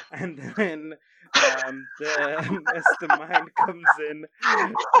eggs. And then the mastermind comes in.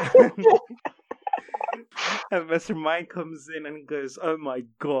 And Mr. Mind comes in and goes, "Oh my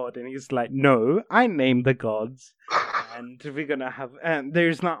god." And he's like, "No, I named the gods. And we're gonna have... And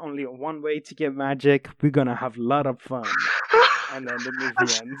there's not only one way to get magic, we're gonna have a lot of fun." and then the movie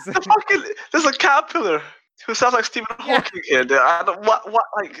ends. There's a caterpillar who sounds like Stephen Yeah. Hawking here. I don't, what,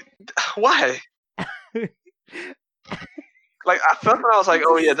 like, why? Like, at first when I was like,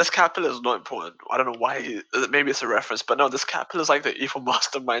 oh yeah, this caterpillar is not important. I don't know why. Maybe it's a reference, but no, this caterpillar is like the evil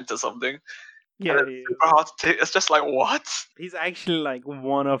mastermind or something. Yeah, And he it's is. super hard to take. It's just like, what? He's actually like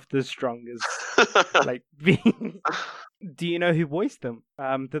one of the strongest. Like, being. Do you know who voiced him?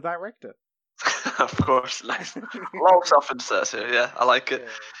 The director. Of course, nice. A lot of self-insert here. Yeah, I like it.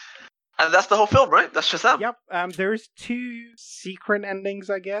 And that's the whole film, right? That's Shazam. Yep. There's two secret endings,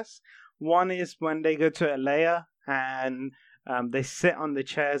 I guess. One is when they go to Alea and they sit on the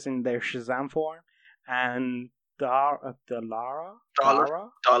chairs in their Shazam form, and Darla,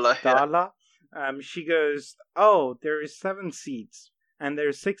 she goes, "Oh, there is 7 seats, and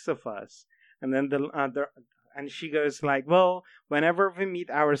there's 6 of us." And then and she goes like, "Well, whenever we meet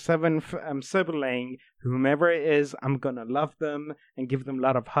our 7th sibling, whomever it is, I'm gonna love them and give them a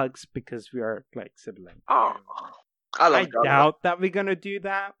lot of hugs because we are like siblings." Oh, I doubt that we're gonna do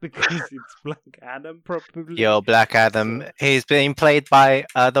that because it's Black Adam, probably. Yo, Black Adam. He's being played by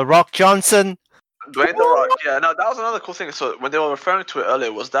The Rock Johnson. Dwayne The Rock. Yeah, no, that was another cool thing. So when they were referring to it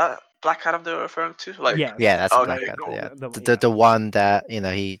earlier, was that Black Adam they were referring to? Like, yeah, that's okay, Black Adam. cool. Yeah, The- the one that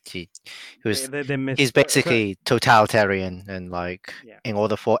he was. they missed He's basically totalitarian, and like, Yeah. in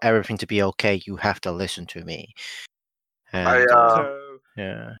order for everything to be okay, you have to listen to me. And, So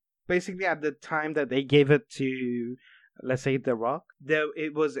yeah. basically, at the time that they gave it to, let's say, The Rock,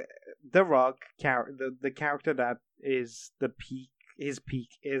 it was The Rock the character that is the peak. His peak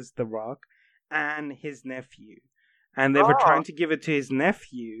is The Rock and his nephew, and they were trying to give it to his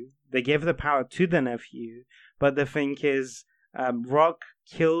nephew. They gave the power to the nephew, but the thing is, Rock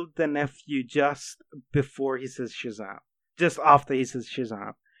killed the nephew just before he says Shazam, just after he says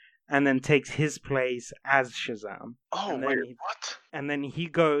Shazam, and then takes his place as Shazam. Oh, And wait, then what? And then he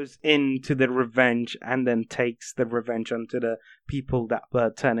goes into the revenge and then takes the revenge onto the people that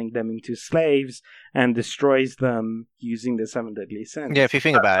were turning them into slaves and destroys them using the 7 deadly sins. Yeah, if you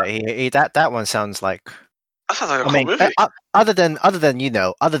think about it, that one sounds like. That sounds like a I cool mean, movie. other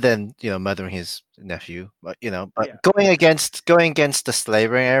than murdering his nephew, but Yeah. going against the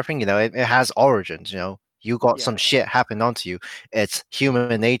slavery and everything, it has origins. You got some Yeah. shit happen onto you. It's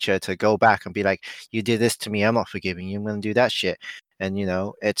human nature to go back and be like, you did this to me, I'm not forgiving you. I'm gonna do that shit, and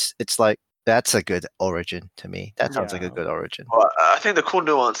it's like, that's a good origin to me. That sounds like a Yeah. good origin. Well, I think the cool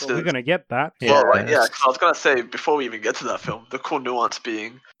nuance Well, we're is. gonna get that. Well, right, Yes. 'cause I was gonna say before we even get to that film, the cool nuance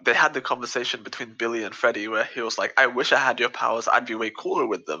being they had the conversation between Billy and Freddy where he was like, "I wish I had your powers. I'd be way cooler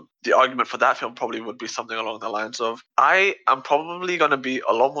with them." The argument for that film probably would be something along the lines of, "I am probably gonna be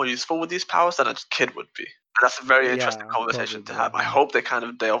a lot more useful with these powers than a kid would be." And that's a very interesting Yeah, conversation to probably. have. I hope they kind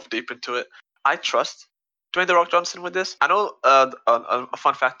of delve deep into it. I trust Dwayne The Rock Johnson with this. I know a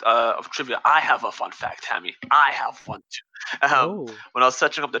fun fact of trivia. I have a fun fact, Hammy. I have one too. When I was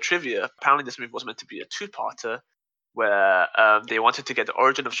searching up the trivia, apparently this movie was meant to be a 2-parter where they wanted to get the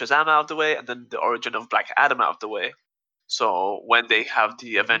origin of Shazam out of the way and then the origin of Black Adam out of the way. So when they have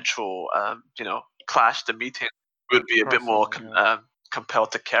the eventual, clash, the meeting, would be a bit more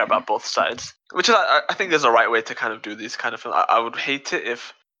compelled to care about both sides, which is, I think is the right way to kind of do these kind of films. I would hate it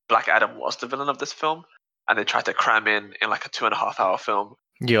if Black Adam was the villain of this film and they tried to cram in like a 2.5-hour film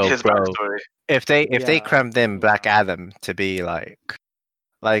his Bro, backstory. if they crammed in Black Adam to be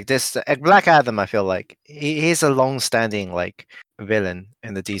like this, Black Adam, I feel like he's a long-standing like villain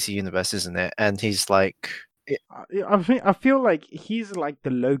in the DC universe, isn't it? And he's like, I feel like he's like the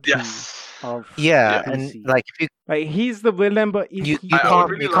Loki of and DC. like, if you he's the villain, but you I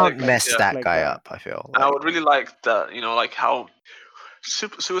would really can't like- mess yeah. that Like guy that. up, I feel. And I would really like that, like how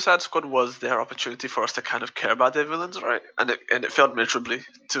Suicide Squad was their opportunity for us to kind of care about their villains, right? And it failed miserably,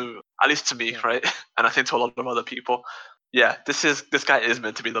 at least to me, Yeah. right? And I think to a lot of other people. Yeah, this guy is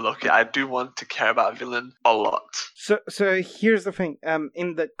meant to be the Loki. I do want to care about a villain a lot. So here's the thing.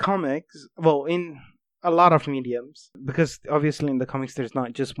 In the comics, well, in a lot of mediums, because obviously in the comics there's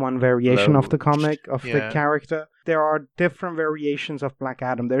not just one variation of the comic of the character. There are different variations of Black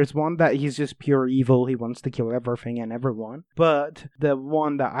Adam. There's one that he's just pure evil. He wants to kill everything and everyone. But the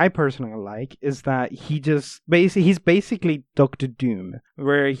one that I personally like is that he's basically Dr. Doom,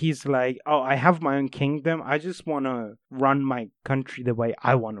 where he's like, oh, I have my own kingdom. I just want to run my country the way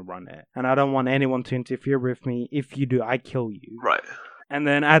I want to run it. And I don't want anyone to interfere with me. If you do, I kill you. Right. And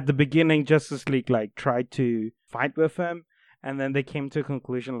then at the beginning, Justice League tried to fight with him, and then they came to a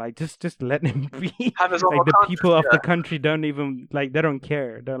conclusion just let him be. Have his own The country, people of yeah. the country don't even they don't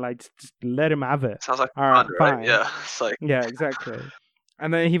care. They're like, just let him have it. Sounds like All right, fun, fine. right? Yeah, it's like Yeah, exactly.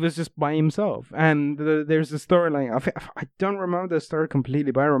 And then he was just by himself. And there's a storyline. I don't remember the story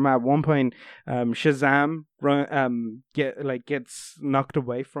completely, but I remember at one point, Shazam gets knocked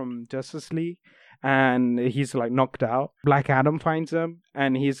away from Justice League, and he's like knocked out. Black Adam finds him,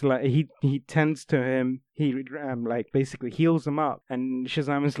 and he's like he tends to him. He like basically heals him up, and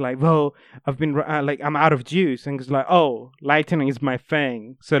Shazam is like, "Well, I've been I'm out of juice," and he's like, "Oh, lightning is my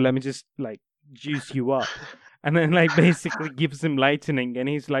thing, so let me just like juice you up." And then like basically gives him lightning, and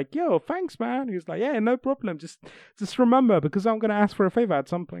he's like, "Yo, thanks, man." He's like, "Yeah, no problem. Just remember, because I'm gonna ask for a favor at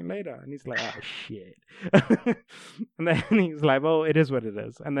some point later." And he's like, "Oh shit." And then he's like, "Well, it is what it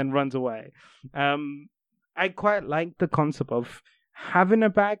is," and then runs away. I quite like the concept of having a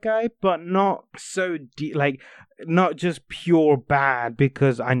bad guy, but not so not just pure bad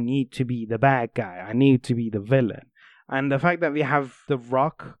because I need to be the bad guy. I need to be the villain. And the fact that we have The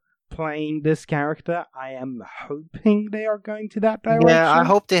Rock playing this character, I am hoping they are going to that direction. Yeah, I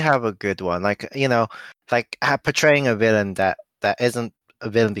hope they have a good one. Like, portraying a villain that isn't a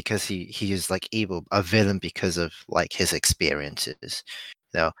villain because he is like evil, a villain because of like his experiences.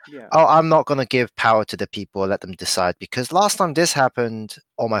 Yeah. Oh, I'm not gonna give power to the people, let them decide, because last time this happened,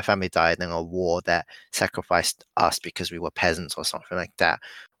 all my family died in a war that sacrificed us because we were peasants or something like that,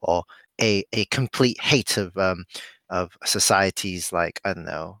 or a complete hate of societies, like, I don't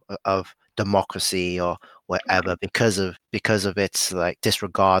know, of democracy or whatever, because of its like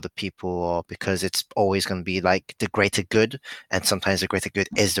disregard of people, or because it's always going to be like the greater good, and sometimes the greater good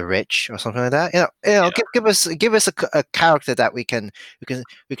is the rich or something like that. Give us a character that we can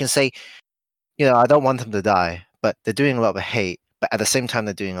say, I don't want them to die, but they're doing a lot of hate, but at the same time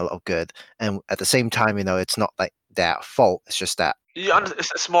they're doing a lot of good, and at the same time, it's not like their fault. It's just that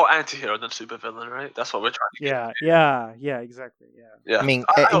it's more anti-hero than supervillain, right? That's what we're trying to get. Yeah, exactly. Yeah. I mean,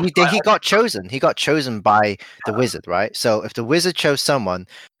 he got chosen. He got chosen by the wizard, right? So if the wizard chose someone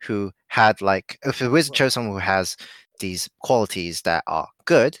who had who has these qualities that are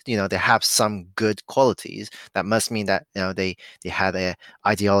good, they have some good qualities, that must mean that they had a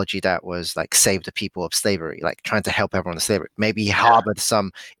ideology that was like save the people of slavery, like trying to help everyone in slavery. Maybe he harbored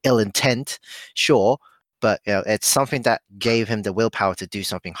some ill intent, sure, but it's something that gave him the willpower to do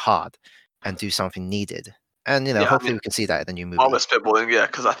something hard and do something needed. And hopefully we can see that in the new movie. All this spitballing, yeah,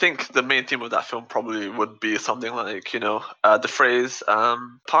 because I think the main theme of that film probably would be something like, the phrase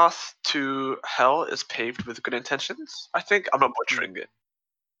 "path to hell is paved with good intentions." I think I'm not butchering it,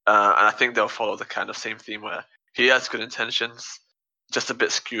 and I think they'll follow the kind of same theme where he has good intentions, just a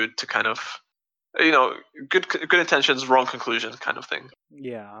bit skewed to kind of, good intentions, wrong conclusions kind of thing.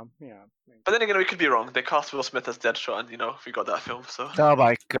 Yeah. But then again, we could be wrong. They cast Will Smith as Deadshot, and we got that film. So. Oh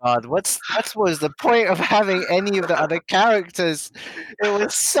my God! What was the point of having any of the other characters? It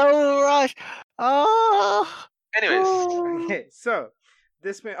was so rushed. Oh. Anyways. Okay, so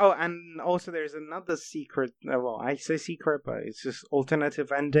this may. Oh, and also there's another secret. Well, I say secret, but it's just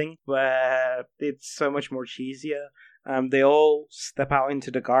alternative ending where it's so much more cheesier. They all step out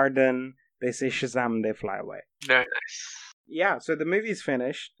into the garden. They say Shazam, they fly away. Very nice. Yeah, so the movie's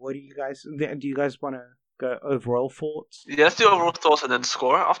finished. What do you guys want to go overall thoughts? Yeah, let's do overall thoughts and then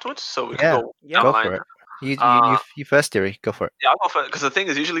score afterwards. So we can go go for it. You first, Theory. Go for it. Yeah, I'll go for it, because the thing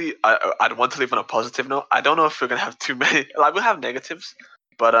is, usually I'd want to leave on a positive note. I don't know if we're gonna have too many. Like, we'll have negatives,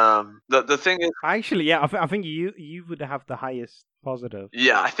 but the thing is, actually, yeah, I think you would have the highest positive.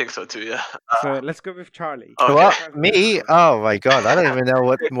 Yeah, I think so too. Yeah. So let's go with Charlie. Okay. What? Me? Oh my God! I don't even know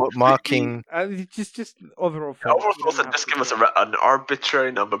what marking. Just overall thoughts. Overall thoughts, and just give us an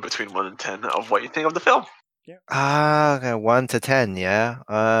arbitrary number between 1 and 10 of what you think of the film. Yeah. Okay, 1 to 10. Yeah.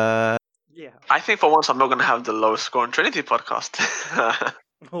 Yeah. I think for once I'm not gonna have the lowest score on Trinity podcast.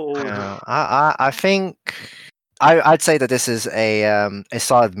 I think I'd say that this is a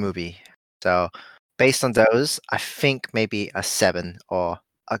solid movie. So based on those, I think maybe a 7 or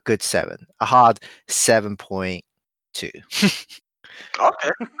a good 7, a hard 7.2. Okay.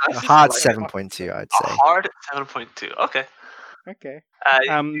 A hard 7.2, I'd say. A hard 7.2. Okay. Okay.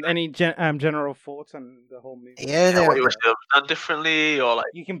 Any general thoughts on the whole movie? Yeah, what you wish you have done differently, or like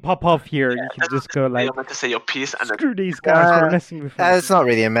you can pop off here. You can just go like, you meant to say your piece, and screw these guys for messing with us. It's not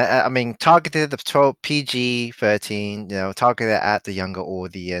really I mean, targeted the 12 PG-13. Targeted at the younger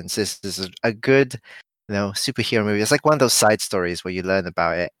audience. This is a good, superhero movie. It's like one of those side stories where you learn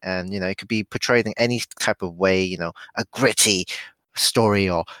about it, and it could be portrayed in any type of way. A gritty story,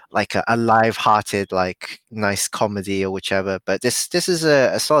 or like a live-hearted, like nice comedy or whichever. But this is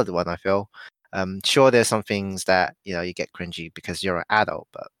a solid one, I feel. Sure, there's some things that you get cringy because you're an adult,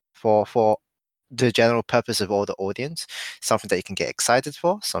 but for the general purpose of all the audience, something that you can get excited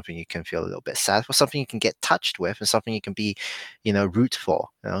for, something you can feel a little bit sad for, something you can get touched with, and something you can be, root for.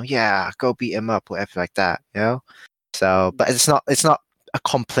 Yeah, go beat him up, whatever like that. So, but it's not a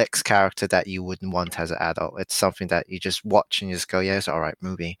complex character that you wouldn't want as an adult. It's something that you just watch and you just go, yeah, it's all right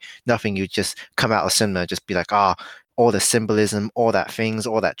movie. Nothing you just come out of cinema and just be like, all the symbolism, all that things,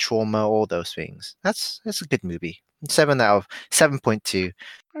 all that trauma, all those things. That's a good movie. 7 out of 7.2.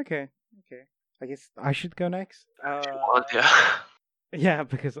 Okay. I guess I should go next. Yeah. Yeah,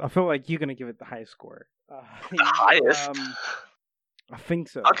 because I feel like you're gonna give it the highest score. The highest? I think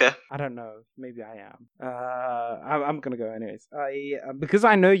so. Okay. I don't know. Maybe I am. I'm gonna go anyways. Because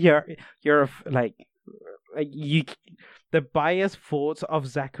I know you're like you. The biased thoughts of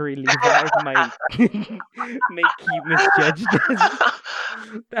Zachary Levi might make you misjudge this.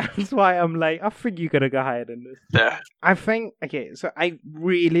 That's why I'm like, I think you're gonna go higher than this. Yeah. I think, okay, so I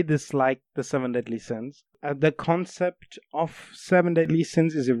really dislike the Seven Deadly Sins. The concept of Seven Deadly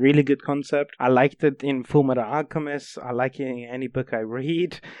Sins is a really good concept. I liked it in Fullmetal Alchemist. I like it in any book I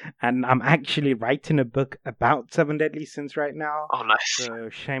read. And I'm actually writing a book about Seven Deadly Sins right now. Oh, nice. So,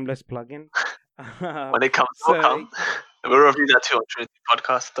 shameless plug-in. When it comes, it'll come. We'll review that too on Trinity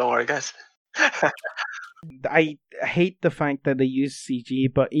Podcast. Don't worry, guys. I hate the fact that they use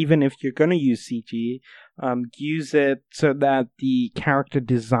CG, but even if you're gonna use CG, use it so that the character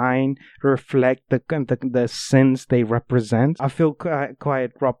design reflect the sins they represent. I feel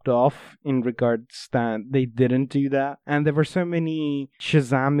quite rubbed off in regards that they didn't do that, and there were so many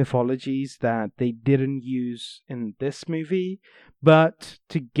Shazam mythologies that they didn't use in this movie. But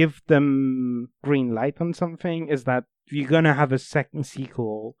to give them green light on something is that if you're gonna have a second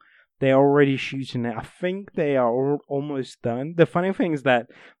sequel, they're already shooting it. I think they are almost done. The funny thing is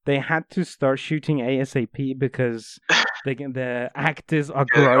that they had to start shooting ASAP because the actors are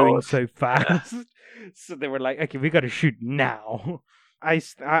growing so fast. So they were like, okay, we got to shoot now. I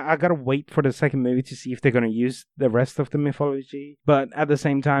got to wait for the second movie to see if they're going to use the rest of the mythology. But at the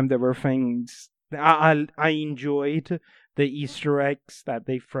same time, there were things... I enjoyed the Easter eggs that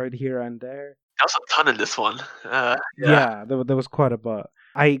they throwed here and there. There was a ton in this one. Yeah, there was quite a bit.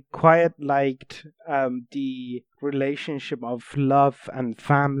 I quite liked the relationship of love and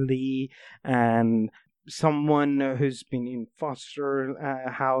family and someone who's been in foster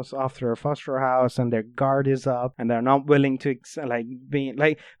house after a foster house and their guard is up and they're not willing to be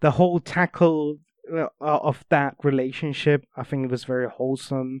the whole tackle of that relationship. I think it was very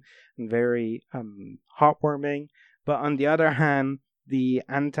wholesome and very heartwarming. But on the other hand, the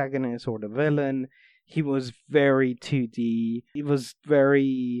antagonist or the villain, he was very 2D. He was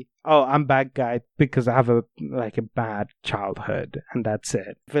very, I'm bad guy because I have a bad childhood and that's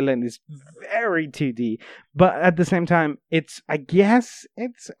it. Villain is very 2D. But at the same time, I guess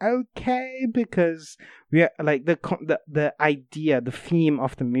it's okay because we are the idea, the theme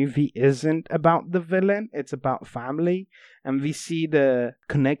of the movie isn't about the villain, it's about family. And we see the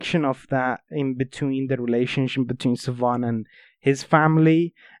connection of that in between the relationship between Savan and his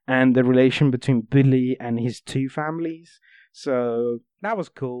family and the relation between Billy and his two families. So that was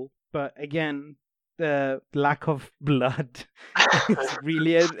cool. But again, the lack of blood is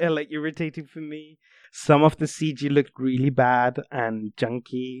really irritating for me. Some of the CG looked really bad and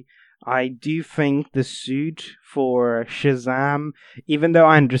junky. I do think the suit for Shazam, even though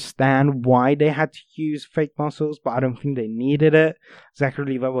I understand why they had to use fake muscles, but I don't think they needed it.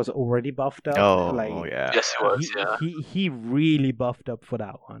 Zachary Levi was already buffed up. Yeah. Yes, he was, yeah. He really buffed up for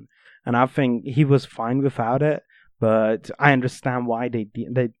that one. And I think he was fine without it, but I understand why they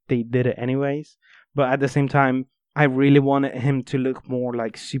did it anyways. But at the same time, I really wanted him to look more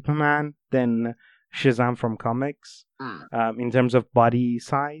like Superman than Shazam from comics, in terms of body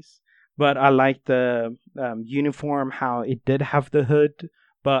size. But I liked the uniform, how it did have the hood,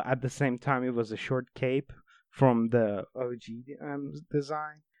 but at the same time it was a short cape from the OG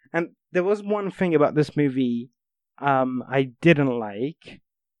design. And there was one thing about this movie I didn't like.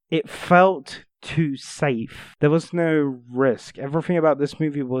 It felt too safe. There was no risk. Everything about this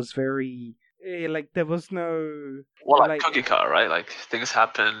movie was very... there was no... Well, cookie cutter, right? Like, things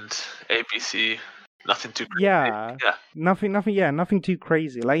happened, ABC... Nothing too crazy. Yeah. Nothing too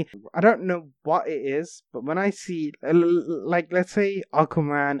crazy. Like, I don't know what it is, but when I see, let's say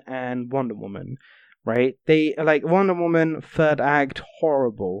Aquaman and Wonder Woman, right? They, Wonder Woman, third act,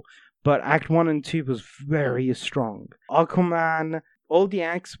 horrible, but Act 1 and 2 was very strong. Aquaman, all the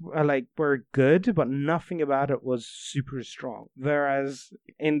acts were good, but nothing about it was super strong. Whereas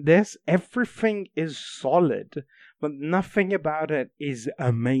in this, everything is solid, but nothing about it is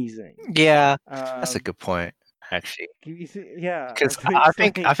amazing. Yeah, that's a good point. actually. Yeah, Because it's I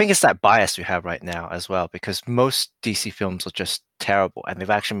think it's that bias we have right now as well. Because most DC films are just terrible, and they've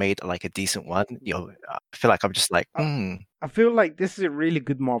actually made like a decent one. I feel like I'm just like, I feel like this is a really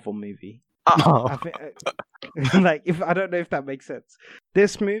good Marvel movie. Oh, I think, like, if I don't know if that makes sense.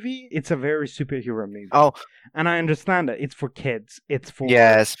 This movie, it's a very superhero movie, oh, and I understand that it's for kids. It's for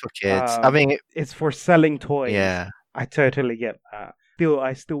yes, for kids. I mean, it's for selling toys. yeah, I totally get that.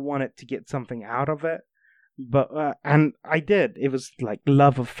 I still wanted to get something out of it, but and I did. It was like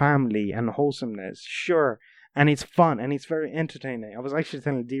love of family and wholesomeness, sure, and it's fun and it's very entertaining. I was actually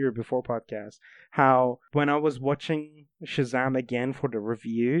telling Deere before podcast how when I was watching Shazam again for the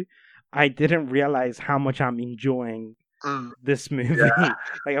review, I didn't realize how much I'm enjoying this movie. Yeah.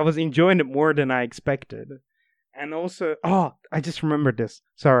 Like I was enjoying it more than I expected. And also, I just remembered this.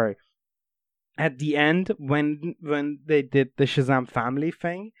 Sorry. At the end, when they did the Shazam family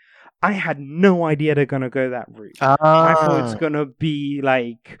thing, I had no idea they're gonna go that route. I thought it's gonna be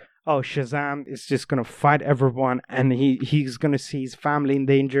like, oh, Shazam is just gonna fight everyone, and he's gonna see his family in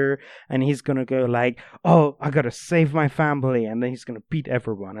danger, and he's gonna go like, oh, I gotta save my family, and then he's gonna beat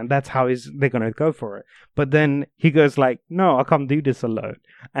everyone, and that's how they're gonna go for it. But then he goes like, no, I can't do this alone,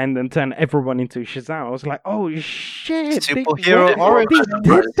 and then turn everyone into Shazam. I was like, oh shit, Superhero origin. they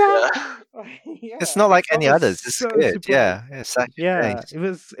did that. Yeah, It's not like that any was others. It's so good. surprising. Yeah, it's actually Yeah, nice. it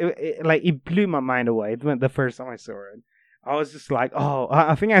was like it blew my mind away. It went the first time I saw it. I was just like, oh,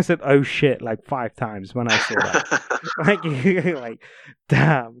 I think I said oh shit like 5 times when I saw that. like,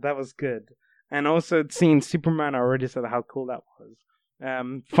 damn, that was good. And also seeing Superman, I already said how cool that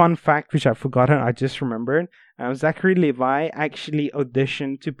was. Fun fact, which I've forgotten, I just remembered. Zachary Levi actually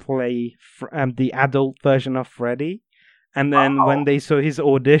auditioned to play the adult version of Freddy. And then when they saw his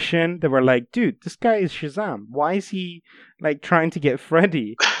audition, they were like, dude, this guy is Shazam. Why is he like trying to get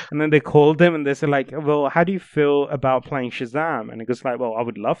Freddy? And then they called him and they said like, well, how do you feel about playing Shazam? And he goes like, well, I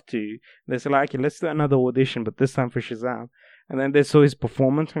would love to. And they said like, okay, let's do another audition, but this time for Shazam. And then they saw his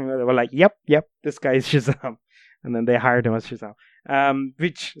performance and they were like, yep, this guy is Shazam. And then they hired him as Shazam,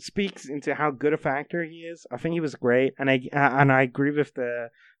 which speaks into how good of an actor he is. I think he was great. And I agree with the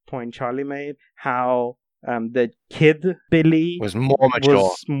point Charlie made, how the kid Billy Was more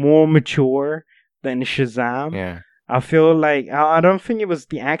mature. than Shazam. Yeah, I feel like I don't think it was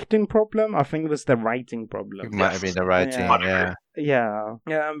the acting problem. I think it was the writing it problem. might have been the writing. Yeah.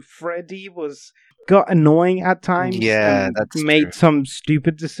 Freddy got annoying at times. Yeah, and that's made true. some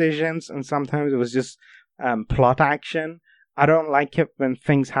stupid decisions, and sometimes it was just plot action. I don't like it when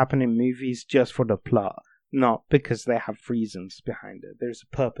things happen in movies just for the plot. Not because they have reasons behind it. There's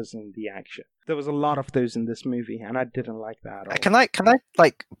a purpose in the action. There was a lot of those in this movie, and I didn't like that at all. Can I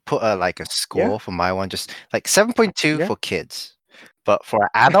like put a score for my one? Just like 7.2 Yeah. for kids, but for an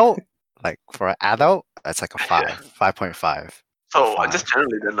adult, that's like a 5.5. So Fine. just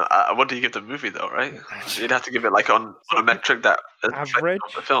generally, then, what do you give the movie though? Right? You'd have to give it like on a metric that is reflective Average?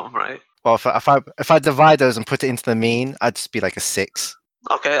 of the film, right? Well, if I divide those and put it into the mean, I'd just be like a 6.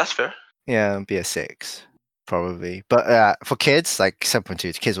 Okay, that's fair. Yeah, it'd be a 6. Probably, but for kids, like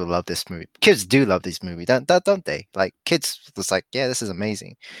 7.2, kids will love this movie. Kids do love this movie, don't they? Like kids, was like, yeah, this is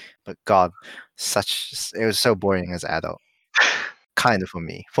amazing. But God, it was so boring as an adult. Kind of for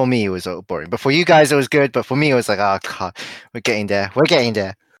me. For me, it was so boring. But for you guys, it was good. But for me, it was like, oh God, we're getting there.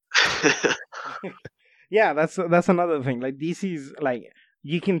 Yeah, that's another thing. Like DC's, like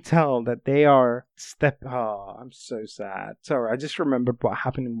you can tell that they are Oh, I'm so sad. Sorry, I just remembered what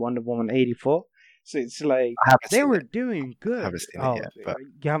happened in Wonder Woman 84. So it's like I haven't they seen were it. doing good. I haven't seen it yet, but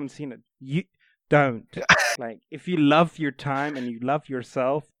You haven't seen it. You don't. Like if you love your time and you love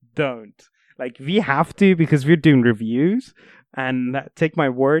yourself, don't. Like we have to because we're doing reviews. And take my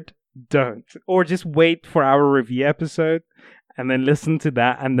word, don't. Or just wait for our review episode and then listen to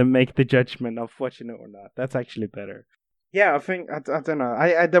that and then make the judgment of watching it or not. That's actually better. Yeah, I think I don't know.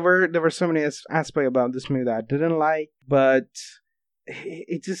 There were so many aspects about this movie that I didn't like, but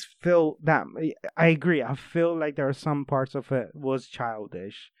it just felt that I agree. I feel like there are some parts of it was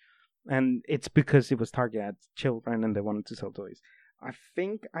childish, and it's because it was targeted at children and they wanted to sell toys. I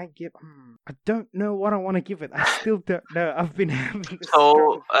think I give. I don't know what I want to give it. I still don't know. I've been having this.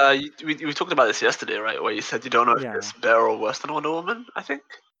 So we talked about this yesterday, right? Where you said you don't know if Yeah. it's better or worse than Wonder Woman. I think.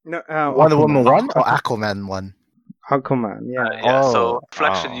 No, Wonder Woman 1 or Aquaman. Aquaman 1? Aquaman, yeah. Yeah. So Oh,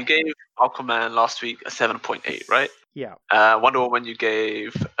 reflection, oh. you gave Aquaman last week a 7.8, right? Yeah, Wonder Woman, you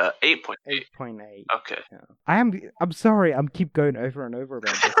gave 8.8. 8.8. Okay. I'm sorry. I'm keep going over and over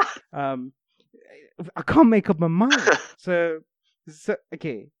about this. I can't make up my mind. So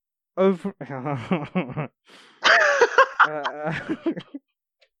okay. Over.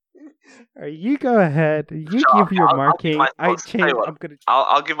 You go ahead. You Sure, give your I'll give marking. my I thoughts. Tell you change. what, I'm gonna.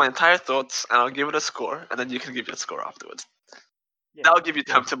 I'll give my entire thoughts and I'll give it a score, and then you can give your score afterwards. Yeah, That'll give you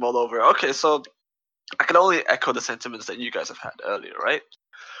yeah. time to mull over. Okay, so I can only echo the sentiments that you guys have had earlier, right?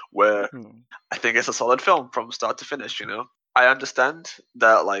 Where Hmm. I think it's a solid film from start to finish. You know, I understand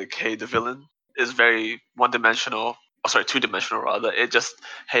that like, hey, the villain is very one-dimensional. Oh, sorry, two-dimensional rather. It just,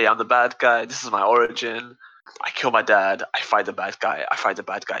 hey, I'm the bad guy. This is my origin. I kill my dad. I fight the bad guy. I fight the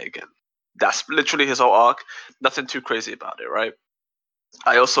bad guy again. That's literally his whole arc. Nothing too crazy about it, right?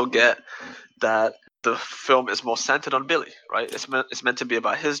 I also get that the film is more centered on Billy, right? It's meant to be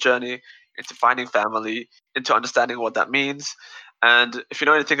about his journey into finding family, into understanding what that means. And if you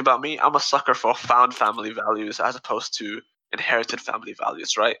know anything about me, I'm a sucker for found family values as opposed to inherited family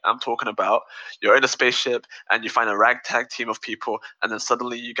values, right? I'm talking about you're in a spaceship and you find a ragtag team of people, and then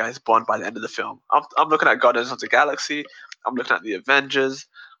suddenly you guys bond by the end of the film. I'm looking at Guardians of the Galaxy, I'm looking at the Avengers,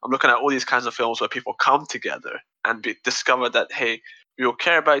 I'm looking at all these kinds of films where people come together and discover that, hey, we will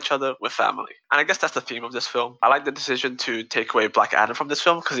care about each other with family. And I guess that's the theme of this film. I like the decision to take away Black Adam from this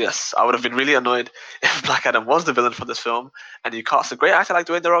film because, yes, I would have been really annoyed if Black Adam was the villain for this film and you cast a great actor like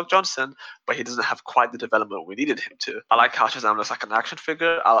Dwayne The Rock Johnson, but he doesn't have quite the development we needed him to. I like how Shazam looks like an action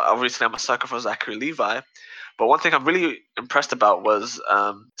figure. Obviously, I'm a sucker for Zachary Levi. But one thing I'm really impressed about was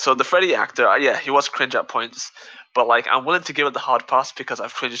so the Freddy actor, yeah, he was cringe at points, but like I'm willing to give it the hard pass because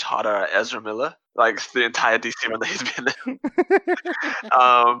I've cringed harder at Ezra Miller, like the entire DC run that he's been in.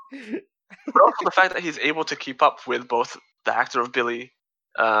 But also the fact that he's able to keep up with both the actor of Billy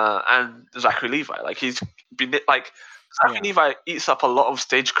and Zachary Levi. Like he's been like Zachary Yeah. Levi eats up a lot of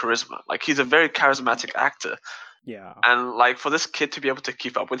stage charisma. Like he's a very charismatic actor, Yeah. and like for this kid to be able to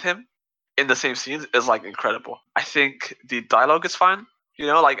keep up with him in the same scenes is like incredible. I think the dialogue is fine. You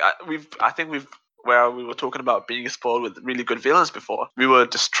know, like I think we've where we were talking about being spoiled with really good villains before, we were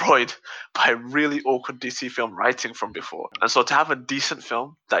destroyed by really awkward DC film writing from before. And so to have a decent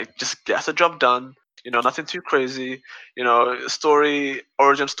film that just gets the job done, you know, nothing too crazy, you know, story,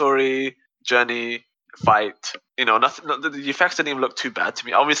 origin story, journey, fight, you know, nothing. The effects didn't even look too bad to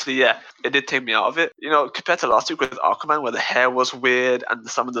me. Obviously, yeah, it did take me out of it. You know, compared to last week with Aquaman, where the hair was weird and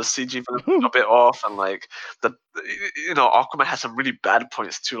some of the CG was a bit off, and like you know, Aquaman has some really bad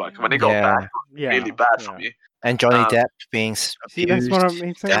points too. Like when it got bad, Yeah. really bad for me. And Johnny Um, Depp being See, that's what I'm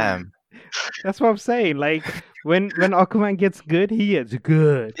abused. saying. Damn. That's what I'm saying. Like when Aquaman gets good, he gets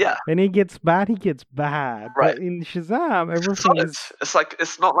good. Yeah. When he gets bad, he gets bad. Right. But in Shazam, It's everything solid. is. It's like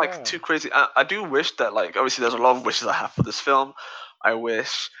it's not like Yeah. too crazy. I do wish that like obviously there's a lot of wishes I have for this film. I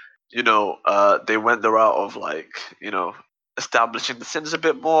wish you know they went the route of like you know establishing the sins a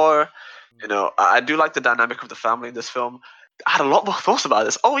bit more. You know I do like the dynamic of the family in this film. I had a lot more thoughts about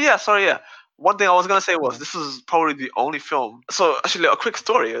this. Oh yeah, sorry, yeah. One thing I was gonna say was this is probably the only film. So actually, a quick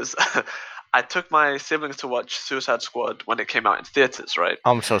story is, I took my siblings to watch Suicide Squad when it came out in theaters, right?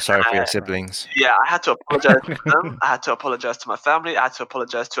 I'm so sorry for your siblings. Yeah, I had to apologize to them. I had to apologize to my family. I had to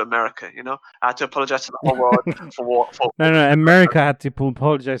apologize to America. You know, I had to apologize to the whole world for No, America had to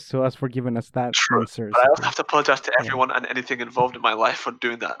apologize to us for giving us that True. monster. But I also have to apologize to everyone and anything involved in my life for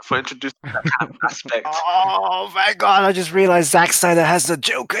doing that, for introducing that kind of aspect. Oh my god, I just realized Zack Snyder has the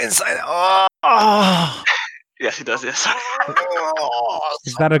Joker inside. Oh. Yes, he does. Yes.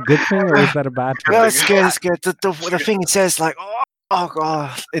 Is that a good thing or is that a bad thing? No, it's good. It's good. The thing it says like, oh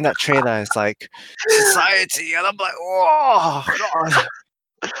god, in that trailer, it's like society, and I'm like, oh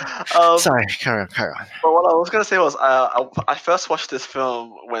god. Sorry, carry on. But what I was gonna say was, I first watched this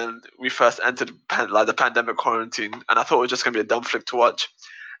film when we first entered the pandemic quarantine, and I thought it was just gonna be a dumb flick to watch.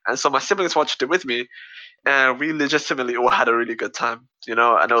 And so my siblings watched it with me, and we legitimately all had a really good time, you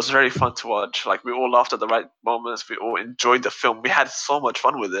know. And it was very fun to watch. Like we all laughed at the right moments. We all enjoyed the film. We had so much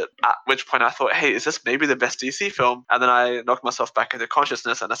fun with it. At which point I thought, hey, is this maybe the best DC film? And then I knocked myself back into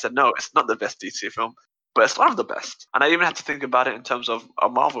consciousness, and I said, no, it's not the best DC film. But it's one of the best. And I even had to think about it in terms of a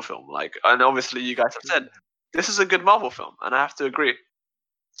Marvel film. Like, and obviously you guys have said, this is a good Marvel film. And I have to agree.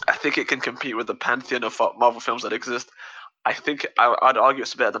 I think it can compete with the pantheon of Marvel films that exist. I think I'd argue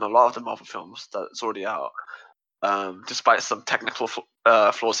it's better than a lot of the Marvel films that's already out, despite some technical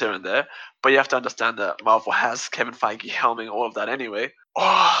flaws here and there. But you have to understand that Marvel has Kevin Feige helming all of that anyway.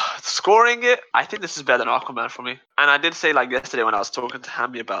 Oh, scoring it, I think this is better than Aquaman for me. And I did say like yesterday when I was talking to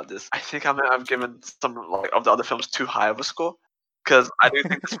Hammy about this, I think I might have given some like of the other films too high of a score, because I do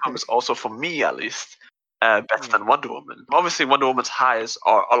think this film is also, for me at least, better than Wonder Woman. Obviously, Wonder Woman's highs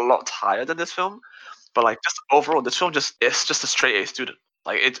are a lot higher than this film, but like just overall, this film it's just a straight A student.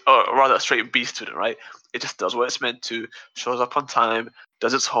 Like it's or rather a straight B student, right? It just does what it's meant to, shows up on time,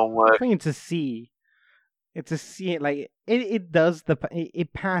 does its homework. I think it's a C. It's a scene like it does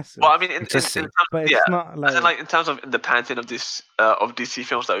it passes. Well, I mean, in Just see. terms, but yeah, it's not as in, like in terms of in the pantheon of this of DC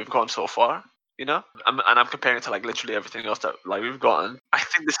films that we've gotten so far, you know, and I'm comparing it to like literally everything else that like we've gotten. I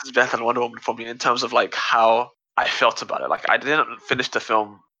think this is better than Wonder Woman for me in terms of like how I felt about it. Like I didn't finish the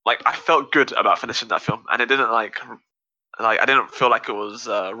film. Like I felt good about finishing that film, and it didn't like I didn't feel like it was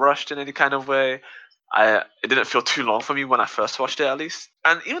rushed in any kind of way. It didn't feel too long for me when I first watched it, at least.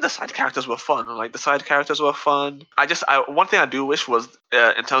 And even the side characters were fun. Like the side characters were fun. One thing I do wish was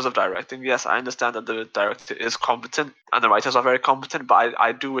in terms of directing. Yes, I understand that the director is competent and the writers are very competent, but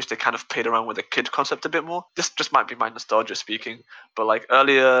I do wish they kind of played around with the kid concept a bit more. This just might be my nostalgia speaking, but like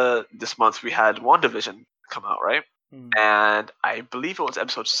earlier this month we had WandaVision come out, right? And I believe it was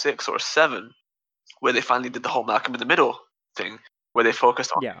episode 6 or 7 where they finally did the whole Malcolm in the Middle thing, where they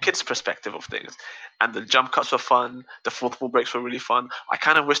focused on Yeah. kids' perspective of things. And the jump cuts were fun, the fourth wall breaks were really fun. I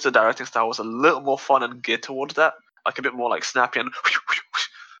kind of wish the directing style was a little more fun and geared towards that, like a bit more like snappy and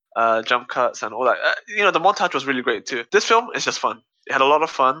jump cuts and all that. The montage was really great too. This film is just fun. It had a lot of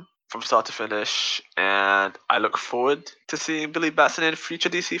fun from start to finish, and I look forward to seeing Billy Batson in future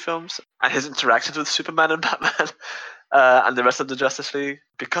DC films and his interactions with Superman and Batman. And the rest of the Justice League.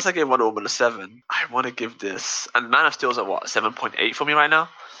 Because I gave Wonder Woman a 7, I want to give this... And Man of Steel's at what, 7.8 for me right now?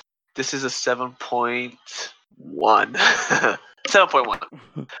 This is a 7.1. 7.1. I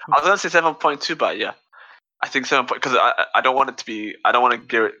was going to say 7.2, but yeah. I think 7. Because I don't want it to be... I don't want to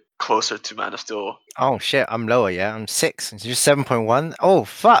gear it closer to Man of Steel. Oh shit, I'm lower, yeah. I'm 6. It's just 7.1. Oh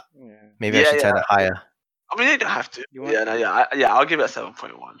fuck. Maybe I should turn it higher. I mean, you don't have to. You want I'll give it a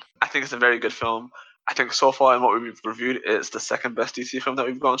 7.1. I think it's a very good film. I think so far in what we've reviewed, it's the second best DC film that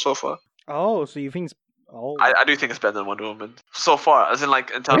we've gotten so far. Oh, so you think it's... Oh. I do think it's better than Wonder Woman. So far, as in like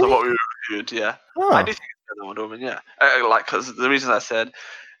in terms of what we reviewed, yeah. Oh. I do think it's better than Wonder Woman, yeah. Because the reason I said,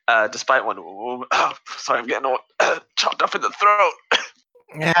 despite Wonder Woman... sorry, I'm getting all chopped up in the throat.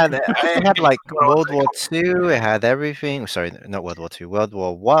 It had like World War II. It had everything. Sorry, not World War II. World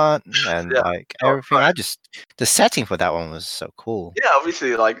War One, and like everything. The setting for that one was so cool. Yeah, obviously,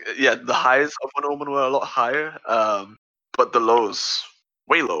 the highs of Wonder Woman were a lot higher, but the lows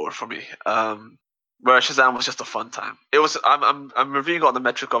way lower for me. Whereas Shazam was just a fun time. It was. I'm reviewing on the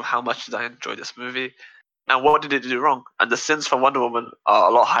metric of how much did I enjoy this movie, and what did it do wrong. And the sins from Wonder Woman are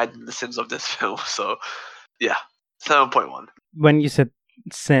a lot higher than the sins of this film. So, yeah, 7.1. When you said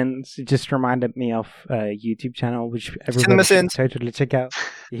sins, it just reminded me of a YouTube channel which everybody should totally check out.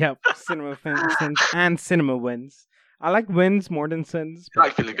 Yep, Cinema Sins and Cinema Wins. I like wins more than sins. I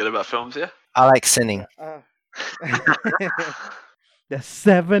like feeling good about films, yeah. I like sinning. The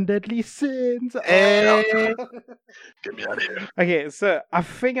 7 deadly sins. Get me out of here. Okay, so I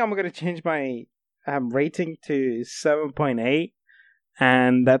think I'm gonna change my rating to 7.8.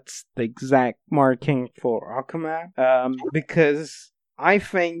 And that's the exact marking for Aquaman. Because I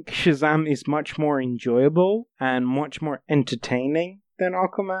think Shazam is much more enjoyable and much more entertaining than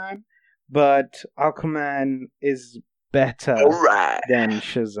Aquaman, but Aquaman is better than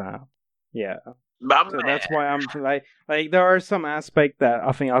Shazam. Yeah. So that's why I'm like there are some aspects that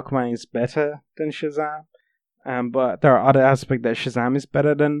I think Aquaman is better than Shazam, but there are other aspects that Shazam is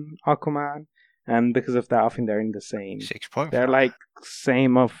better than Aquaman, and because of that, I think they're in the same. 6.5. They're like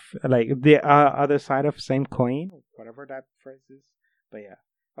same of like the other side of same coin, whatever that phrase is. But yeah,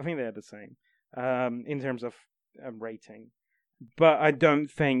 I think they're the same in terms of rating. But I don't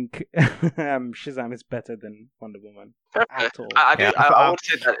think Shazam is better than Wonder Woman at all. I would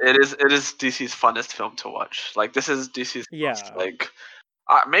say that it is DC's funnest film to watch. Like this is DC's most,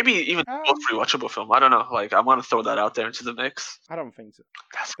 maybe even most rewatchable film. I don't know. Like I want to throw that out there into the mix. I don't think so.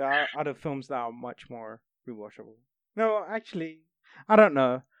 There are other films that are much more rewatchable. No, actually, I don't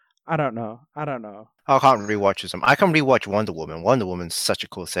know. I can't rewatch them. I can rewatch Wonder Woman. Wonder Woman's such a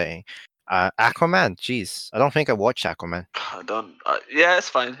cool setting. Aquaman, jeez, I don't think I watched Aquaman. I don't. Yeah, it's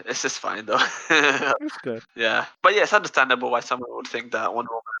fine. It's just fine though. It's good. Yeah, but yeah, it's understandable why someone would think that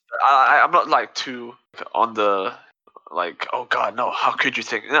Wonder Woman. I'm not like too on the like. Oh God, no! How could you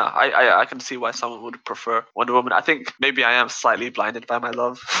think? Yeah, I can see why someone would prefer Wonder Woman. I think maybe I am slightly blinded by my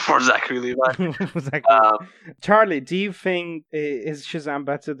love for Zachary Levi. Charlie, do you think is Shazam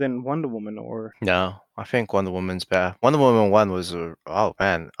better than Wonder Woman or? No, I think Wonder Woman's better. Wonder Woman 1 was oh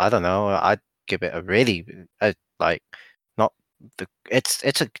man, I don't know. I'd give it a really not the.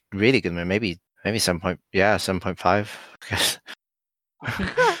 It's a really good one. Maybe 7.5.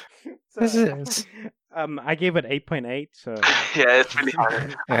 I gave it 8.8. So yeah, it's really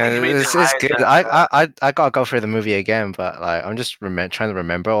hard. It's good. I gotta go through the movie again, but like I'm just trying to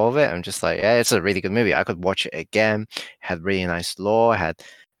remember all of it. I'm just like, yeah, it's a really good movie. I could watch it again. It had really nice lore. It had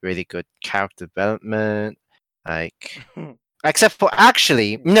really good character development. Like, except for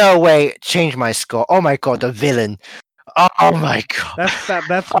actually, no way, change my score. Oh my god, the villain. Oh my god.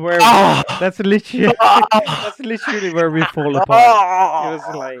 That's where Oh. that's literally that's literally where we fall apart. It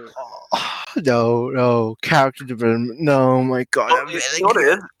was like no, character development. No, my god. Well, that you villain know what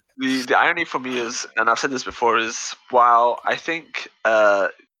killed- it is? The irony for me is, and I've said this before, is while I think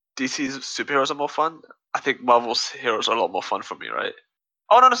DC's superheroes are more fun, I think Marvel's heroes are a lot more fun for me, right?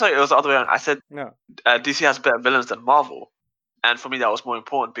 Oh no, sorry, it was the other way around. I said no. DC has better villains than Marvel, and for me that was more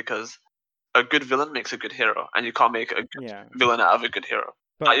important because a good villain makes a good hero, and you can't make a good Yeah. villain out of a good hero.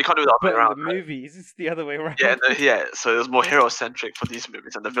 But, you can't do it the other way but in around, the right? movies, it's the other way around. Yeah, so it was more hero centric for these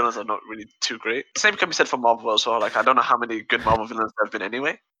movies, and the villains are not really too great. Same can be said for Marvel as well. Like I don't know how many good Marvel villains there have been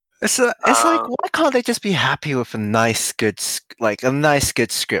anyway. It's like, why can't they just be happy with a nice, good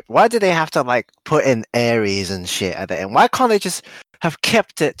script? Why do they have to like put in Ares and shit at the end? Why can't they just have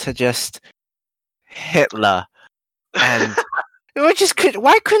kept it to just Hitler and why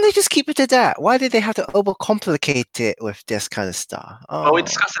couldn't they just keep it to that? Why did they have to overcomplicate it with this kind of stuff? Well, we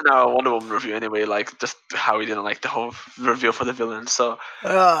discussed in our Wonder Woman review anyway, like just how we didn't like the whole reveal for the villain. So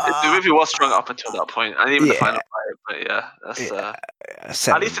the movie was strong up until that point, and even the final fight. But yeah, that's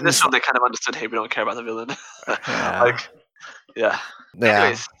at least in this film they kind of understood. Hey, we don't care about the villain.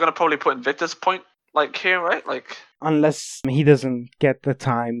 Anyways, I'm gonna probably put in Victor's point like here, right? Like unless he doesn't get the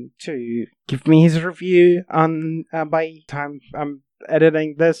time to give me his review on by time I'm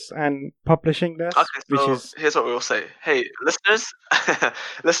editing this and publishing this. Okay, so here's what we will say. Hey, listeners,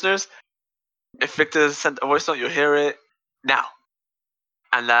 if Victor sent a voice note, you'll hear it now.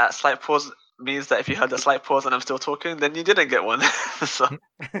 And that slight pause means that if you heard the slight pause and I'm still talking, then you didn't get one. So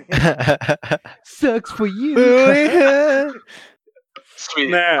sucks for you. Sweet.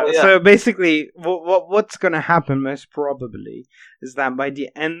 No, so basically, what's gonna happen most probably is that by the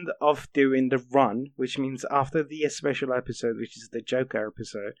end of doing the run, which means after the special episode, which is the Joker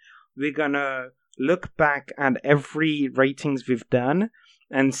episode, we're gonna look back at every ratings we've done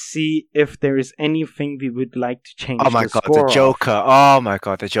and see if there is anything we would like to change. Oh my god, the Joker! Of. Oh my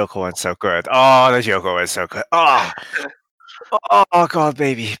god, the Joker one's so good. Oh, the Joker one's so good. Oh. Oh god,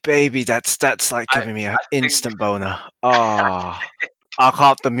 baby, that's like giving me an instant boner. Oh. I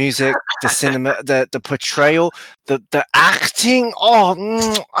can't. The music, the cinema, the portrayal, the acting.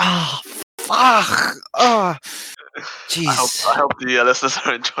 Fuck. Oh, jeez. I hope the listeners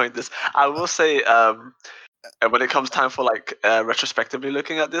are enjoying this. I will say, when it comes time for like retrospectively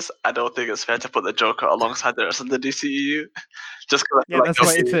looking at this, I don't think it's fair to put the Joker alongside the rest of the DCEU. Just because that's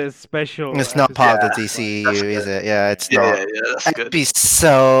why it's a special. It's not part of the DCEU, is it? Yeah, it's not. Yeah, that's good. It'd be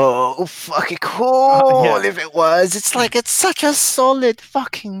so fucking cool if it was. It's like it's such a solid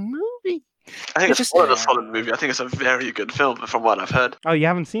fucking movie. I think it's a solid movie. I think it's a very good film, from what I've heard. Oh, you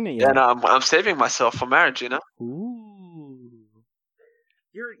haven't seen it yet? Yeah, no, I'm saving myself for marriage. You know. Ooh.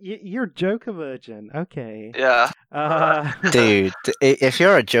 You're Joker virgin, okay? Yeah. Dude, if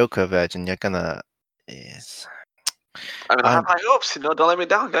you're a Joker virgin, you're gonna. Yes. I mean, I have high hopes. Don't let me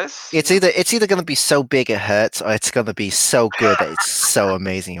down, guys. It's either gonna be so big it hurts, or it's gonna be so good that it's so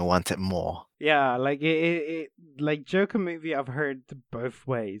amazing you want it more. Yeah, like it like Joker movie. I've heard both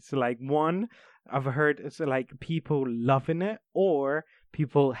ways. Like one, I've heard it's like people loving it or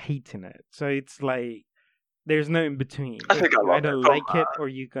people hating it. So it's like. There's no in between. I think you either like it or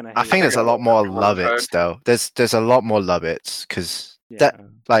you're gonna hate it. I think there's a lot more love it though. There's a lot more love it because that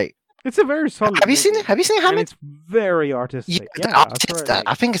like it's a very solid. Have you seen it? Have you seen it? And it's very artistic. I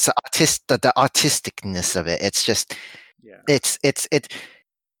think it's the artisticness of it. It's just it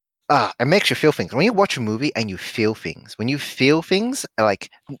makes you feel things. When you watch a movie and you feel things, like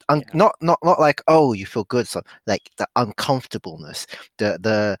not like you feel good, so like the uncomfortableness,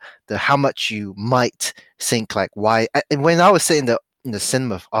 the how much you might think like why. And when I was sitting in the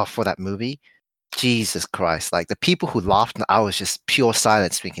cinema for that movie, Jesus Christ, like the people who laughed, I was just pure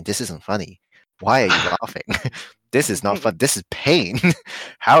silence, thinking this isn't funny. Why are you laughing? This is not fun. This is pain.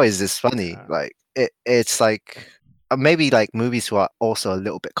 How is this funny? Like it's like. Maybe like movies who are also a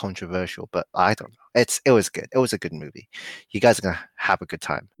little bit controversial, but I don't know. It was good. It was a good movie. You guys are gonna have a good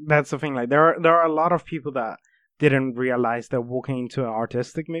time. That's the thing. Like there are a lot of people that didn't realize they're walking into an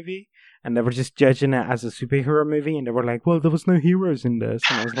artistic movie and they were just judging it as a superhero movie, and they were like, "Well, there was no heroes in this,"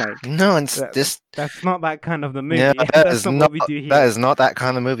 and I was like, "No, and that's not that kind of the movie. Yeah, that's not what we do here. That is not that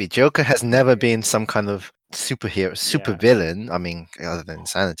kind of movie. Joker has never been some kind of super villain. I mean, other than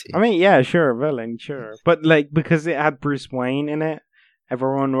insanity. I mean, yeah, sure, villain, sure, but like because it had Bruce Wayne in it,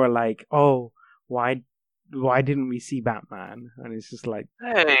 everyone were like, "Oh, why didn't we see Batman?" And it's just like,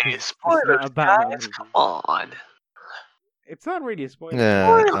 hey, spoilers, guys, come on. It's not really a spoiler.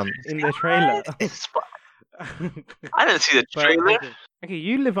 Yeah, in the trailer. I didn't see the But, trailer. okay,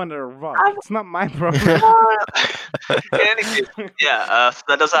 you live under a rock. I'm- It's not my problem. In any case,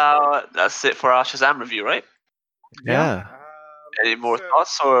 so that's it for our Shazam review, right? Yeah. Any more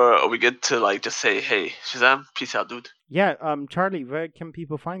thoughts, or are we good to like just say, "Hey, Shazam, peace out, dude"? Yeah, Charlie, where can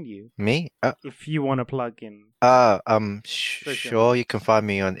people find you Me? if you want to plug in? Sure. You can find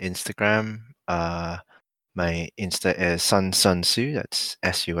me on Instagram. My Insta is sunsu. That's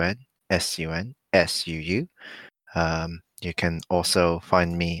SUNSUNSUU. You can also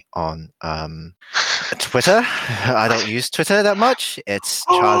find me on Twitter. I don't use Twitter that much. It's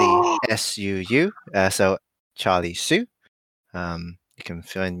Charlie SUU. So Charlie Sue. You can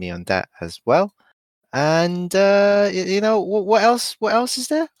find me on that as well. And what else? What else is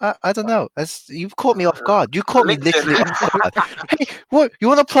there? I don't know. You've caught me off guard. You caught me LinkedIn. literally off guard. Hey, what? You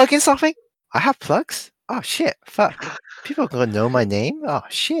want to plug in something? I have plugs. Oh shit! Fuck. People are gonna know my name. Oh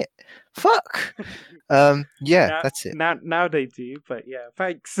shit! Fuck. That's it. Now they do, but yeah,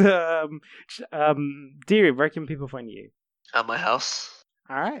 thanks. Deary, where can people find you? At my house.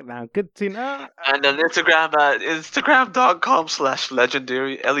 All right, now good to know. And on Instagram at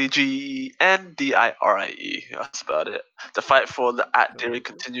instagram.com/legendary LEGENDIRIE. That's about it. The fight for the @Deary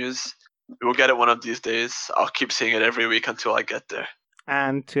continues. We'll get it one of these days. I'll keep seeing it every week until I get there.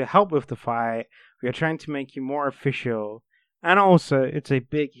 And to help with the fight, we are trying to make you more official. And also, it's a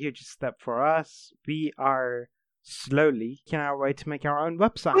big, huge step for us. We are slowly on our way to make our own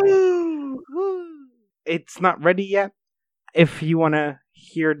website. Woo! It's not ready yet. If you want to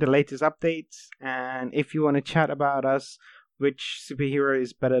hear the latest updates, and if you want to chat about us, which superhero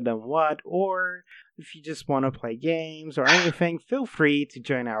is better than what, or if you just want to play games or anything, feel free to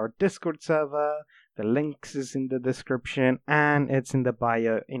join our Discord server. The links is in the description, and it's in the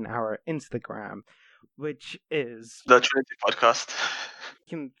bio in our Instagram, which is The Trinity Podcast.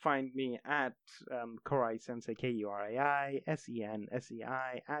 You can find me at Kurai Sensei, KURAI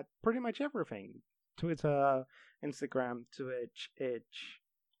at pretty much everything. Twitter, Instagram, Twitch, Itch,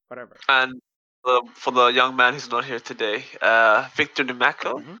 whatever. And for the young man who's not here today, Victor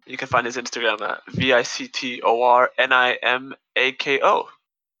Nimako, Mhm. you can find his Instagram at VICTORNIMAKO.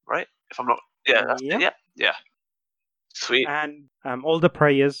 Right? If I'm not. Yeah, that's Yep. it. Yeah. Sweet. And all the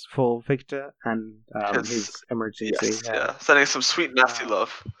prayers for Victor and His- his emergency. Yes, yeah. Sending some sweet, nasty Wow.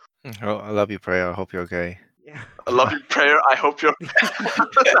 love. Oh, I love you, prayer. I hope you're okay. Yeah. I love your prayer. I hope you're.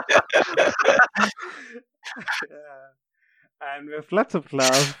 And with lots of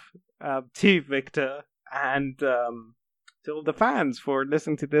love to Victor and to all the fans for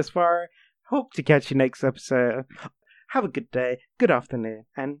listening to this far. Hope to catch you next episode. Have a good day, good afternoon,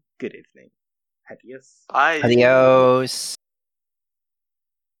 and good evening. Adios. Bye. Adios.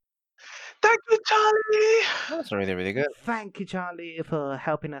 Thank you, Charlie. That's really, really good. Thank you, Charlie, for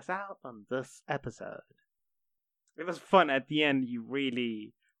helping us out on this episode. It was fun at the end. You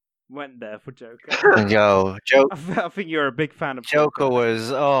really went there for Joker. Yo, I think you're a big fan of Joker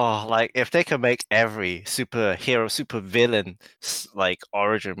was like if they could make every superhero, supervillain like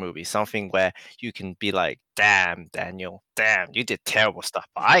origin movie something where you can be like, damn, Daniel, damn, you did terrible stuff,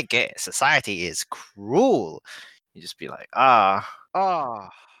 but I get it. Society is cruel. You just be like, ah.